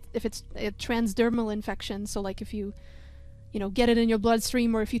 whether if it's a transdermal infection, so like if you you know, get it in your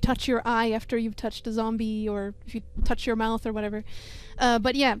bloodstream, or if you touch your eye after you've touched a zombie, or if you touch your mouth or whatever.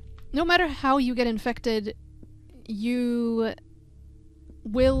 But yeah, no matter how you get infected, you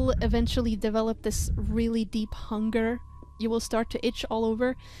will eventually develop this really deep hunger. You will start to itch all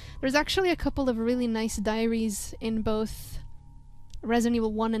over. There's actually a couple of really nice diaries in both Resident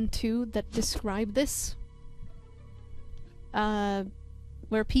Evil 1 and 2 that describe this.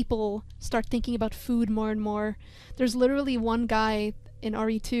 Where people start thinking about food more and more. There's literally one guy in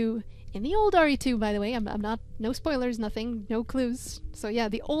RE2, in the old RE2 by the way, I'm not, no spoilers, nothing, no clues, so yeah,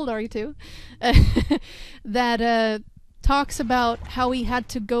 the old RE2, that talks about how he had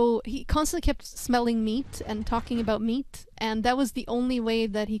to go, he constantly kept smelling meat and talking about meat, and that was the only way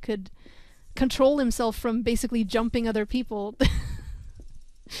that he could control himself from basically jumping other people.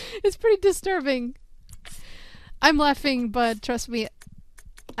 It's pretty disturbing. I'm laughing, but trust me,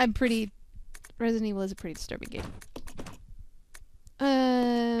 Resident Evil is a pretty disturbing game.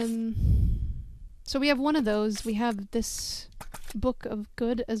 So we have one of those. We have this Book of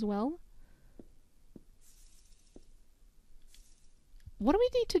Good as well. What do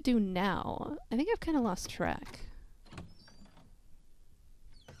we need to do now? I think I've kind of lost track.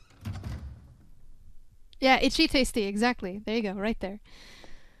 Yeah, itchy tasty, exactly. There you go, right there.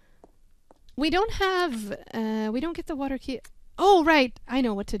 We don't have, we don't get the water key. Oh, right! I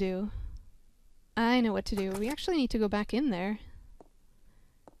know what to do. I know what to do. We actually need to go back in there.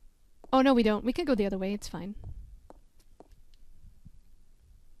 Oh, no, we don't. We can go the other way. It's fine.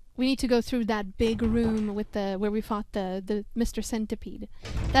 We need to go through that big room with the where we fought the Mr. Centipede.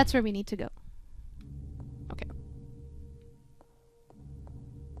 That's where we need to go. Okay.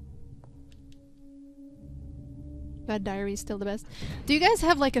 That diary is still the best. Do you guys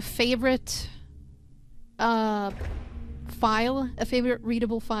have like a favorite file, a favorite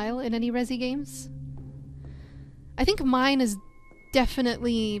readable file in any Resi games? I think mine is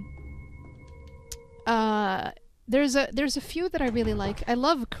definitely there's a few that I really like. I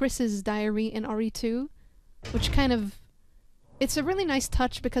love Chris's diary in RE2, which kind of, it's a really nice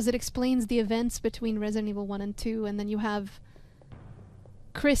touch because it explains the events between Resident Evil 1 and 2, and then you have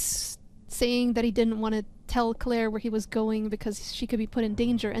Chris saying that he didn't want to tell Claire where he was going because she could be put in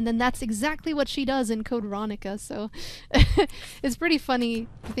danger, and then that's exactly what she does in Code Veronica, so it's pretty funny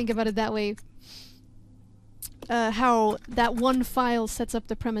to think about it that way. How that one file sets up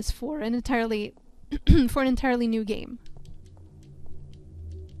the premise for an entirely for an entirely new game.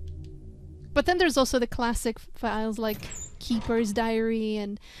 But then there's also the classic files like Keeper's Diary,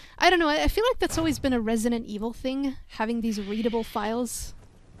 and I don't know, I feel like that's always been a Resident Evil thing, having these readable files.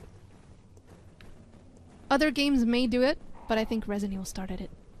 Other games may do it, but I think Resident Evil started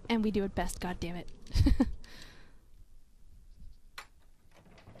it, and we do it best, goddammit.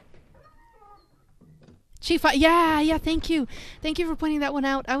 Chief yeah, thank you! Thank you for pointing that one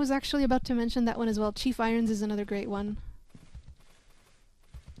out. I was actually about to mention that one as well. Chief Irons is another great one.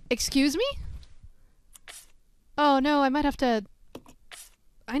 Excuse me? Oh no, I might have to...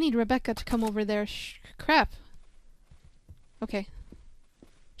 I need Rebecca to come over there. Crap. Okay.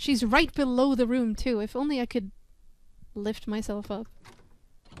 She's right below the room too. If only I could lift myself up.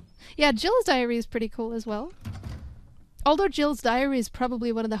 Yeah, Jill's diary is pretty cool as well. Although Jill's diary is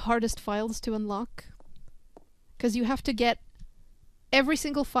probably one of the hardest files to unlock. Because you have to get every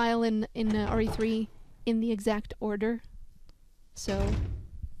single file in RE3 in the exact order. So...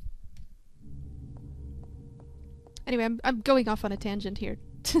 Anyway, I'm going off on a tangent here.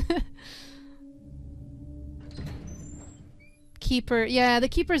 Keeper, yeah, the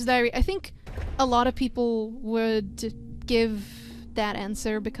Keeper's Diary. I think a lot of people would give that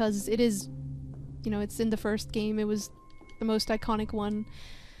answer because it is, you know, it's in the first game. It was the most iconic one.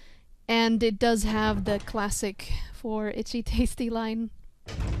 And it does have the classic for Itchy Tasty line.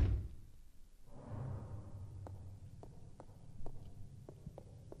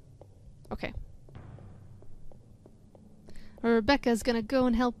 Okay. Rebecca's gonna go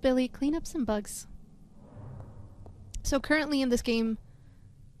and help Billy clean up some bugs. So currently in this game,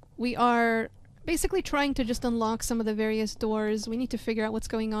 we are basically trying to just unlock some of the various doors. We need to figure out what's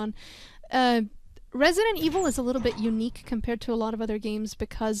going on. Resident Evil is a little bit unique compared to a lot of other games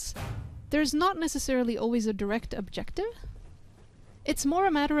because there's not necessarily always a direct objective. It's more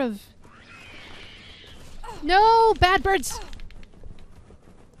a matter of... No! Bad birds!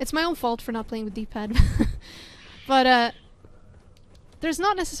 It's my own fault for not playing with D-pad. But, there's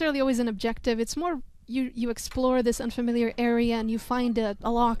not necessarily always an objective. It's more you explore this unfamiliar area and you find a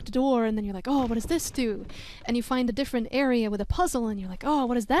locked door and then you're like, oh, what does this do? And you find a different area with a puzzle and you're like, oh,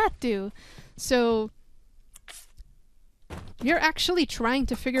 what does that do? So you're actually trying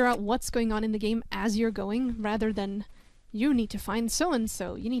to figure out what's going on in the game as you're going rather than You need to find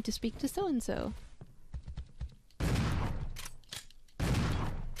so-and-so. You need to speak to so-and-so.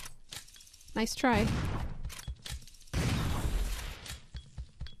 Nice try.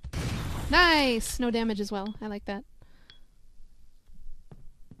 Nice! No damage as well. I like that.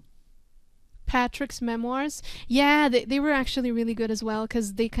 Patrick's memoirs. Yeah, they were actually really good as well,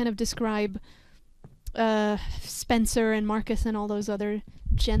 because they kind of describe Spencer and Marcus and all those other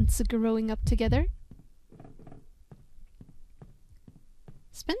gents growing up together.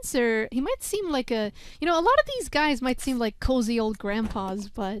 Spencer, he might seem like a... You know, a lot of these guys might seem like cozy old grandpas,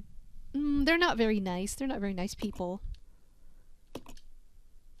 but they're not very nice. They're not very nice people.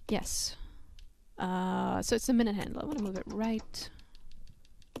 Yes. So it's a minute handle. I want to move it right.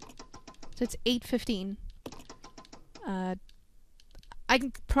 So it's 8:15. I'm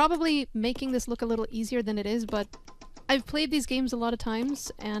probably making this look a little easier than it is, but I've played these games a lot of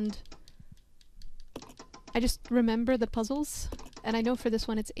times, and I just remember the puzzles. And I know for this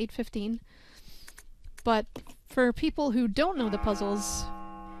one it's 8:15. But for people who don't know the puzzles,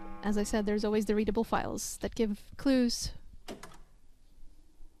 as I said, there's always the readable files that give clues.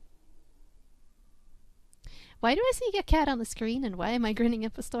 Why do I see a cat on the screen, and why am I grinning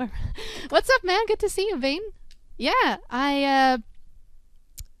up a storm? What's up, man? Good to see you, Vane. Yeah, I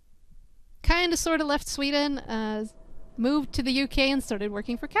kinda sorta left Sweden, moved to the UK and started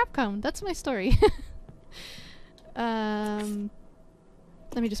working for Capcom. That's my story.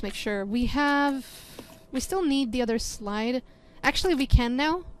 Let me just make sure. We still need the other slide. Actually, we can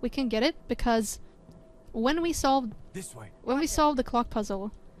now. We can get it, because when we solved the clock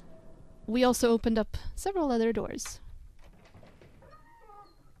puzzle, we also opened up several other doors.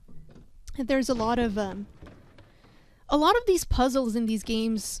 And there's a lot of these puzzles in these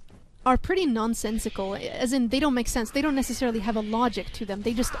games are pretty nonsensical, as in they don't make sense. They don't necessarily have a logic to them.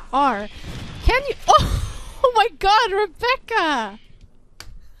 They just are. Can you... Oh my god, Rebecca!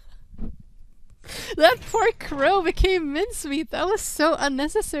 That poor crow became mincemeat. That was so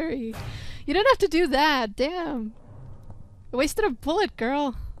unnecessary. You didn't have to do that. Damn. You wasted a bullet,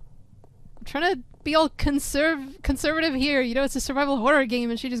 girl. I'm trying to be all conservative here. You know, it's a survival horror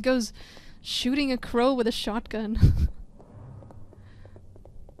game and she just goes shooting a crow with a shotgun.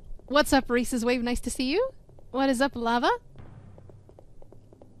 What's up, Reese's Wave? Nice to see you. What is up, Lava?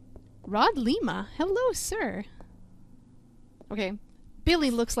 Rod Lima. Hello, sir. Okay.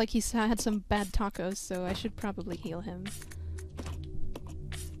 Billy looks like he's had some bad tacos, so I should probably heal him.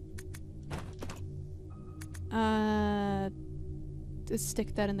 Just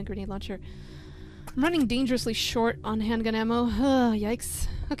stick that in the grenade launcher. I'm running dangerously short on handgun ammo. Ugh, yikes.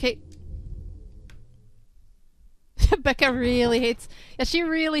 Okay. Becca really hates... Yeah, she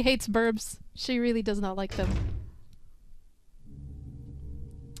really hates burbs. She really does not like them.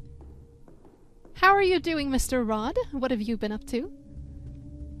 How are you doing, Mr. Rod? What have you been up to?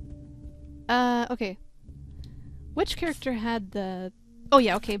 Okay. Which character had the... Oh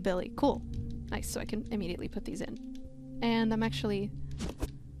yeah, okay, Billy. Cool. Nice, so I can immediately put these in. And I'm actually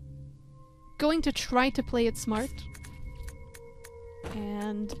going to try to play it smart.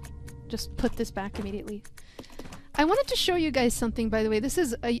 And just put this back immediately. I wanted to show you guys something, by the way. This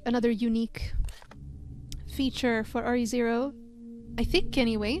is another unique feature for RE0. I think,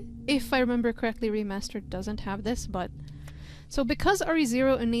 anyway. If I remember correctly, Remastered doesn't have this, but... So because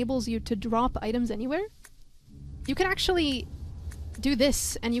RE0 enables you to drop items anywhere, you can actually do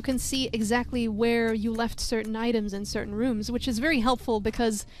this, and you can see exactly where you left certain items in certain rooms, which is very helpful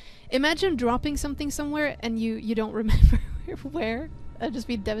because imagine dropping something somewhere and you don't remember where. That'd just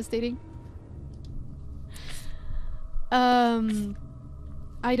be devastating. Item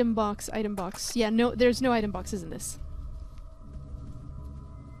box, item box. Yeah, no, there's no item boxes in this.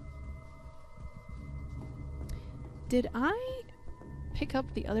 Did I pick up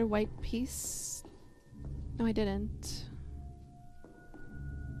the other white piece? No, I didn't.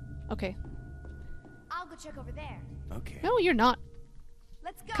 Okay. I'll go check over there. Okay. No, you're not.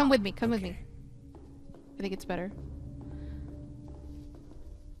 Let's go. Come with me, come with me. I think it's better.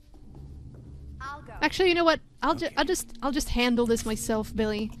 I'll go. Actually, you know what? I'll just handle this myself,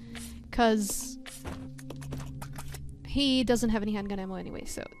 Billy, cuz he doesn't have any handgun ammo anyway,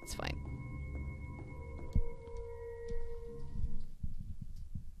 so it's fine.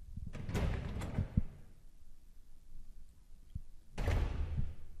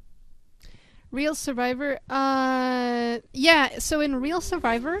 Real Survivor? Yeah, so in Real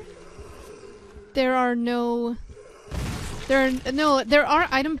Survivor, there are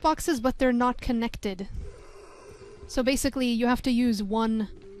item boxes, but they're not connected. So basically, you have to use one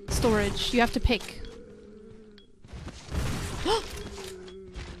storage. You have to pick.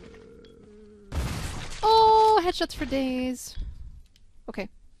 Oh, headshots for days. Okay.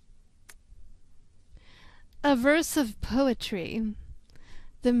 A verse of poetry.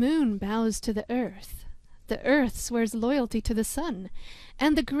 The moon bows to the earth. The earth swears loyalty to the sun,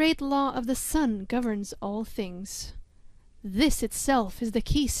 and the great law of the sun governs all things. This itself is the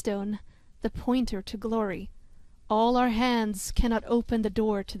keystone, the pointer to glory. All our hands cannot open the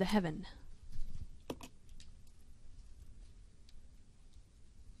door to the heaven.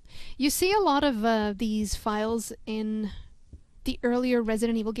 You see a lot of these files in the earlier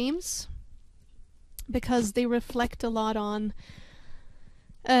Resident Evil games because they reflect a lot on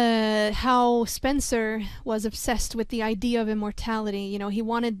how Spencer was obsessed with the idea of immortality. You know,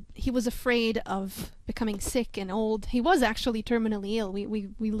 he was afraid of becoming sick and old. He was actually terminally ill.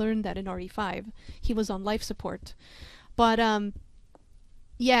 We learned that in RE5. He was on life support. But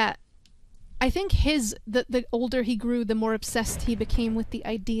yeah, I think the older he grew, the more obsessed he became with the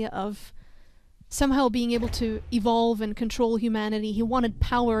idea of somehow being able to evolve and control humanity. He wanted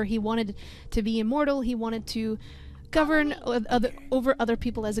power, he wanted to be immortal, he wanted to govern over other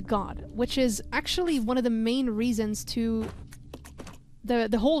people as a god, which is actually one of the main reasons to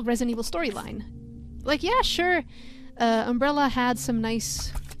the whole Resident Evil storyline. Like, yeah, sure, Umbrella had some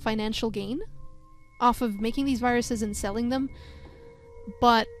nice financial gain off of making these viruses and selling them,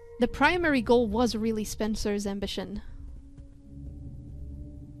 but the primary goal was really Spencer's ambition.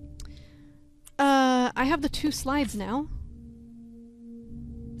 I have the 2 slides now.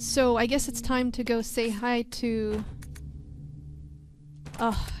 So I guess it's time to go say hi to...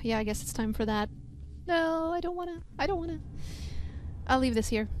 Oh, yeah, I guess it's time for that. No, I don't wanna. I'll leave this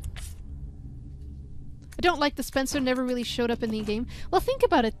here. I don't like that Spencer never really showed up in the game. Well, think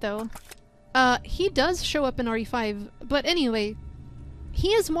about it, though. He does show up in RE5, but anyway, he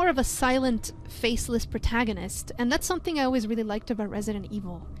is more of a silent, faceless protagonist, and that's something I always really liked about Resident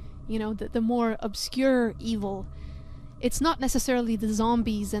Evil. You know, the more obscure evil. It's not necessarily the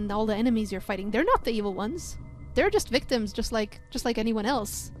zombies and all the enemies you're fighting. They're not the evil ones. They're just victims, just like anyone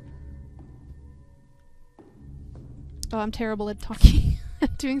else. Oh, I'm terrible at talking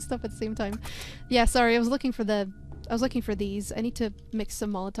and doing stuff at the same time. Yeah, sorry, I was looking for these. I need to mix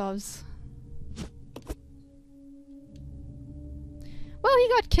some Molotovs. Well, he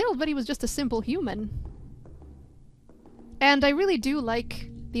got killed, but he was just a simple human. And I really do like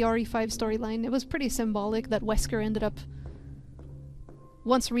the RE5 storyline. It was pretty symbolic that Wesker ended up,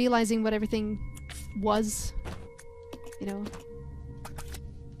 once realizing what everything was, you know,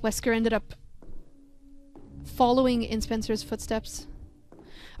 Wesker ended up following in Spencer's footsteps.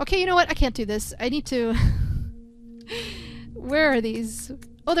 Okay, you know what? I can't do this. I need to... Where are these?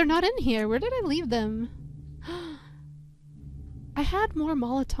 Oh, they're not in here. Where did I leave them? I had more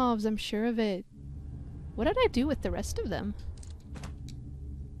Molotovs, I'm sure of it. What did I do with the rest of them?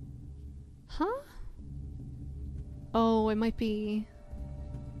 Huh? Oh, it might be...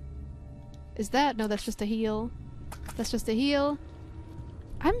 Is that? No, that's just a heal. That's just a heal.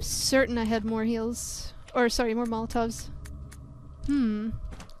 I'm certain I had more heals. Or, sorry, more Molotovs.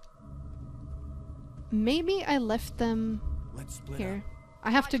 Maybe I left them here.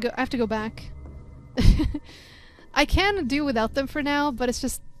 I have to go back. I can do without them for now, but it's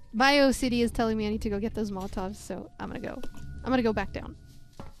just my OCD is telling me I need to go get those Molotovs, so I'm gonna go back down.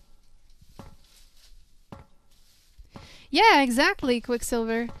 Yeah, exactly,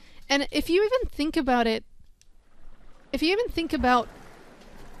 Quicksilver. And if you even think about it, if you even think about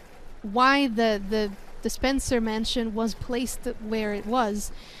why the Spencer mansion was placed where it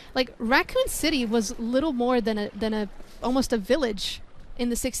was, like Raccoon City was little more than a almost a village in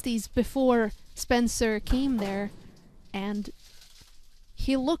the 60s before Spencer came there, and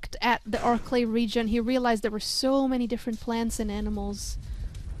he looked at the Arklay region. He realized there were so many different plants and animals,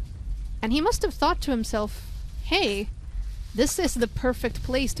 and he must have thought to himself, hey, this is the perfect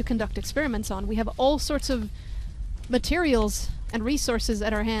place to conduct experiments on. We have all sorts of materials and resources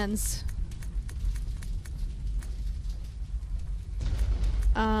at our hands.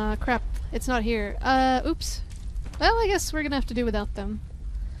 Crap. It's not here. Oops. Well, I guess we're gonna have to do without them.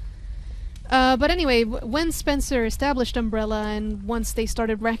 But anyway, when Spencer established Umbrella and once they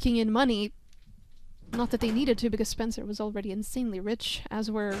started racking in money, not that they needed to because Spencer was already insanely rich, as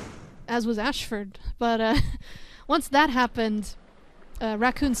was Ashford, but once that happened,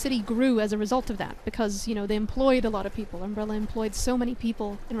 Raccoon City grew as a result of that because, you know, they employed a lot of people. Umbrella employed so many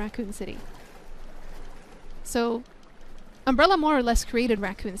people in Raccoon City. So, Umbrella more or less created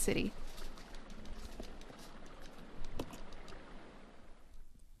Raccoon City.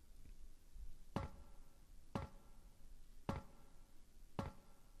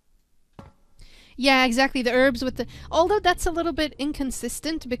 Yeah, exactly, the herbs with the... Although that's a little bit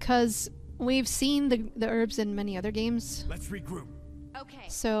inconsistent because We've seen the herbs in many other games. Let's regroup. Okay.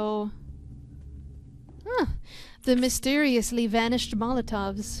 So... Huh. The mysteriously vanished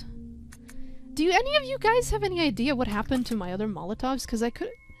Molotovs. Do any of you guys have any idea what happened to my other Molotovs? Because I could...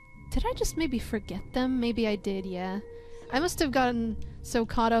 Did I just maybe forget them? Maybe I did, yeah. I must have gotten so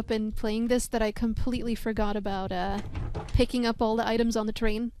caught up in playing this that I completely forgot about picking up all the items on the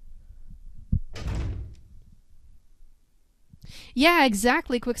train. Yeah,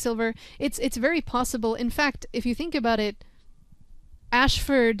 exactly, Quicksilver. It's very possible. In fact, if you think about it,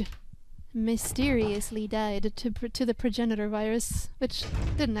 Ashford mysteriously died to the progenitor virus, which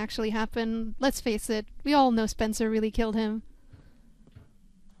didn't actually happen. Let's face it, we all know Spencer really killed him.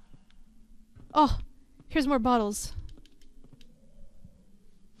 Oh, here's more bottles.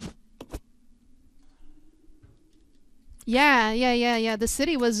 Yeah. The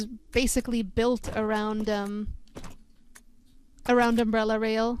city was basically built around Umbrella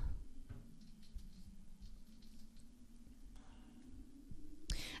Rail.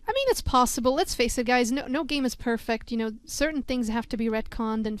 I mean, it's possible. Let's face it, guys. No game is perfect. You know, certain things have to be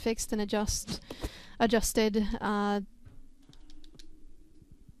retconned and fixed and adjusted.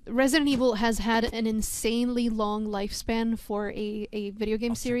 Resident Evil has had an insanely long lifespan for a video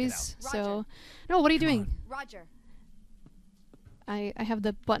game series. So, no, what are you doing? Roger. I have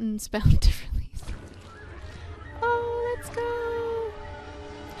the buttons bound differently. Oh, let's go.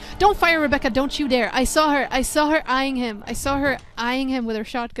 Don't fire, Rebecca, don't you dare. I saw her eyeing him. I saw her eyeing him with her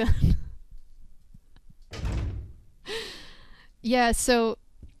shotgun. Yeah, so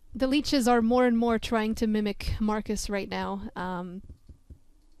the leeches are more and more trying to mimic Marcus right now.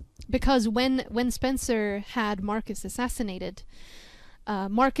 Because when Spencer had Marcus assassinated,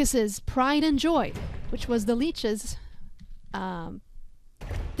 Marcus's pride and joy, which was the leeches,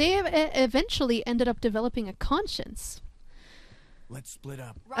 they eventually ended up developing a conscience. Let's split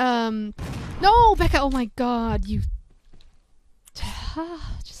up. No, Becca! Oh my god, you...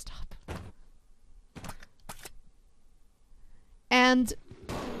 Just stop. And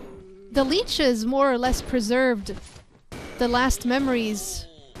the leeches more or less preserved the last memories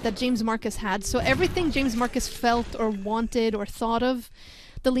that James Marcus had. So everything James Marcus felt or wanted or thought of,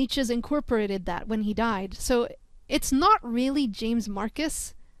 the leeches incorporated that when he died. So it's not really James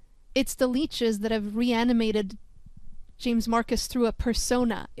Marcus, it's the leeches that have reanimated James Marcus through a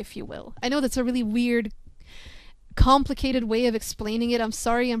persona, if you will. I know that's a really weird, complicated way of explaining it. I'm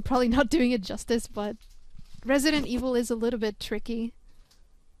sorry, I'm probably not doing it justice, but Resident Evil is a little bit tricky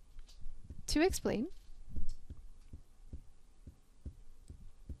to explain.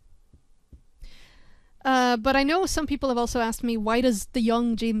 But I know some people have also asked me, why does the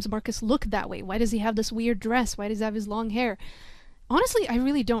young James Marcus look that way? Why does he have this weird dress? Why does he have his long hair? Honestly, I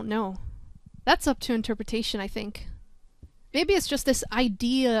really don't know. That's up to interpretation, I think. Maybe it's just this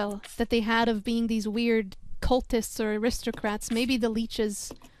idea that they had of being these weird cultists or aristocrats. Maybe the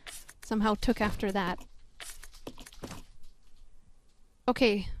leeches somehow took after that.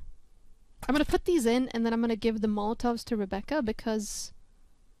 Okay. I'm gonna put these in, and then I'm gonna give the Molotovs to Rebecca, because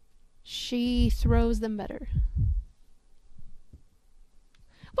she throws them better.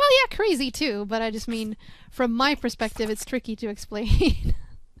 Well, yeah, crazy too, but I just mean, from my perspective, it's tricky to explain.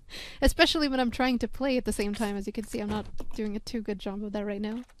 Especially when I'm trying to play at the same time. As you can see, I'm not doing a too good job of that right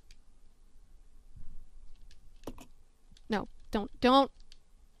now. No, don't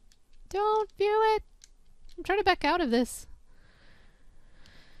view it! I'm trying to back out of this.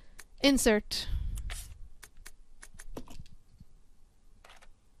 Insert.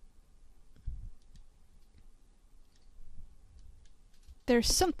 There's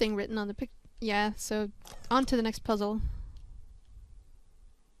something written on the pic. Yeah, so on to the next puzzle.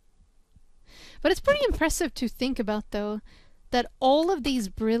 But it's pretty impressive to think about, though, that all of these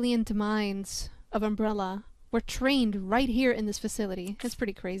brilliant minds of Umbrella were trained right here in this facility. It's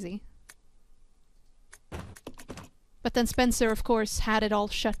pretty crazy. But then Spencer, of course, had it all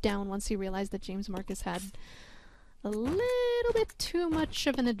shut down once he realized that James Marcus had a little bit too much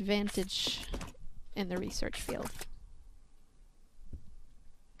of an advantage in the research field.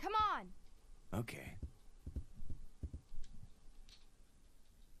 Come on! Okay.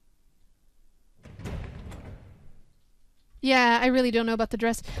 Yeah, I really don't know about the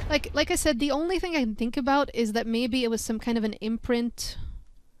dress. Like I said, the only thing I can think about is that maybe it was some kind of an imprint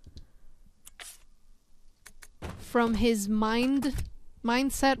from his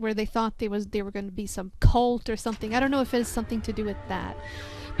mindset, where they thought they were going to be some cult or something. I don't know if it has something to do with that.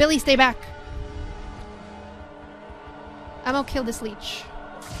 Billy, stay back! I'm gonna kill this leech.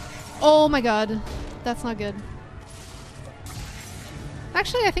 Oh my god, that's not good.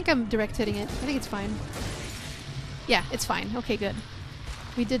 Actually, I think I'm direct hitting it. I think it's fine. Yeah, it's fine. Okay, good.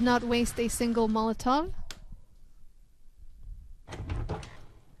 We did not waste a single Molotov.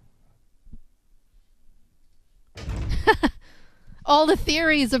 All the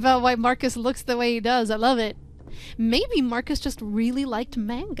theories about why Marcus looks the way he does. I love it. Maybe Marcus just really liked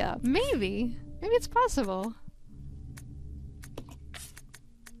manga. Maybe. Maybe it's possible.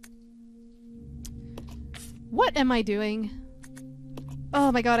 What am I doing?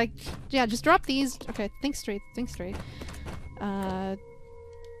 Oh my god, yeah, just drop these. Okay, think straight, think straight.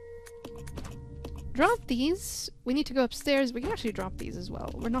 Drop these. We need to go upstairs. We can actually drop these as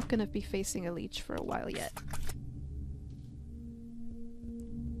well. We're not gonna be facing a leech for a while yet.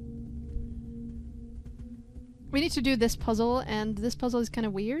 We need to do this puzzle, and this puzzle is kind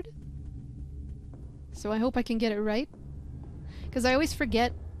of weird. So I hope I can get it right. Because I always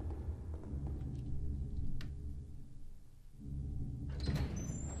forget.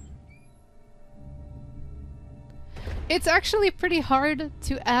 It's actually pretty hard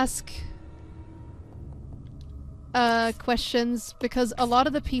to ask questions, because a lot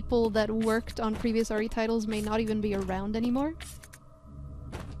of the people that worked on previous RE titles may not even be around anymore.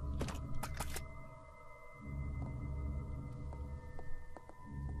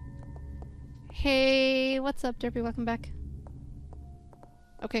 Hey, what's up, Derpy? Welcome back.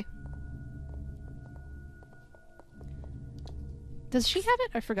 Okay. Does she have it?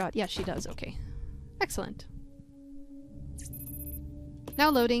 I forgot. Yeah, she does. Okay. Excellent.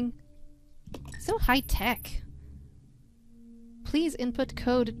 Now loading. So high tech. Please input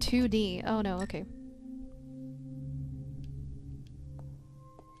code 2D. Oh no, okay.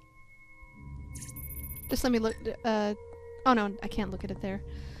 Just let me look. Oh no, I can't look at it there.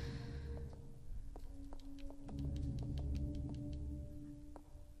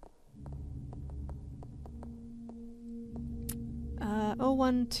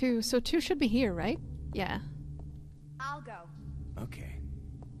 012. So 2 should be here, right? Yeah. I'll go. Okay.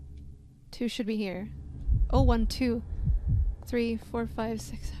 2 should be here. 012. 3, 4, 5,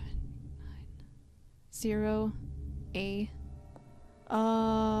 6, 7, 9. 0. A.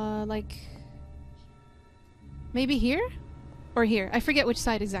 Like... Maybe here? Or here. I forget which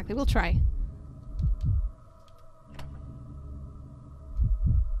side exactly. We'll try.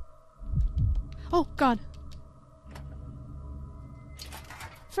 Oh, God.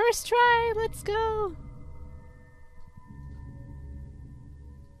 First try! Let's go!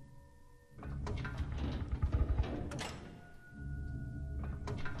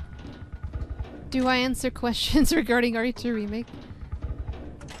 Do I answer questions regarding RE2 Remake?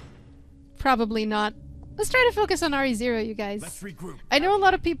 Probably not. Let's try to focus on RE0, you guys. Let's regroup. I know a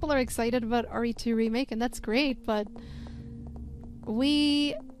lot of people are excited about RE2 Remake, and that's great, but...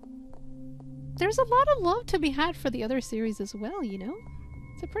 There's a lot of love to be had for the other series as well, you know?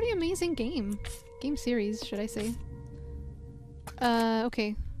 It's a pretty amazing game. Game series, should I say.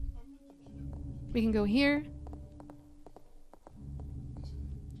 Okay. We can go here.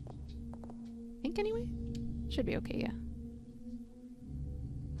 I think anyway? Should be okay, yeah.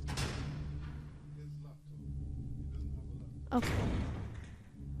 Okay.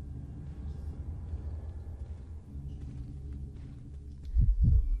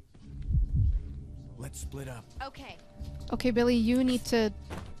 Let's split up. Okay. Okay, Billy, you need to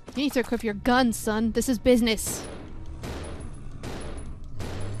equip your gun, son. This is business.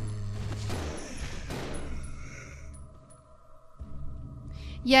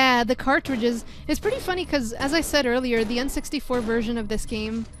 Yeah, the cartridges. It's pretty funny because, as I said earlier, the N64 version of this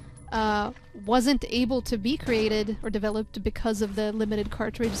game wasn't able to be created or developed because of the limited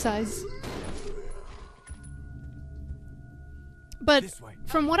cartridge size. But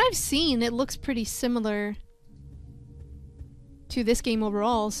from what I've seen, it looks pretty similar to this game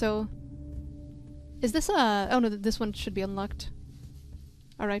overall, so... Is this a... Oh no, this one should be unlocked.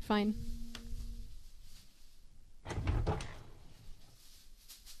 Alright, fine.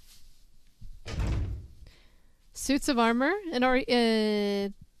 Suits of armor?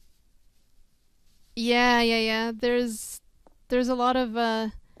 And yeah. There's a lot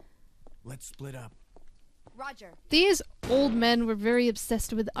of, Let's split up. Roger. These old men were very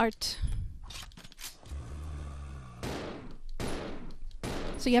obsessed with art.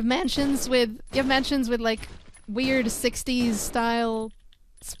 So you have mansions with like weird 60s style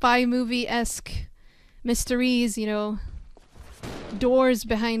spy movie-esque mysteries, you know, doors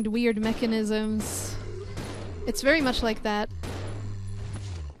behind weird mechanisms. It's very much like that.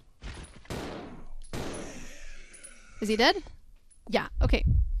 Is he dead? Yeah, okay.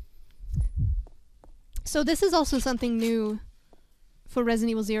 So this is also something new for Resident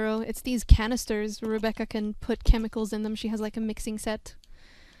Evil 0. It's these canisters where Rebecca can put chemicals in them. She has like a mixing set.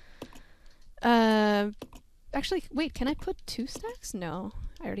 Actually, wait, can I put 2 stacks? No,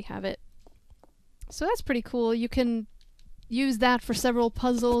 I already have it. So that's pretty cool. You can use that for several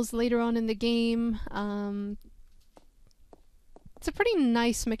puzzles later on in the game. It's a pretty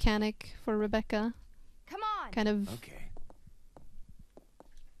nice mechanic for Rebecca. Come on. Kind of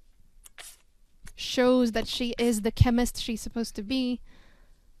shows that she is the chemist she's supposed to be.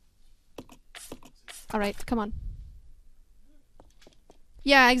 Alright, come on.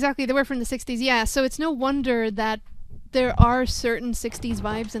 Yeah, exactly. They were from the 60s. Yeah, so it's no wonder that there are certain 60s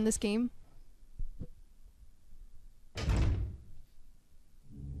vibes in this game.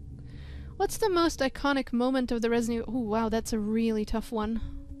 What's the most iconic moment of the Resident Evil? Oh, wow, that's a really tough one.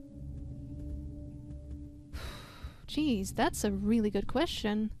 Jeez, that's a really good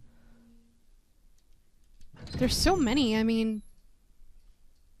question. There's so many, I mean...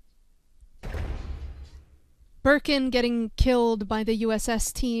 Birkin getting killed by the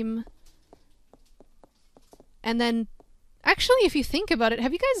USS team. And then... Actually, if you think about it,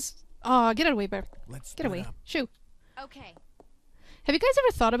 have you guys... Oh, get out of the way, Bear. Get away. Shoo. Okay. Have you guys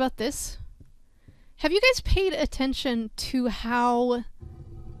ever thought about this? Have you guys paid attention to how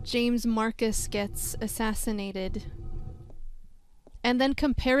James Marcus gets assassinated? And then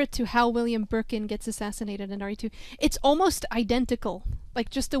compare it to how William Birkin gets assassinated in RE2. It's almost identical.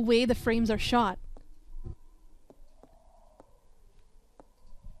 Like, just the way the frames are shot.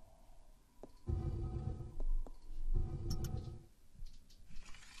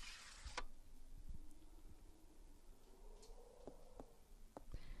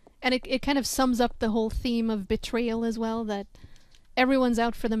 And it kind of sums up the whole theme of betrayal as well, that everyone's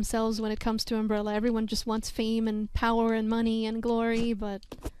out for themselves when it comes to Umbrella. Everyone just wants fame and power and money and glory, but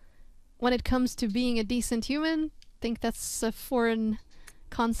when it comes to being a decent human, I think that's a foreign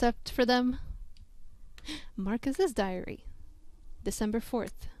concept for them. Marcus's diary. December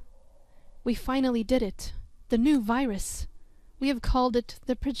 4th. We finally did it. The new virus. We have called it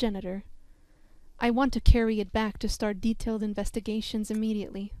the Progenitor. I want to carry it back to start detailed investigations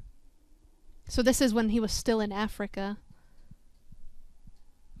immediately. So this is when he was still in Africa.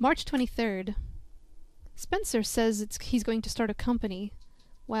 March 23rd. Spencer says he's going to start a company.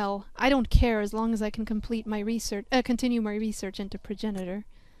 Well, I don't care as long as I can complete my research, continue my research into Progenitor.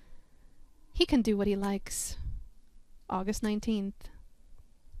 He can do what he likes. August 19th.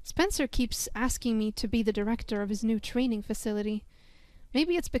 Spencer keeps asking me to be the director of his new training facility.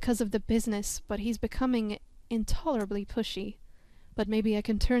 Maybe it's because of the business, but he's becoming intolerably pushy. But maybe I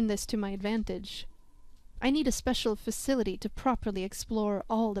can turn this to my advantage. I need a special facility to properly explore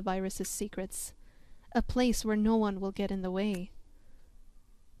all the virus's secrets. A place where no one will get in the way.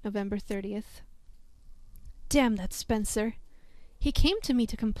 November 30th. Damn that Spencer. He came to me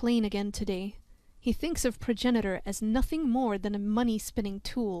to complain again today. He thinks of Progenitor as nothing more than a money-spinning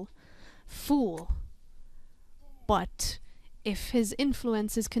tool. Fool. But if his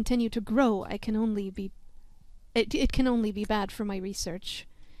influences continue to grow, it can only be bad for my research.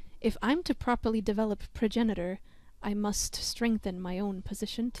 If I'm to properly develop Progenitor, I must strengthen my own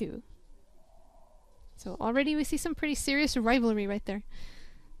position too. So already we see some pretty serious rivalry right there.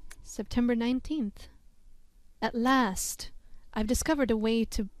 September 19th. At last, I've discovered a way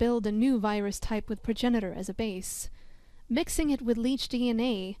to build a new virus type with Progenitor as a base. Mixing it with leech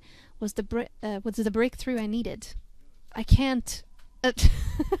DNA was the breakthrough I needed. I can't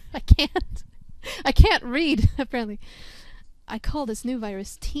read, apparently. I call this new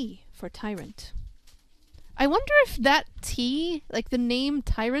virus T for Tyrant. I wonder if that T, like the name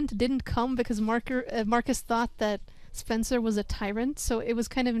Tyrant, didn't come because Marcus thought that Spencer was a tyrant, so it was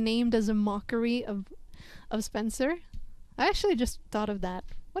kind of named as a mockery of Spencer. I actually just thought of that.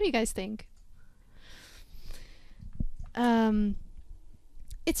 What do you guys think?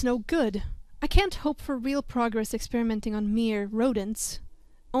 It's no good. I can't hope for real progress experimenting on mere rodents.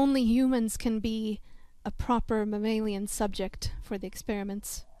 Only humans can be a proper mammalian subject for the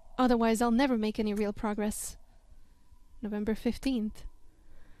experiments. Otherwise, I'll never make any real progress. November 15th.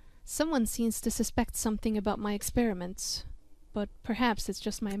 Someone seems to suspect something about my experiments, but perhaps it's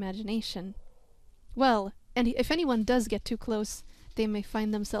just my imagination. Well, and if anyone does get too close, they may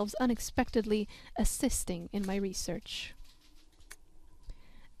find themselves unexpectedly assisting in my research.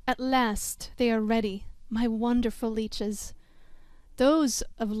 At last, they are ready, my wonderful leeches. Those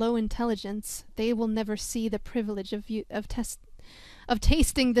of low intelligence, they will never see the privilege of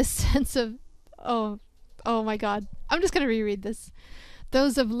tasting this sense of... Oh my god. I'm just gonna reread this.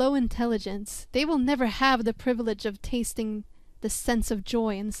 Those of low intelligence, they will never have the privilege of tasting the sense of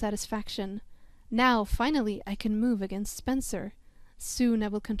joy and satisfaction. Now, finally, I can move against Spencer. Soon I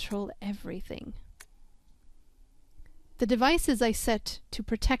will control everything. The devices I set to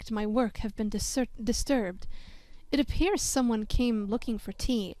protect my work have been disturbed. It appears someone came looking for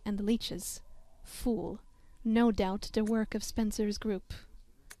tea and the leeches. Fool. No doubt the work of Spencer's group.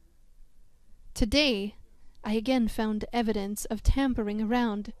 Today, I again found evidence of tampering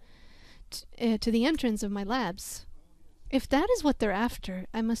around to the entrance of my labs. If that is what they're after,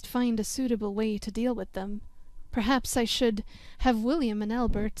 I must find a suitable way to deal with them. Perhaps I should have William and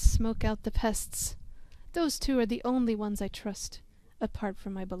Albert smoke out the pests. Those two are the only ones I trust, apart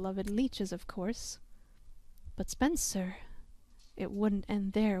from my beloved leeches, of course. But Spencer, it wouldn't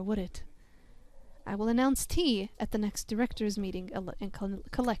end there, would it? I will announce tea at the next directors' meeting and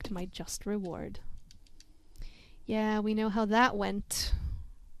collect my just reward. Yeah, we know how that went.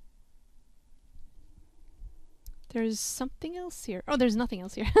 There's something else here. Oh, there's nothing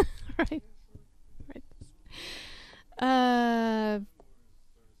else here. Right.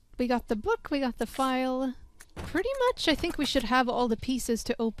 We got the book, we got the file. Pretty much, I think we should have all the pieces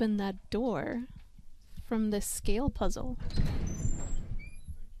to open that door from this scale puzzle.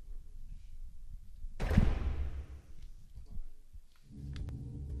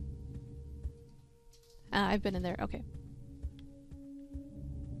 I've been in there. Okay.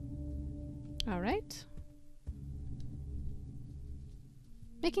 Alright.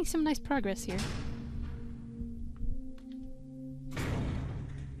 Making some nice progress here.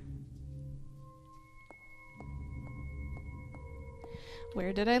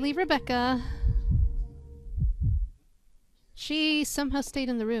 Where did I leave Rebecca? She somehow stayed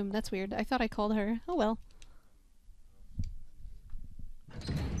in the room. That's weird. I thought I called her. Oh well.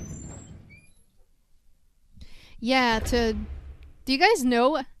 Yeah, do you guys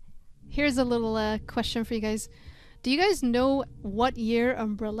know? Here's a little question for you guys. Do you guys know what year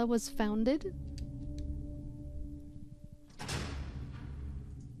Umbrella was founded?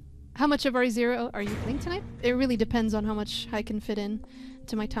 How much of RE0 are you playing tonight? It really depends on how much I can fit in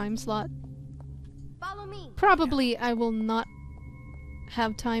to my time slot. Follow me. Probably I will not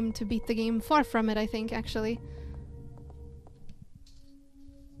have time to beat the game. Far from it, I think, actually.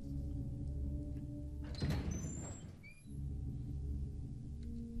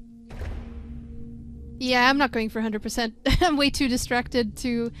 Yeah, I'm not going for 100%. I'm way too distracted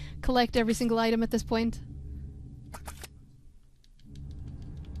to collect every single item at this point.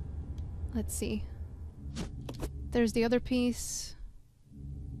 Let's see. There's the other piece.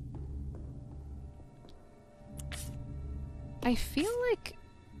 I feel like...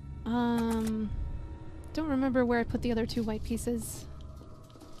 don't remember where I put the other two white pieces.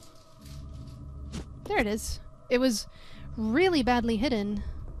 There it is. It was really badly hidden.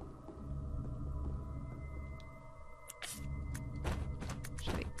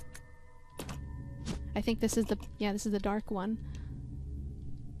 I think this is the... yeah, this is the dark one.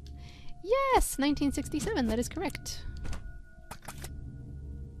 Yes! 1967, that is correct.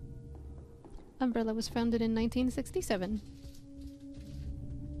 Umbrella was founded in 1967.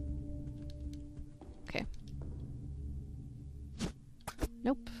 Okay.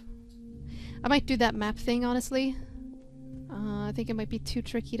 Nope. I might do that map thing, honestly. I think it might be too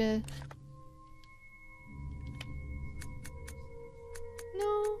tricky to...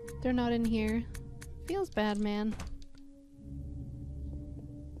 No, they're not in here. Feels bad, man.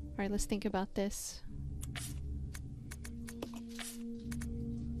 Alright, let's think about this.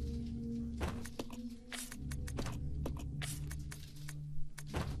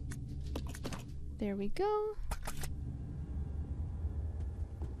 There we go.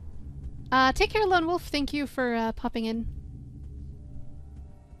 Take care, Lone Wolf. Thank you for popping in.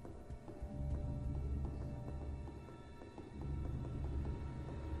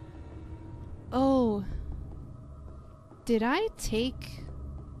 Oh. Did I take...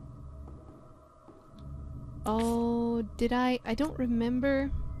 Oh, did I? I don't remember.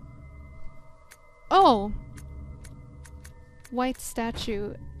 Oh! White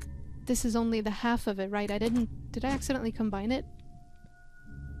statue. This is only the half of it, right? I didn't... Did I accidentally combine it?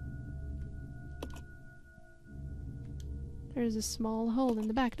 There's a small hole in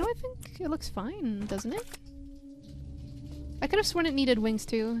the back. No, I think it looks fine, doesn't it? I could have sworn it needed wings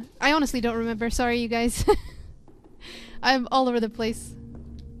too. I honestly don't remember. Sorry, you guys. I'm all over the place.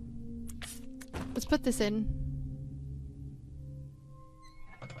 Let's put this in.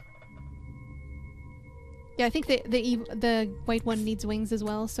 Yeah, I think the white one needs wings as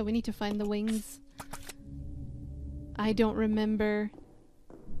well, so we need to find the wings. I don't remember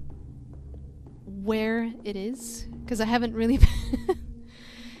where it is, because I haven't really...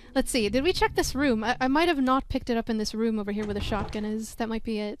 Let's see, did we check this room? I might have not picked it up in this room over here where the shotgun is. That might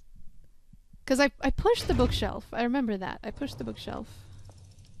be it. Because I pushed the bookshelf. I remember that. I pushed the bookshelf.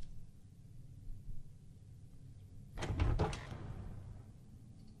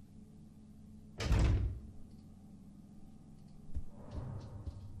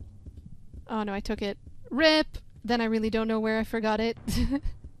 Oh no, I took it. RIP! Then I really don't know where I forgot it.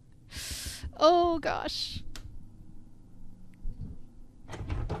 Oh gosh.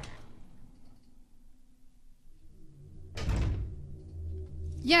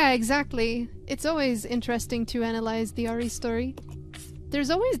 Yeah, exactly. It's always interesting to analyze the Ari story. There's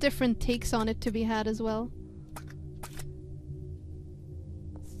always different takes on it to be had as well.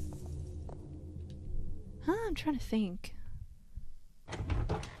 Huh, I'm trying to think.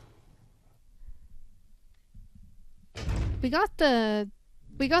 We got the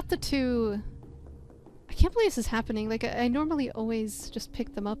two... I can't believe this is happening. Like, I normally always just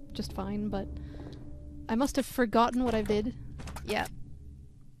pick them up just fine, but I must have forgotten what I did. Yeah.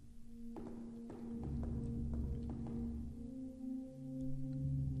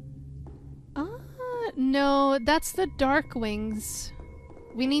 No, that's the dark wings.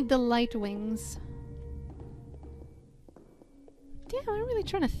 We need the light wings. Damn, I'm really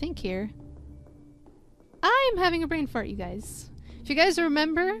trying to think here. I'm having a brain fart, you guys. If you guys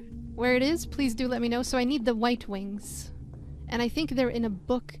remember where it is, please do let me know. So I need the white wings. And I think they're in a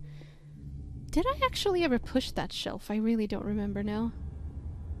book. Did I actually ever push that shelf? I really don't remember now.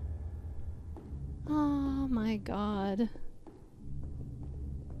 Oh my god.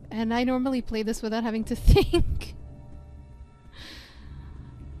 And I normally play this without having to think.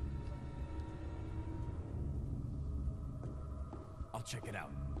 I'll check it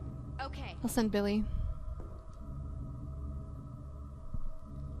out. Okay. I'll send Billy.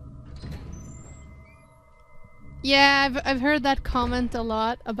 Yeah, I've heard that comment a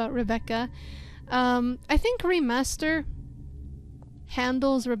lot about Rebecca. I think Remaster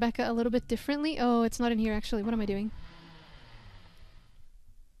handles Rebecca a little bit differently. Oh, it's not in here actually. What am I doing?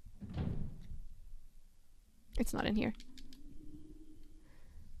 It's not in here.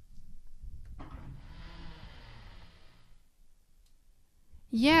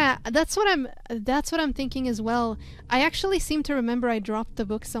 Yeah, that's what I'm thinking as well. I actually seem to remember I dropped the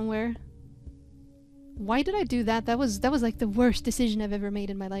book somewhere. Why did I do that? That was like the worst decision I've ever made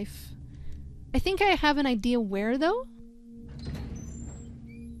in my life. I think I have an idea where though.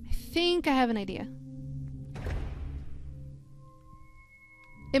 I think I have an idea.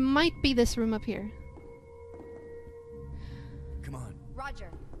 It might be this room up here. Come on. Roger.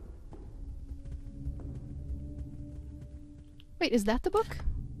 Wait, is that the book?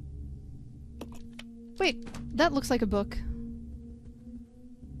 Wait, that looks like a book.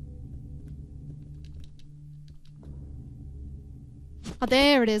 Oh,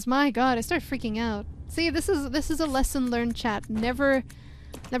 there it is. My god, I started freaking out. See, this is a lesson learned, chat. Never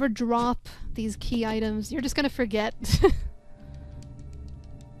drop these key items. You're just gonna forget.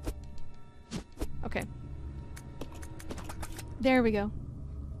 Okay. There we go.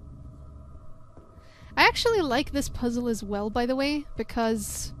 I actually like this puzzle as well, by the way,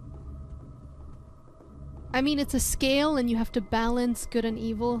 because... I mean, it's a scale and you have to balance good and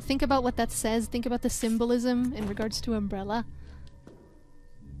evil. Think about what that says. Think about the symbolism in regards to Umbrella.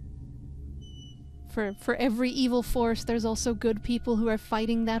 For every evil force, there's also good people who are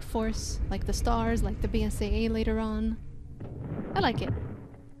fighting that force. Like the stars, like the BSAA later on. I like it.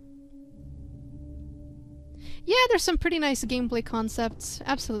 Yeah, there's some pretty nice gameplay concepts.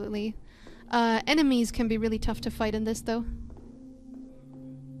 Absolutely. Enemies can be really tough to fight in this, though.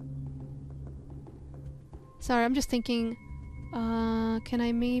 Sorry, I'm just thinking... can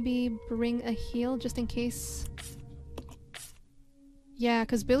I maybe bring a heal just in case? Yeah,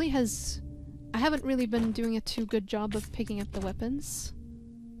 because Billy has... I haven't really been doing a too good job of picking up the weapons.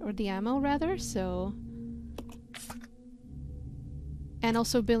 Or the ammo, rather, so... And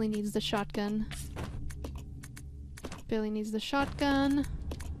also Billy needs the shotgun. Billy needs the shotgun.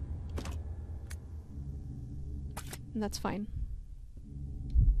 And that's fine.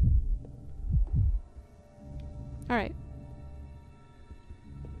 Alright.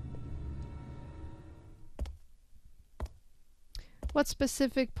 What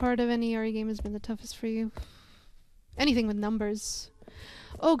specific part of any RE game has been the toughest for you? Anything with numbers.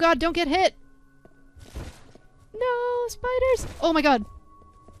 Oh god, don't get hit! No, spiders! Oh my god!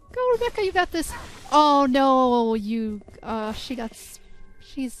 Go, Rebecca, you got this! Oh no, you... she got...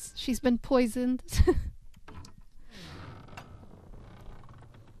 She's been poisoned.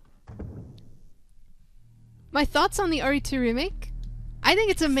 My thoughts on the RE2 remake? I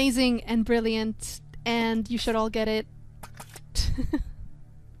think it's amazing and brilliant, and you should all get it.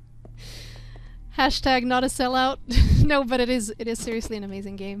 Hashtag not a sellout. No, but it is seriously an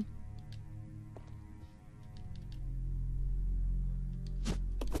amazing game.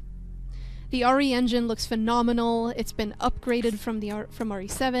 The RE engine looks phenomenal. It's been upgraded from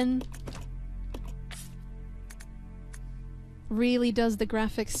RE7. Really does the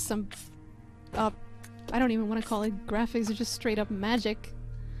graphics some I don't even want to call it graphics, it's just straight up magic.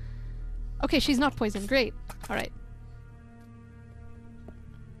 Okay, she's not poisoned. Great. Alright.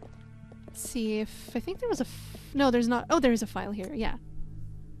 Let's see if... I think there was a... no, there's not... oh, there is a file here. Yeah.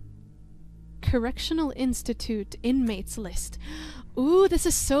 Correctional Institute Inmates List. Ooh, this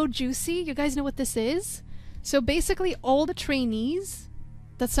is so juicy. You guys know what this is? So basically all the trainees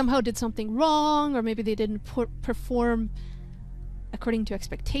that somehow did something wrong, or maybe they didn't perform according to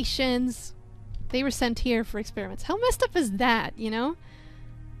expectations, they were sent here for experiments. How messed up is that, you know?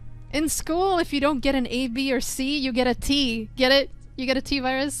 In school, if you don't get an A, B, or C, you get a T. Get it? You get a T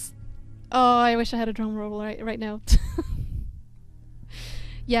virus? Oh, I wish I had a drum roll right now.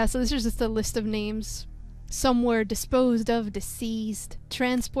 Yeah, so this is just a list of names. Some were disposed of, deceased,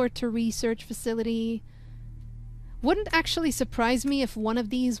 transport to research facility. Wouldn't actually surprise me if one of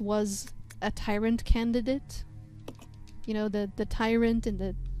these was a tyrant candidate. You know, the tyrant in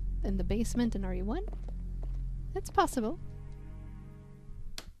the basement in RE1? It's possible.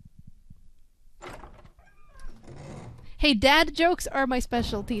 Hey, dad jokes are my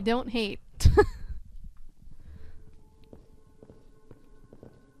specialty, don't hate.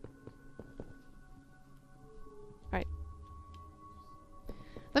 Alright.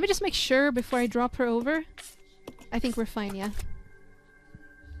 Let me just make sure before I drop her over. I think we're fine, yeah.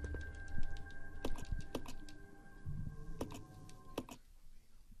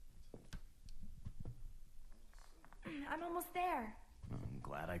 I'm almost there. I'm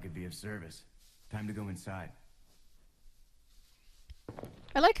glad I could be of service. Time to go inside.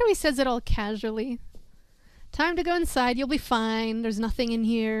 I like how he says it all casually. Time to go inside, you'll be fine. There's nothing in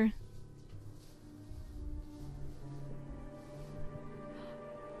here.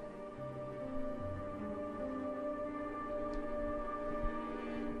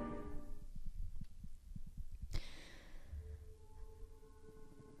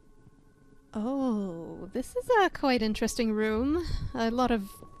 Oh, this is a quite interesting room. A lot of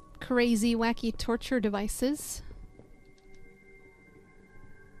crazy, wacky torture devices.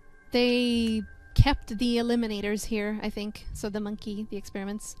 They kept the eliminators here, I think. So the monkey, the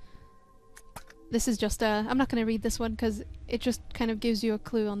experiments. This is just a... I'm not going to read this one because it just kind of gives you a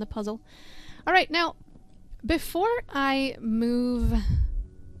clue on the puzzle. Alright, now, before I make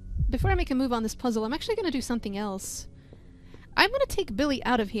a move on this puzzle, I'm actually going to do something else. I'm going to take Billy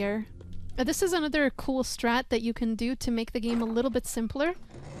out of here. This is another cool strat that you can do to make the game a little bit simpler,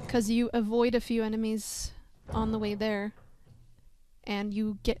 because you avoid a few enemies on the way there. And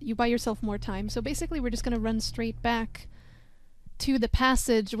you buy yourself more time. So basically we're just going to run straight back to the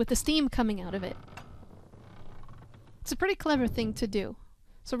passage with the steam coming out of it. It's a pretty clever thing to do.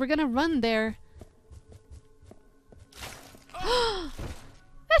 So we're going to run there.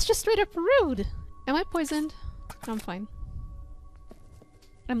 That's just straight up rude! Am I poisoned? No, I'm fine.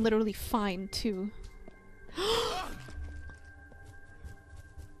 I'm literally fine too.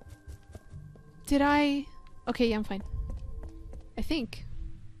 Did I... okay, yeah, I'm fine. I think.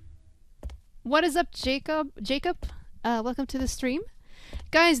 What is up, Jacob? Welcome to the stream.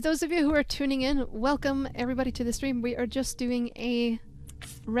 Guys, those of you who are tuning in, welcome everybody to the stream. We are just doing a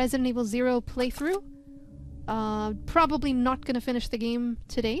Resident Evil 0 playthrough. Probably not gonna finish the game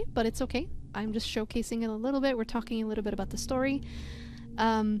today, but it's okay. I'm just showcasing it a little bit. We're talking a little bit about the story.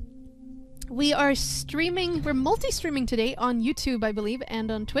 We are streaming, we're multi-streaming today on YouTube, I believe, and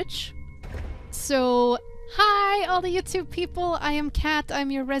on Twitch. So... hi, all the YouTube people. I am Kat. I'm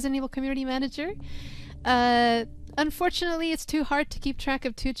your Resident Evil community manager. Unfortunately, it's too hard to keep track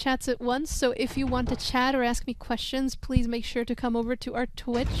of 2 chats at once, so if you want to chat or ask me questions, please make sure to come over to our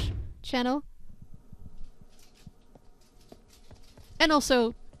Twitch channel. And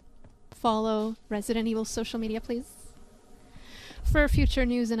also, follow Resident Evil's social media, please, for future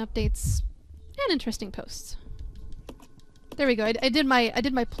news and updates and interesting posts. There we go. I did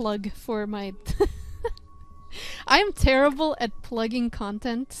my plug for my... I'm terrible at plugging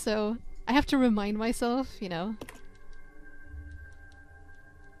content, so I have to remind myself, you know.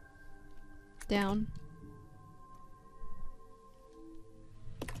 Down.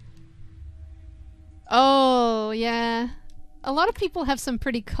 Oh, yeah. A lot of people have some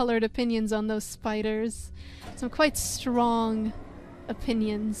pretty colored opinions on those spiders. Some quite strong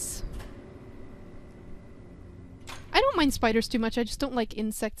opinions. I don't mind spiders too much, I just don't like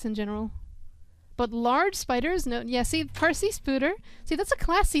insects in general. But large spiders? No. Yeah, see, Parsi Spooter. See, that's a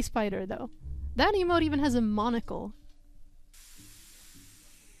classy spider, though. That emote even has a monocle.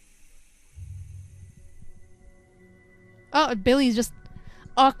 Oh, Billy's just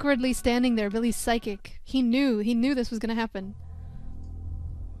awkwardly standing there. Billy's psychic. He knew this was gonna happen.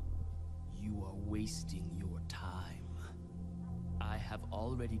 You are wasting your time. I have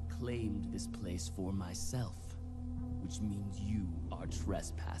already claimed this place for myself, which means you are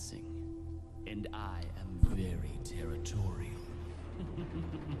trespassing. And I am very territorial.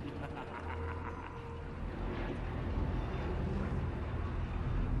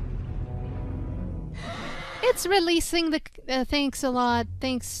 It's releasing the... thanks a lot.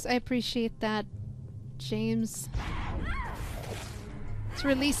 Thanks, I appreciate that, James. It's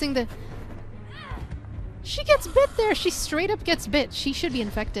releasing the... She gets bit there! She straight up gets bit. She should be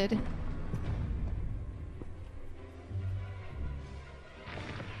infected.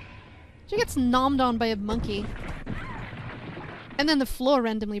 She gets nommed on by a monkey. And then the floor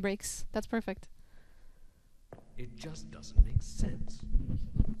randomly breaks. That's perfect. It just doesn't make sense.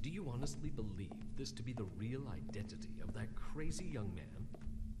 Do you honestly believe this to be the real identity of that crazy young man?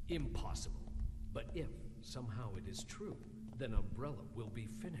 Impossible. But if somehow it is true, then Umbrella will be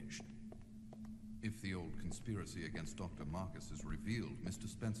finished. If the old conspiracy against Dr. Marcus is revealed, Mr.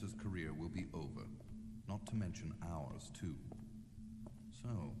 Spencer's career will be over. Not to mention ours, too.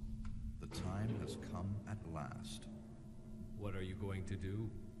 So, the time has come at last. What are you going to do?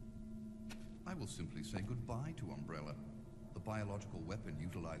 I will simply say goodbye to Umbrella. The biological weapon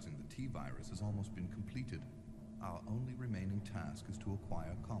utilizing the T-virus has almost been completed. Our only remaining task is to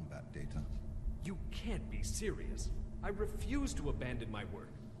acquire combat data. You can't be serious. I refuse to abandon my work.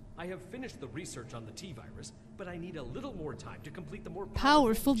 I have finished the research on the T-virus, but I need a little more time to complete the more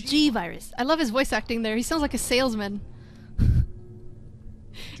powerful G-virus. I love his voice acting there. He sounds like a salesman.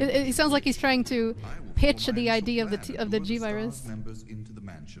 He sounds like he's trying to pitch the idea of the G-virus. Members into the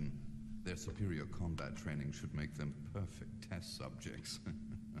mansion. Their superior combat training should make them perfect test subjects.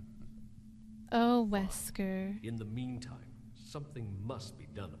 Oh, Wesker. In the meantime, something must be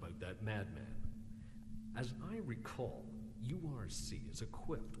done about that madman. As I recall, URC is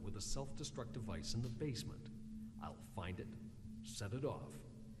equipped with a self-destruct device in the basement. I'll find it, set it off,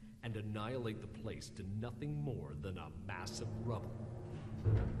 and annihilate the place to nothing more than a massive rubble.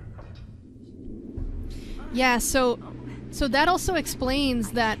 Yeah, so that also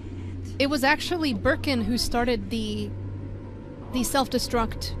explains that it was actually Birkin who started the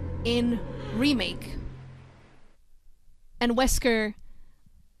self-destruct in Remake. And Wesker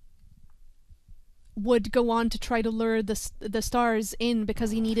would go on to try to lure the stars in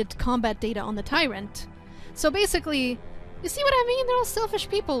because he needed combat data on the Tyrant. So basically, you see what I mean? They're all selfish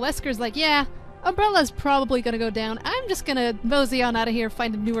people. Wesker's like, yeah, Umbrella's probably gonna go down. I'm just gonna mosey on out of here,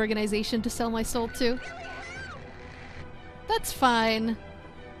 find a new organization to sell my soul to. That's fine.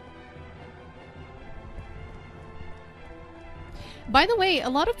 By the way, a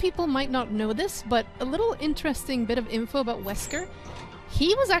lot of people might not know this, but a little interesting bit of info about Wesker.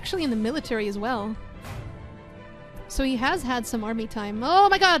 He was actually in the military as well. So he has had some army time. Oh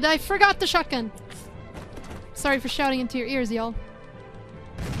my god, I forgot the shotgun! Sorry for shouting into your ears, y'all.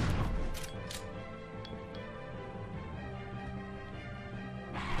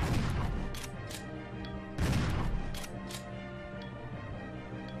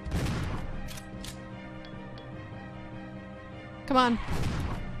 Come on.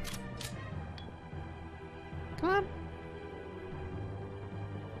 Come on.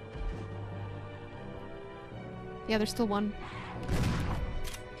 Yeah, there's still one.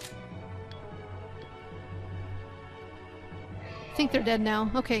 I think they're dead now.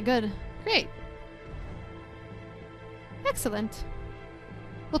 Okay, good. Great. Excellent.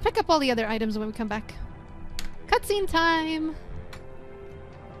 We'll pick up all the other items when we come back. Cutscene time!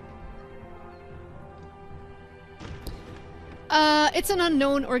 It's an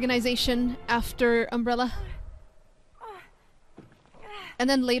unknown organization after Umbrella. And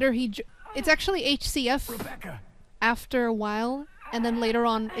then later it's actually HCF Rebecca. After a while, and then later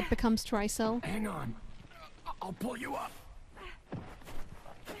on it becomes Tricell. Hang on. I'll pull you up.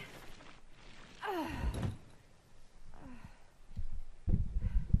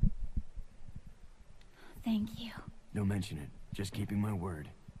 Thank you. Don't mention it. Just keeping my word.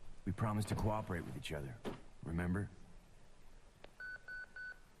 We promised to cooperate with each other. Remember?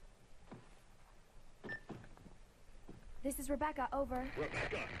 This is Rebecca, over.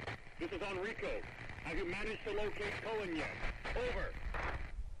 Rebecca, this is Enrico. Have you managed to locate Cohen yet? Over.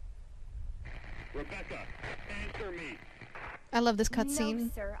 Rebecca, answer me. I love this cutscene. No,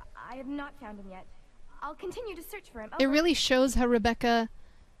 sir. I have not found him yet. I'll continue to search for him. It really shows how Rebecca...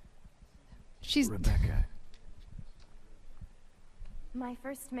 Rebecca. My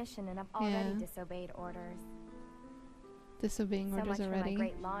first mission, and I've already disobeyed orders. Disobeying orders so much already. For my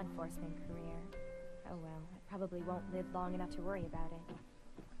great law enforcement career. Oh well, I probably won't live long enough to worry about it.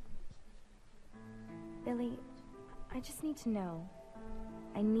 Billy, I just need to know.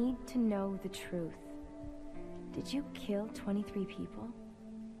 I need to know the truth. Did you kill 23 people?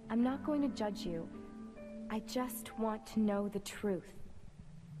 I'm not going to judge you. I just want to know the truth.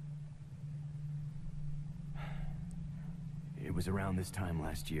 It was around this time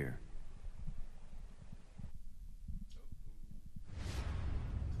last year.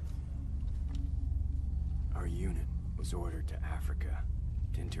 Our unit was ordered to Africa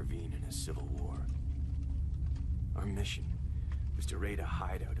to intervene in a civil war. Our mission was to raid a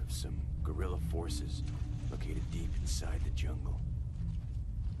hideout of some guerrilla forces located deep inside the jungle.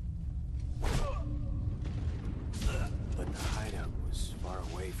 But the hideout was far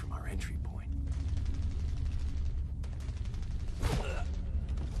away from our entry point.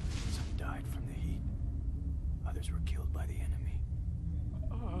 Some died from the heat. Others were killed by the enemy.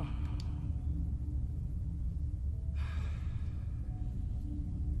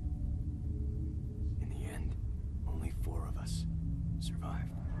 In the end, only 4 of us survived.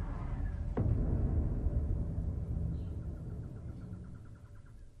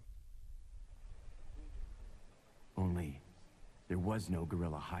 Only, there was no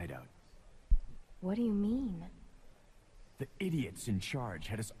guerrilla hideout. What do you mean? The idiots in charge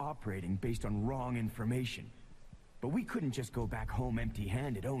had us operating based on wrong information. But we couldn't just go back home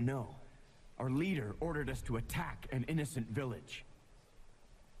empty-handed, oh no. Our leader ordered us to attack an innocent village.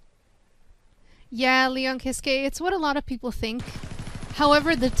 Yeah, Leon Kiske, it's what a lot of people think.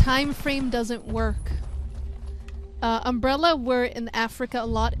 However, the time frame doesn't work. Umbrella were in Africa a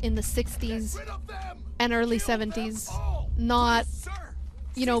lot in the 60s and early 70s. Not,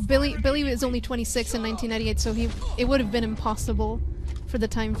 you know, Billy was only 26 in 1998, so it would have been impossible for the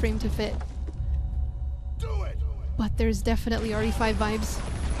time frame to fit. But there's definitely RE5 vibes.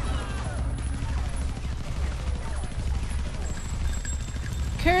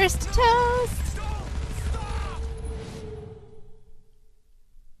 Cursed toast!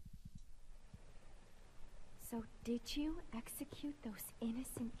 So did you execute those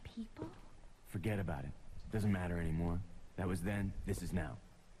innocent people? Forget about it. Doesn't matter anymore. That was then, this is now.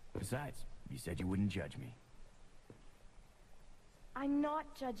 Besides, you said you wouldn't judge me. I'm not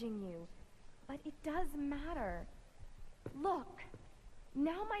judging you, but it does matter. Look,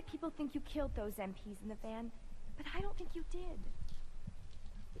 now my people think you killed those MPs in the van, but I don't think you did.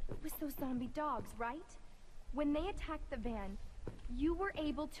 It was those zombie dogs, right? When they attacked the van, you were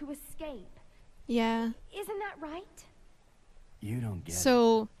able to escape. Yeah. Isn't that right? You don't get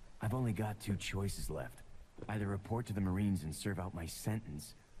it. I've only got 2 choices left. Either report to the Marines and serve out my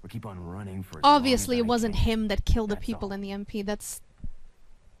sentence, or keep on running for as Obviously, long as it wasn't him that killed the That's people all. in the MP. That's...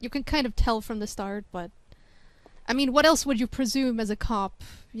 You can kind of tell from the start, but... I mean, what else would you presume as a cop?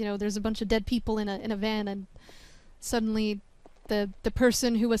 You know, there's a bunch of dead people in a van, and suddenly the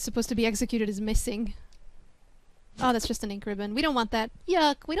person who was supposed to be executed is missing. Oh, that's just an ink ribbon. We don't want that.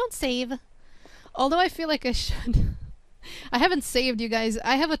 Yuck, we don't save. Although I feel like I should. I haven't saved, you guys.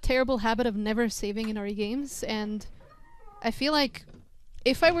 I have a terrible habit of never saving in RE games, and I feel like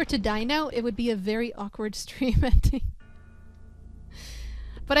if I were to die now, it would be a very awkward stream ending.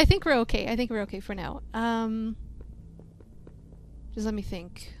 But I think we're okay. I think we're okay for now. Just let me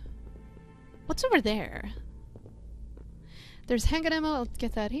think. What's over there? There's handgun ammo. I'll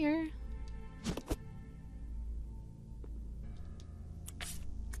get that here.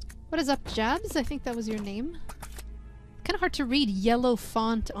 What is up, Jabs? I think that was your name. Kind of hard to read yellow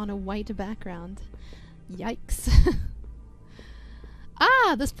font on a white background. Yikes.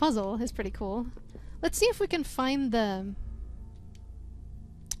 Ah, this puzzle is pretty cool. Let's see if we can find the...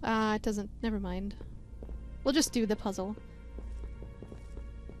 it doesn't... Never mind. We'll just do the puzzle.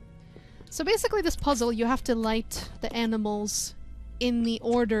 So basically this puzzle, you have to light the animals in the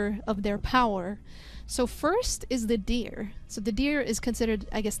order of their power. So first is the deer. So the deer is considered,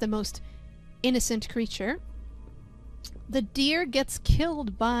 I guess, the most innocent creature. The deer gets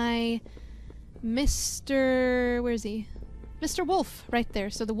killed by Mr... Where is he? Mr. Wolf, right there.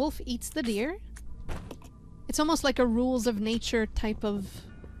 So the wolf eats the deer. It's almost like a rules of nature type of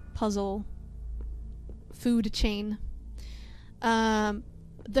puzzle food chain.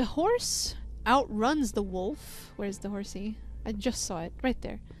 The horse outruns the wolf. Where's the horsey? I just saw it. Right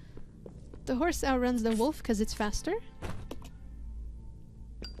there. The horse outruns the wolf because it's faster.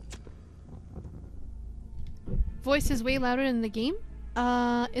 Voice is way louder in the game.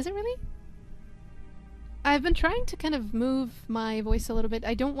 Is it really? I've been trying to kind of move my voice a little bit.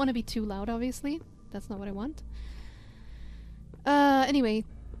 I don't want to be too loud, obviously. That's not what I want. Anyway.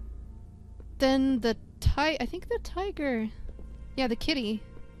 Then the I think the tiger... Yeah, the kitty.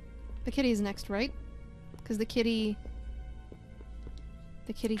 The kitty is next, right? Because the kitty...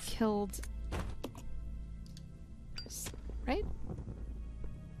 The kitty killed... Right?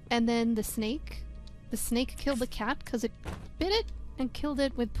 And then the snake. The snake killed the cat because it bit it and killed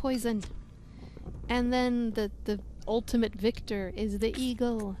it with poison. And then the ultimate victor is the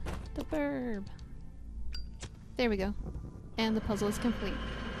eagle, the bird. There we go. And the puzzle is complete.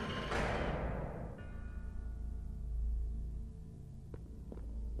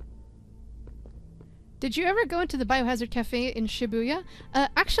 Did you ever go into the Biohazard Cafe in Shibuya?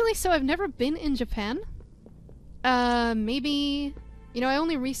 Actually, so I've never been in Japan. Maybe... You know, I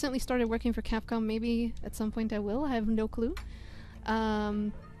only recently started working for Capcom. Maybe at some point I will. I have no clue.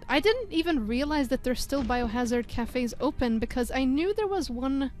 I didn't even realize that there's still Biohazard Cafes open because I knew there was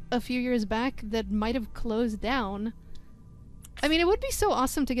one a few years back that might have closed down. I mean, it would be so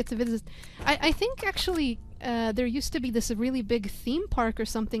awesome to get to visit. I think actually there used to be this really big theme park or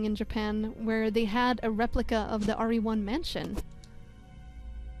something in Japan where they had a replica of the RE1 mansion.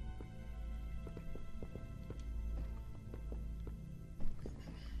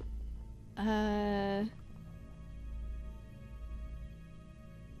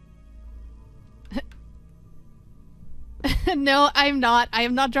 No, I'm not. I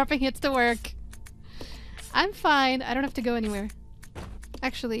am not dropping hits to work. I'm fine. I don't have to go anywhere.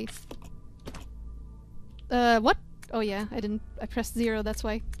 Actually. What? Oh yeah, I didn't. I pressed 0, that's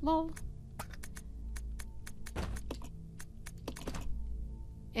why. Lol.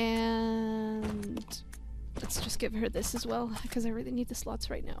 And... let's just give her this as well, because I really need the slots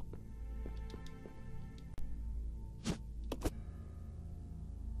right now.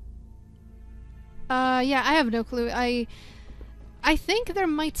 Yeah, I have no clue. I think there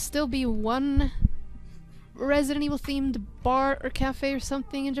might still be one Resident Evil themed bar or cafe or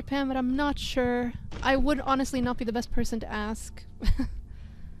something in Japan, but I'm not sure. I would honestly not be the best person to ask.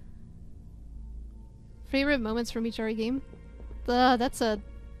 Favorite moments from each RE game? That's a...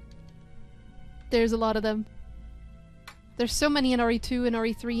 There's a lot of them. There's so many in RE2 and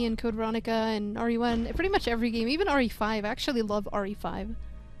RE3 and Code Veronica and RE1. Pretty much every game, even RE5. I actually love RE5.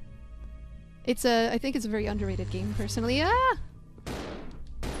 It's I think it's a very underrated game, personally. Ah!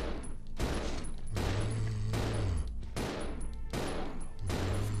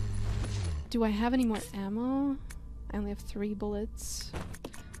 Do I have any more ammo? I only have 3 bullets.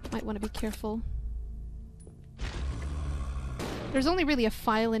 Might want to be careful. There's only really a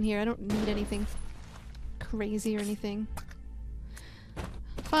file in here. I don't need anything crazy or anything.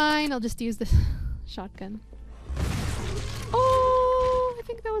 Fine, I'll just use the shotgun. Oh! I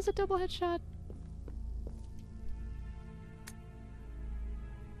think that was a double headshot.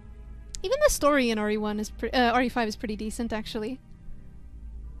 Even the story in RE1 is RE5 is pretty decent, actually.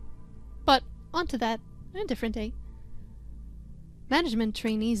 But onto that on a different day. Management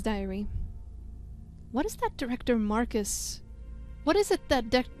trainee's diary. What is that Director Marcus? What is it that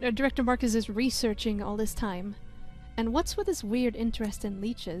Director Marcus is researching all this time? And what's with his weird interest in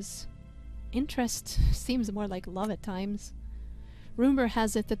leeches? Interest seems more like love at times. Rumor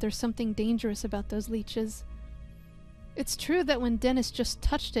has it that there's something dangerous about those leeches. It's true that when Dennis just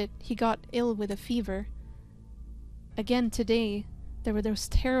touched it, he got ill with a fever. Again today, there were those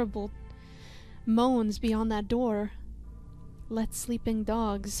terrible moans beyond that door. Let sleeping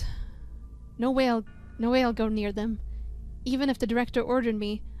dogs. No way I'll go near them. Even if the director ordered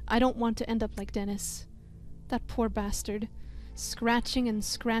me, I don't want to end up like Dennis. That poor bastard. Scratching and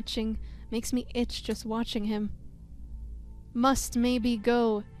scratching makes me itch just watching him. Must maybe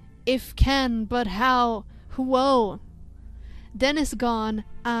go. If can, but how? Whoa! Dennis gone,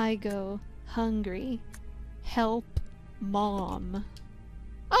 I go. Hungry. Help. Mom.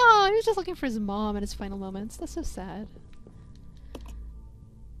 Oh, he was just looking for his mom in his final moments. That's so sad.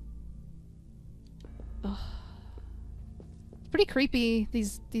 Ugh. Pretty creepy,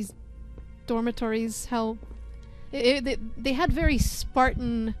 these dormitories, how... they had very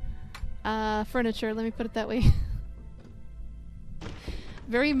Spartan furniture, let me put it that way.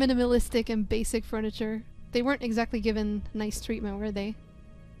 Very minimalistic and basic furniture. They weren't exactly given nice treatment, were they?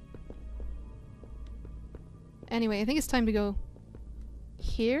 Anyway, I think it's time to go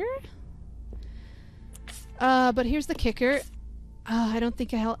here? But here's the kicker. I don't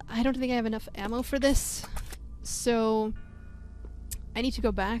think I have enough ammo for this. So I need to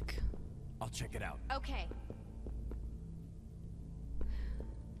go back. I'll check it out. Okay.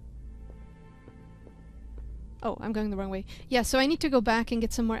 Oh, I'm going the wrong way. Yeah, so I need to go back and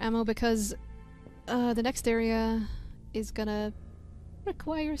get some more ammo because the next area is gonna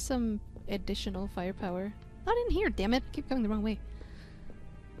require some additional firepower. Not in here, damn it. I keep going the wrong way.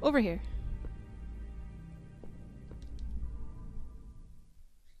 Over here.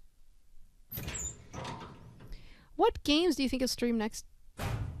 What games do you think you'll stream next?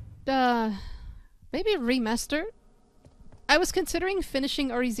 Maybe Remaster? I was considering finishing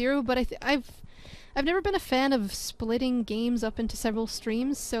RE0, but I've never been a fan of splitting games up into several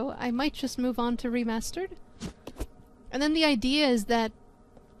streams, so I might just move on to remastered. And then the idea is that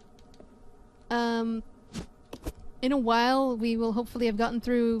in a while we will hopefully have gotten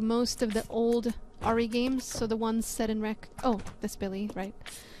through most of the old RE games, so the ones set in oh, that's Billy, right.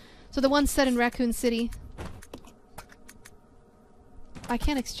 So the ones set in Raccoon City. I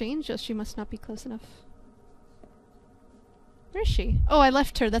can't exchange? Oh, she must not be close enough. Where is she? Oh, I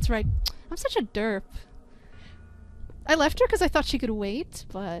left her, that's right. I'm such a derp. I left her because I thought she could wait,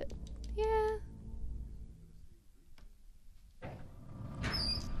 but yeah.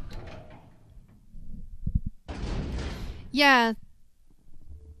 Yeah.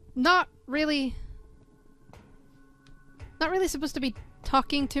 Not really supposed to be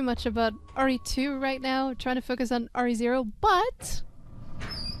talking too much about RE2 right now, trying to focus on RE0, but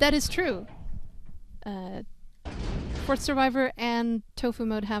that is true. Fourth Survivor and Tofu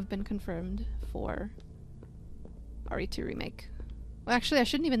Mode have been confirmed for RE2 Remake. Well, actually, I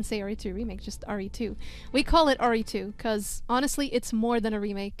shouldn't even say RE2 Remake, just RE2. We call it RE2, because honestly, it's more than a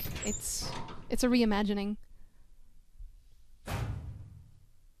remake. It's a reimagining.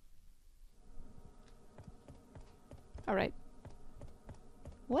 Alright.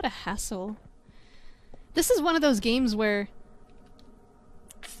 What a hassle. This is one of those games where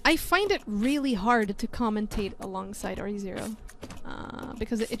I find it really hard to commentate alongside RE0.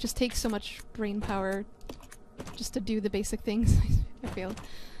 Because it just takes so much brain power just to do the basic things, I feel.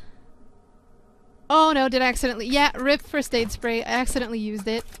 Oh no, did I accidentally— yeah, rip first aid spray. I accidentally used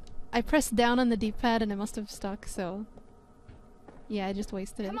it. I pressed down on the D-pad and it must have stuck, so... yeah, I just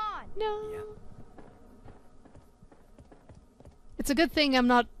wasted it. Come on! No! Yeah. It's a good thing I'm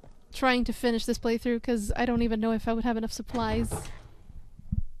not trying to finish this playthrough, because I don't even know if I would have enough supplies.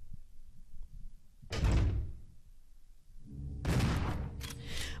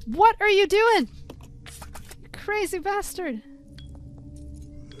 What are you doing? You crazy bastard!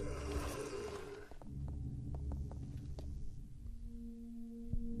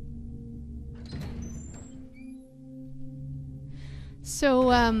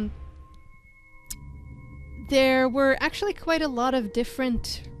 So, there were actually quite a lot of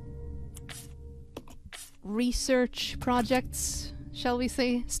different research projects, shall we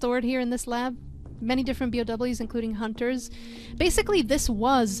say, stored here in this lab. Many different BOWs, including hunters. Basically, this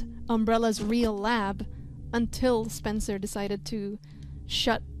was Umbrella's real lab until Spencer decided to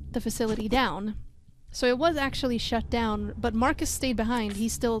shut the facility down. So it was actually shut down, but Marcus stayed behind. He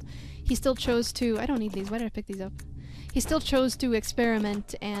still chose to— I don't need these. Why did I pick these up? He still chose to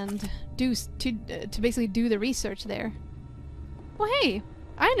experiment and to basically do the research there. Well, hey,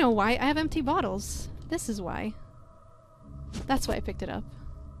 I know why. I have empty bottles. This is why. That's why I picked it up.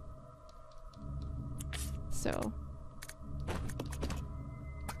 So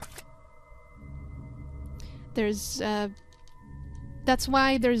there's that's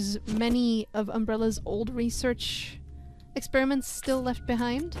why there's many of Umbrella's old research experiments still left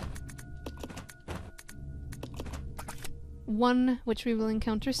behind. One which we will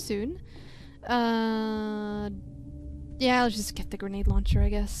encounter soon. Yeah, I'll just get the grenade launcher, I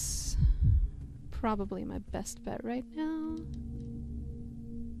guess. Probably my best bet right now.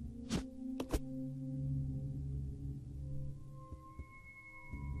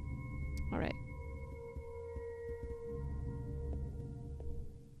 Alright.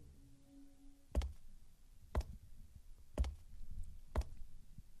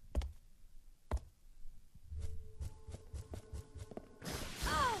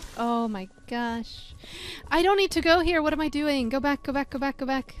 Oh my gosh. I don't need to go here. What am I doing? Go back, go back, go back, go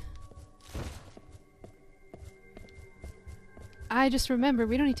back. I just remembered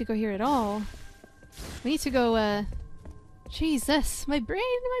we don't need to go here at all. We need to go, Jesus, my brain,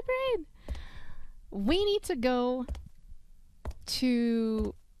 my brain! We need to go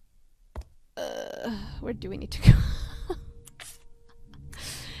to... where do we need to go?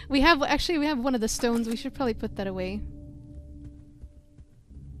 we have one of the stones. We should probably put that away.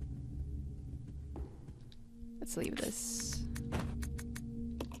 Let's leave this.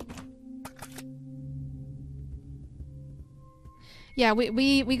 Yeah,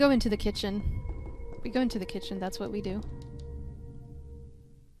 we go into the kitchen. We go into the kitchen, that's what we do.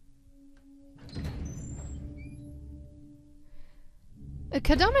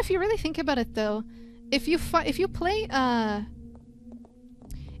 Kadam, if you really think about it though, if you play RE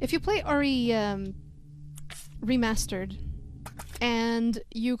remastered and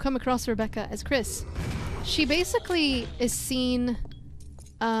you come across Rebecca as Chris, she basically is seen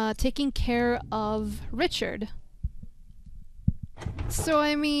taking care of Richard. So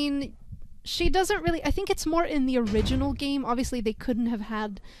I mean, she doesn't really— I think it's more in the original game. Obviously they couldn't have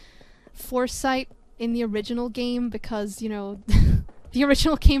had foresight in the original game because, you know, the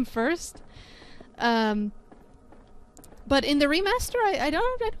original came first. But in the remaster, I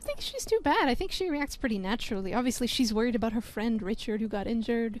don't think she's too bad. I think she reacts pretty naturally. Obviously, she's worried about her friend Richard, who got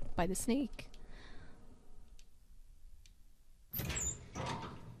injured by the snake.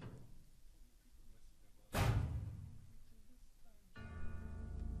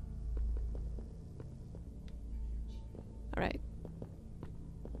 Alright.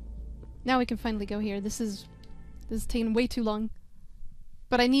 Now we can finally go here. This is taking way too long.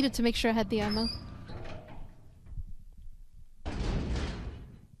 But I needed to make sure I had the ammo.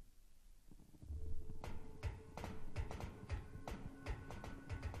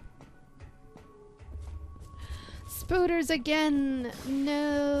 Spooters again!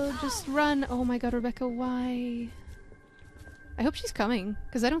 No, just run! Oh my god, Rebecca, why? I hope she's coming,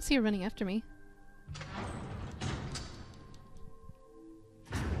 because I don't see her running after me.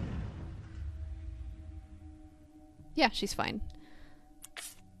 Yeah, she's fine.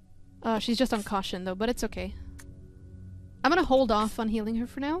 She's just on caution though, but it's okay. I'm gonna hold off on healing her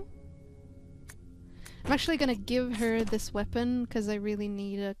for now. I'm actually gonna give her this weapon, because I really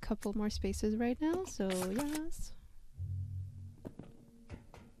need a couple more spaces right now, so yes.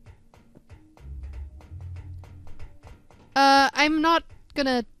 I'm not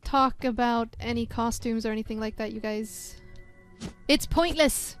gonna talk about any costumes or anything like that, you guys. It's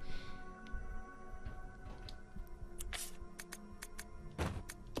pointless!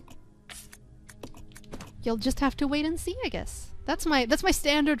 You'll just have to wait and see, I guess. That's my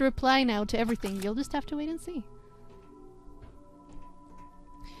standard reply now to everything. You'll just have to wait and see.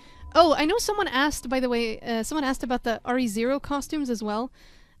 Oh, I know someone asked, by the way, someone asked about the RE0 costumes as well.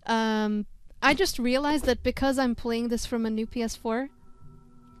 I just realized that because I'm playing this from a new PS4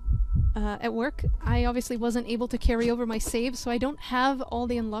 at work, I obviously wasn't able to carry over my save, so I don't have all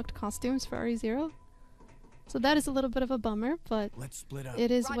the unlocked costumes for RE0. So that is a little bit of a bummer, but let's split up. It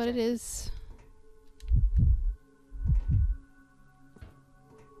is what it is.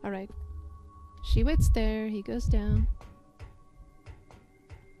 Alright. She waits there, he goes down.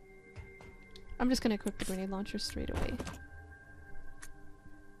 I'm just gonna equip the grenade launcher straight away.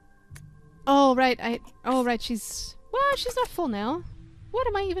 Oh, right, oh, right, she's... Well, she's not full now. What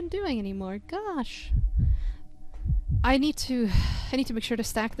am I even doing anymore? Gosh. I need to make sure to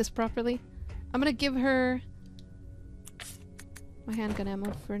stack this properly. I'm gonna give her my handgun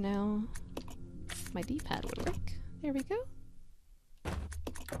ammo for now. My D-pad will work. There we go.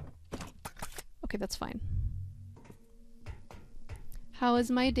 Okay, that's fine. How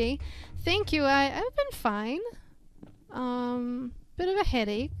is my day? Thank you, I've been fine. Bit of a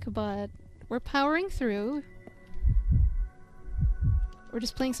headache, but we're powering through. We're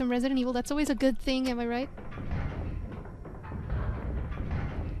just playing some Resident Evil. That's always a good thing, am I right?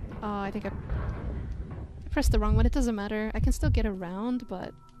 I think I pressed the wrong one. It doesn't matter. I can still get around,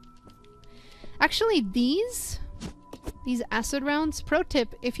 but... Actually, these acid rounds... Pro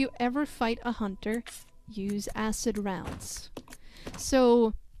tip, if you ever fight a hunter, use acid rounds.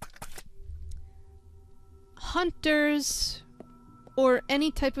 So... Hunters... or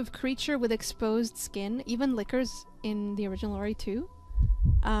any type of creature with exposed skin, even lickers in the original RE2,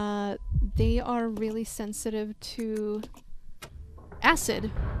 they are really sensitive to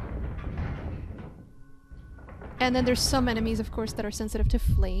acid. And then there's some enemies, of course, that are sensitive to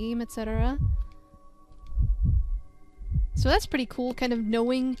flame, etc. So that's pretty cool, kind of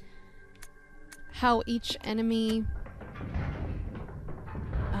knowing how each enemy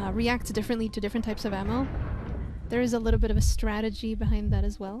reacts differently to different types of ammo. There is a little bit of a strategy behind that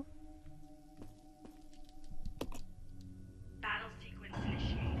as well. Battle sequence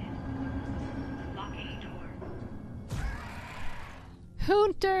initiated. Locking door.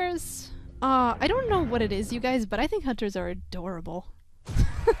 Hunters! I don't know what it is, you guys, but I think hunters are adorable.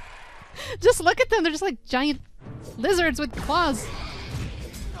 Just look at them, they're just like giant lizards with claws.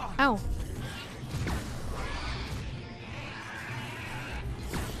 Ow.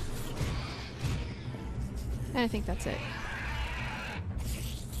 And I think that's it.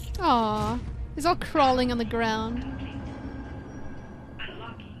 Aww. He's all crawling on the ground.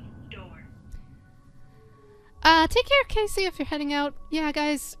 Unlocking door. Take care, Casey, if you're heading out. Yeah,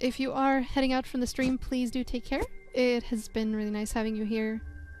 guys, if you are heading out from the stream, please do take care. It has been really nice having you here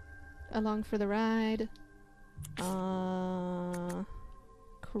along for the ride.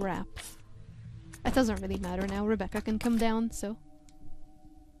 Crap. That doesn't really matter now. Rebecca can come down, so...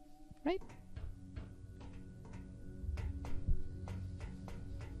 Right?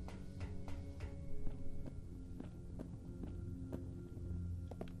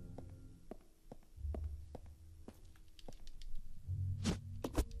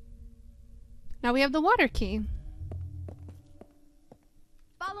 Now we have the water key.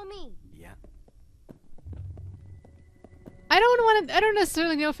 Follow me. Yeah. I don't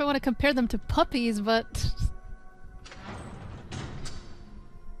necessarily know if I want to compare them to puppies, but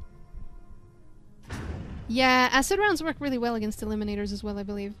yeah, acid rounds work really well against eliminators as well, I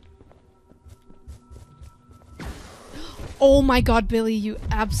believe. Oh my god, Billy, you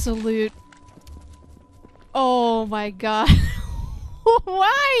absolute... Oh my god.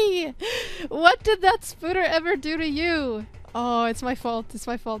 Why? What did that spooter ever do to you? Oh, it's my fault. It's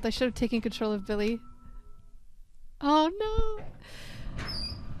my fault. I should have taken control of Billy. Oh no.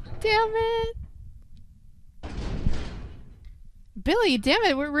 Damn it. Billy, damn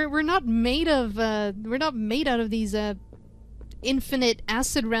it. We're not made of we're not made out of these infinite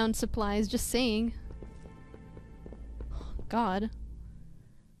acid round supplies, just saying. God.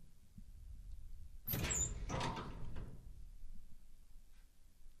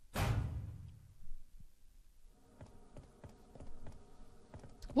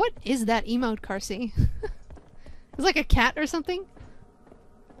 What is that emote, Carsey? It's like a cat or something?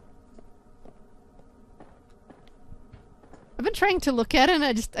 I've been trying to look at it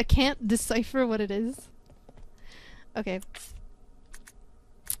and I can't decipher what it is. Okay.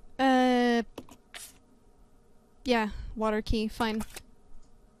 Yeah, water key, fine.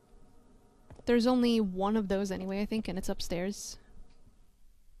 There's only one of those anyway, I think, and it's upstairs.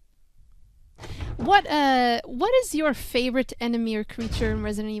 What is your favorite enemy or creature in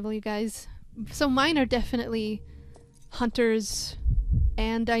Resident Evil, you guys? So mine are definitely hunters,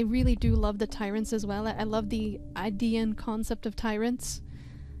 and I really do love the tyrants as well. I love the idea and concept of tyrants.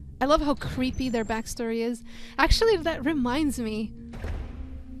 I love how creepy their backstory is. Actually, that reminds me.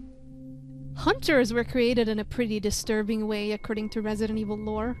 Hunters were created in a pretty disturbing way according to Resident Evil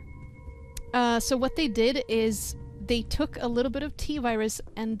lore. So what they did is they took a little bit of T-virus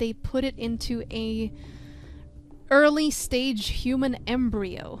and they put it into a early stage human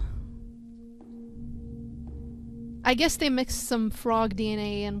embryo. I guess they mixed some frog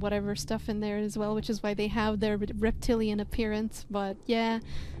DNA and whatever stuff in there as well, which is why they have their reptilian appearance. But yeah,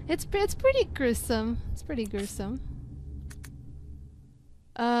 it's pretty gruesome. It's pretty gruesome.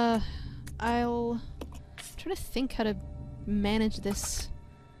 I'll try to think how to manage this.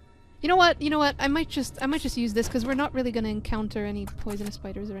 You know what? You know what? I might just use this because we're not really gonna encounter any poisonous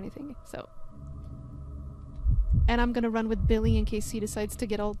spiders or anything. So, and I'm gonna run with Billy in case he decides to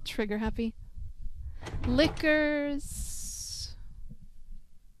get all trigger happy. Liquors.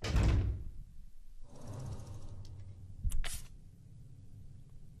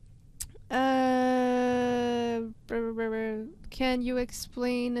 Can you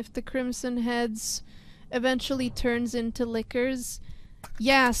explain if the Crimson Heads eventually turns into liquors?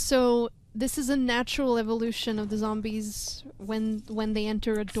 Yeah, so this is a natural evolution of the zombies when they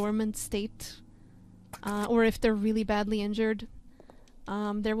enter a dormant state, or if they're really badly injured.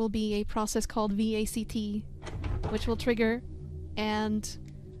 There will be a process called VACT, which will trigger and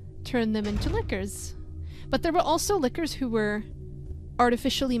turn them into liquors. But there were also liquors who were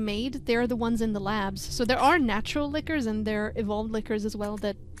artificially made. They're the ones in the labs. So there are natural liquors and there are evolved liquors as well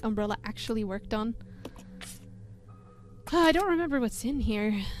that Umbrella actually worked on. I don't remember what's in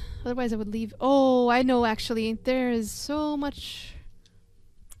here. Otherwise I would leave. Oh, I know actually. There is so much...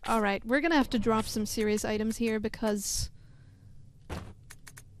 Alright, we're gonna have to drop some serious items here because...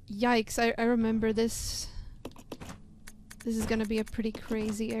 Yikes, I remember this. This is gonna be a pretty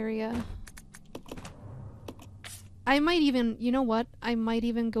crazy area. I might even... You know what? I might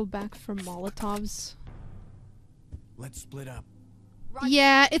even go back for Molotovs. Let's split up.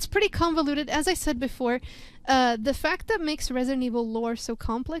 Yeah, it's pretty convoluted. As I said before, the fact that makes Resident Evil lore so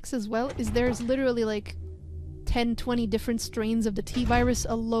complex as well is there's literally like 10, 20 different strains of the T-virus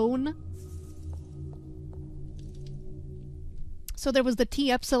alone. So there was the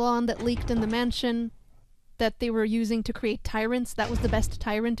T-epsilon that leaked in the mansion that they were using to create tyrants. That was the best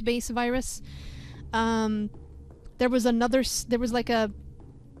tyrant base virus. There was another... There was like a...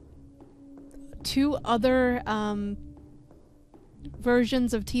 2 other...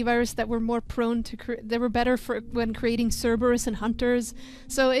 versions of T-virus that were more prone to they were better for when creating Cerberus and hunters.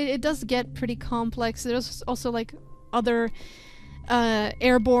 So it does get pretty complex. There's also like other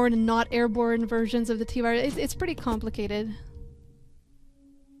airborne and not airborne versions of the T-virus. It's pretty complicated.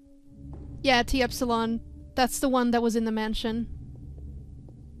 Yeah, T-epsilon. That's the one that was in the mansion.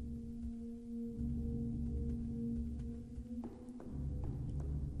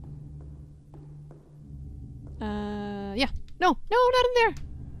 Yeah. No, not in there!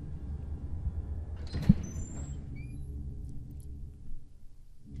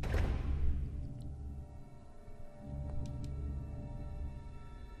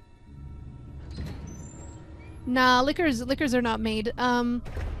 Nah, liquors are not made.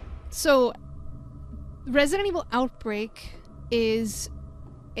 So Resident Evil Outbreak is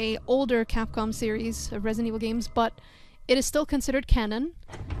a older Capcom series of Resident Evil games, but it is still considered canon.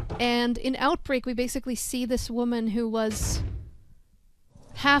 And in Outbreak, we basically see this woman who was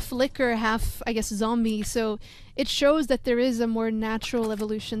half liquor, half, I guess, zombie, so it shows that there is a more natural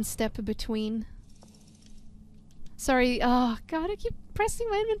evolution step between. Sorry, oh god, I keep pressing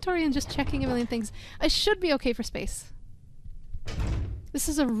my inventory and just checking a million things. I should be okay for space. This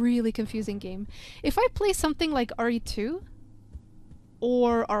is a really confusing game. If I play something like RE2,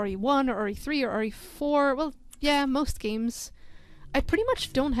 or RE1, or RE3, or RE4, well, yeah, most games, I pretty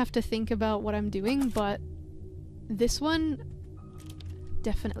much don't have to think about what I'm doing, but this one,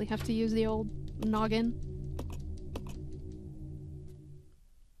 definitely have to use the old noggin.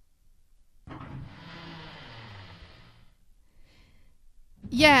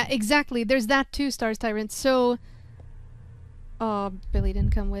 Yeah, exactly. There's that too, Stars Tyrant. So... oh, Billy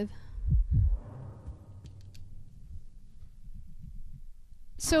didn't come with.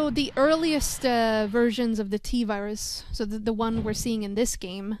 So the earliest versions of the T-virus, so the one we're seeing in this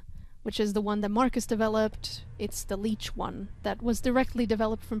game, which is the one that Marcus developed, it's the Leech one, that was directly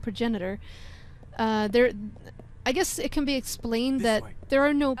developed from Progenitor. I guess it can be explained that there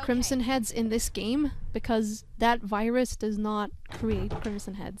are no Crimson Heads in this game, because that virus does not create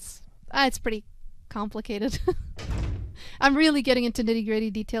Crimson Heads. It's pretty complicated. I'm really getting into nitty-gritty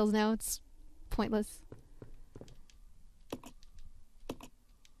details now, it's pointless.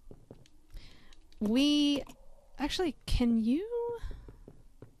 We... actually, can you...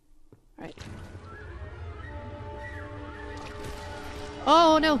 Alright.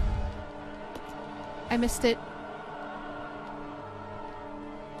 Oh no! I missed it.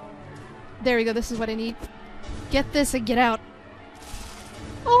 There we go, this is what I need. Get this and get out.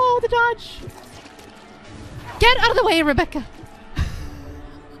 Oh, the dodge! Get out of the way, Rebecca!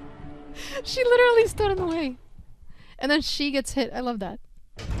 She literally stood in the way. And then she gets hit. I love that.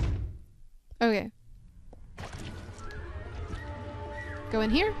 Okay. Go in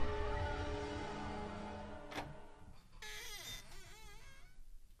here.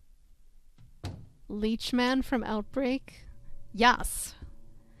 Leechman from Outbreak. Yes.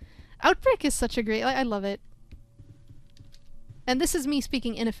 Outbreak is such a great... I love it. And this is me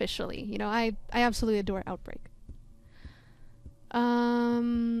speaking unofficially. You know, I absolutely adore Outbreak.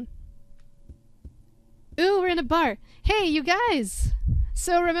 Ooh, we're in a bar. Hey, you guys!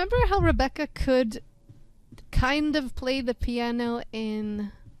 So remember how Rebecca could kind of play the piano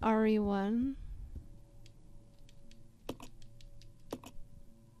in RE1?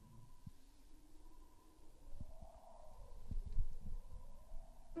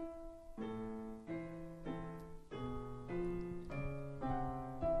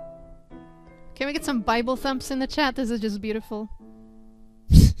 Can we get some Bible thumps in the chat? This is just beautiful.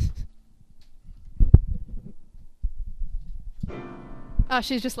 Oh,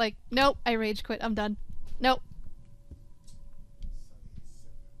 she's just like, nope, I rage quit, I'm done. Nope.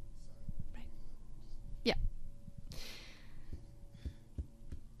 Yeah.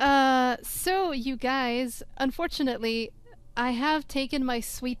 So you guys, unfortunately, I have taken my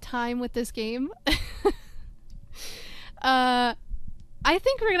sweet time with this game. I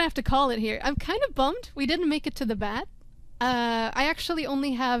think we're gonna have to call it here. I'm kind of bummed we didn't make it to the bat. I actually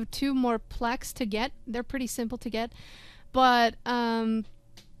only have 2 more plaques to get. They're pretty simple to get. But, we're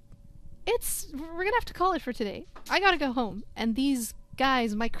gonna have to call it for today. I gotta go home. And these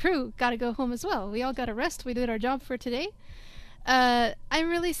guys, my crew, gotta go home as well. We all gotta rest. We did our job for today. I'm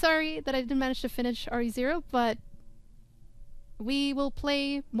really sorry that I didn't manage to finish RE0, but we will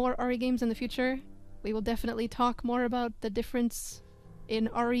play more RE games in the future. We will definitely talk more about the difference in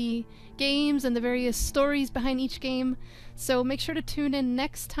RE games and the various stories behind each game. So make sure to tune in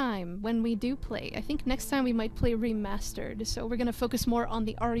next time when we do play. I think next time we might play Remastered, so we're gonna focus more on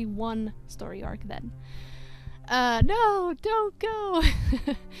the RE1 story arc then. No, don't go!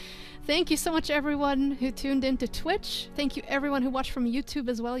 Thank you so much everyone who tuned into Twitch. Thank you everyone who watched from YouTube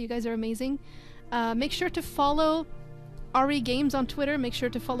as well. You guys are amazing. Make sure to follow RE Games on Twitter. Make sure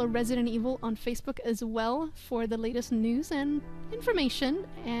to follow Resident Evil on Facebook as well for the latest news and information.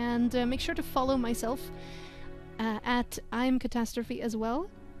 And make sure to follow myself at I'm Catastrophe as well.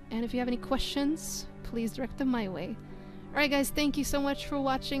 And if you have any questions, please direct them my way. Alright guys, thank you so much for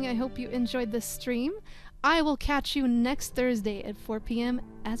watching. I hope you enjoyed this stream. I will catch you next Thursday at 4 p.m.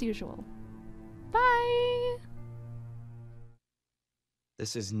 as usual. Bye!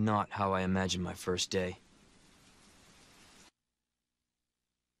 This is not how I imagined my first day.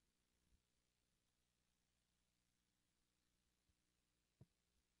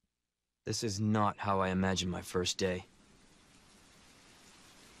 This is not how I imagined my first day.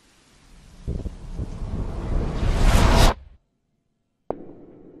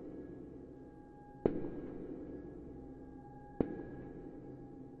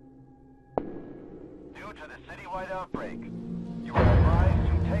 Due to the citywide outbreak, you are advised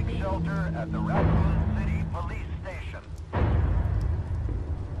to take shelter at the Raccoon City Police Station.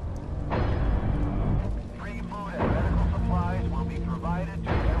 Free food and medical supplies will be provided to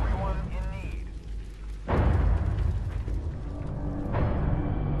everyone in need.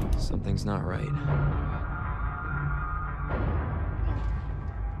 Something's not right.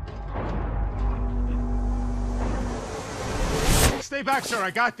 Stay back, sir.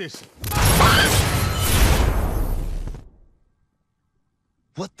 I got this.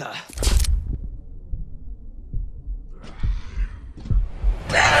 What the?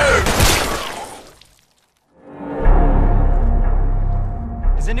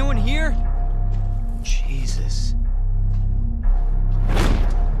 Is anyone here? Jesus.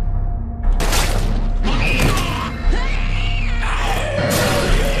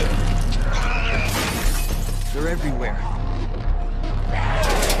 They're everywhere.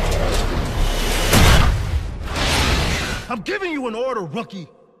 I'm giving you an order, rookie.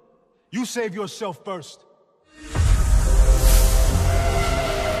 You save yourself first.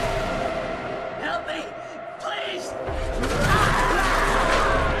 Help me! Please!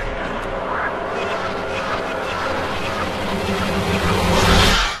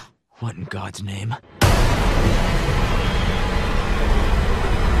 What in God's name?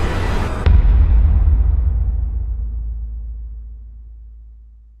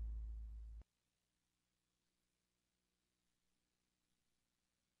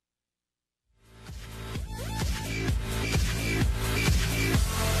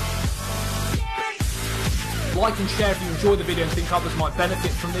 Like and share if you enjoy the video and think others might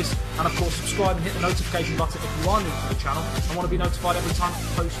benefit from this, and of course subscribe and hit the notification button if you are new to the channel and want to be notified every time I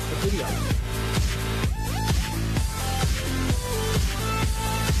post a video.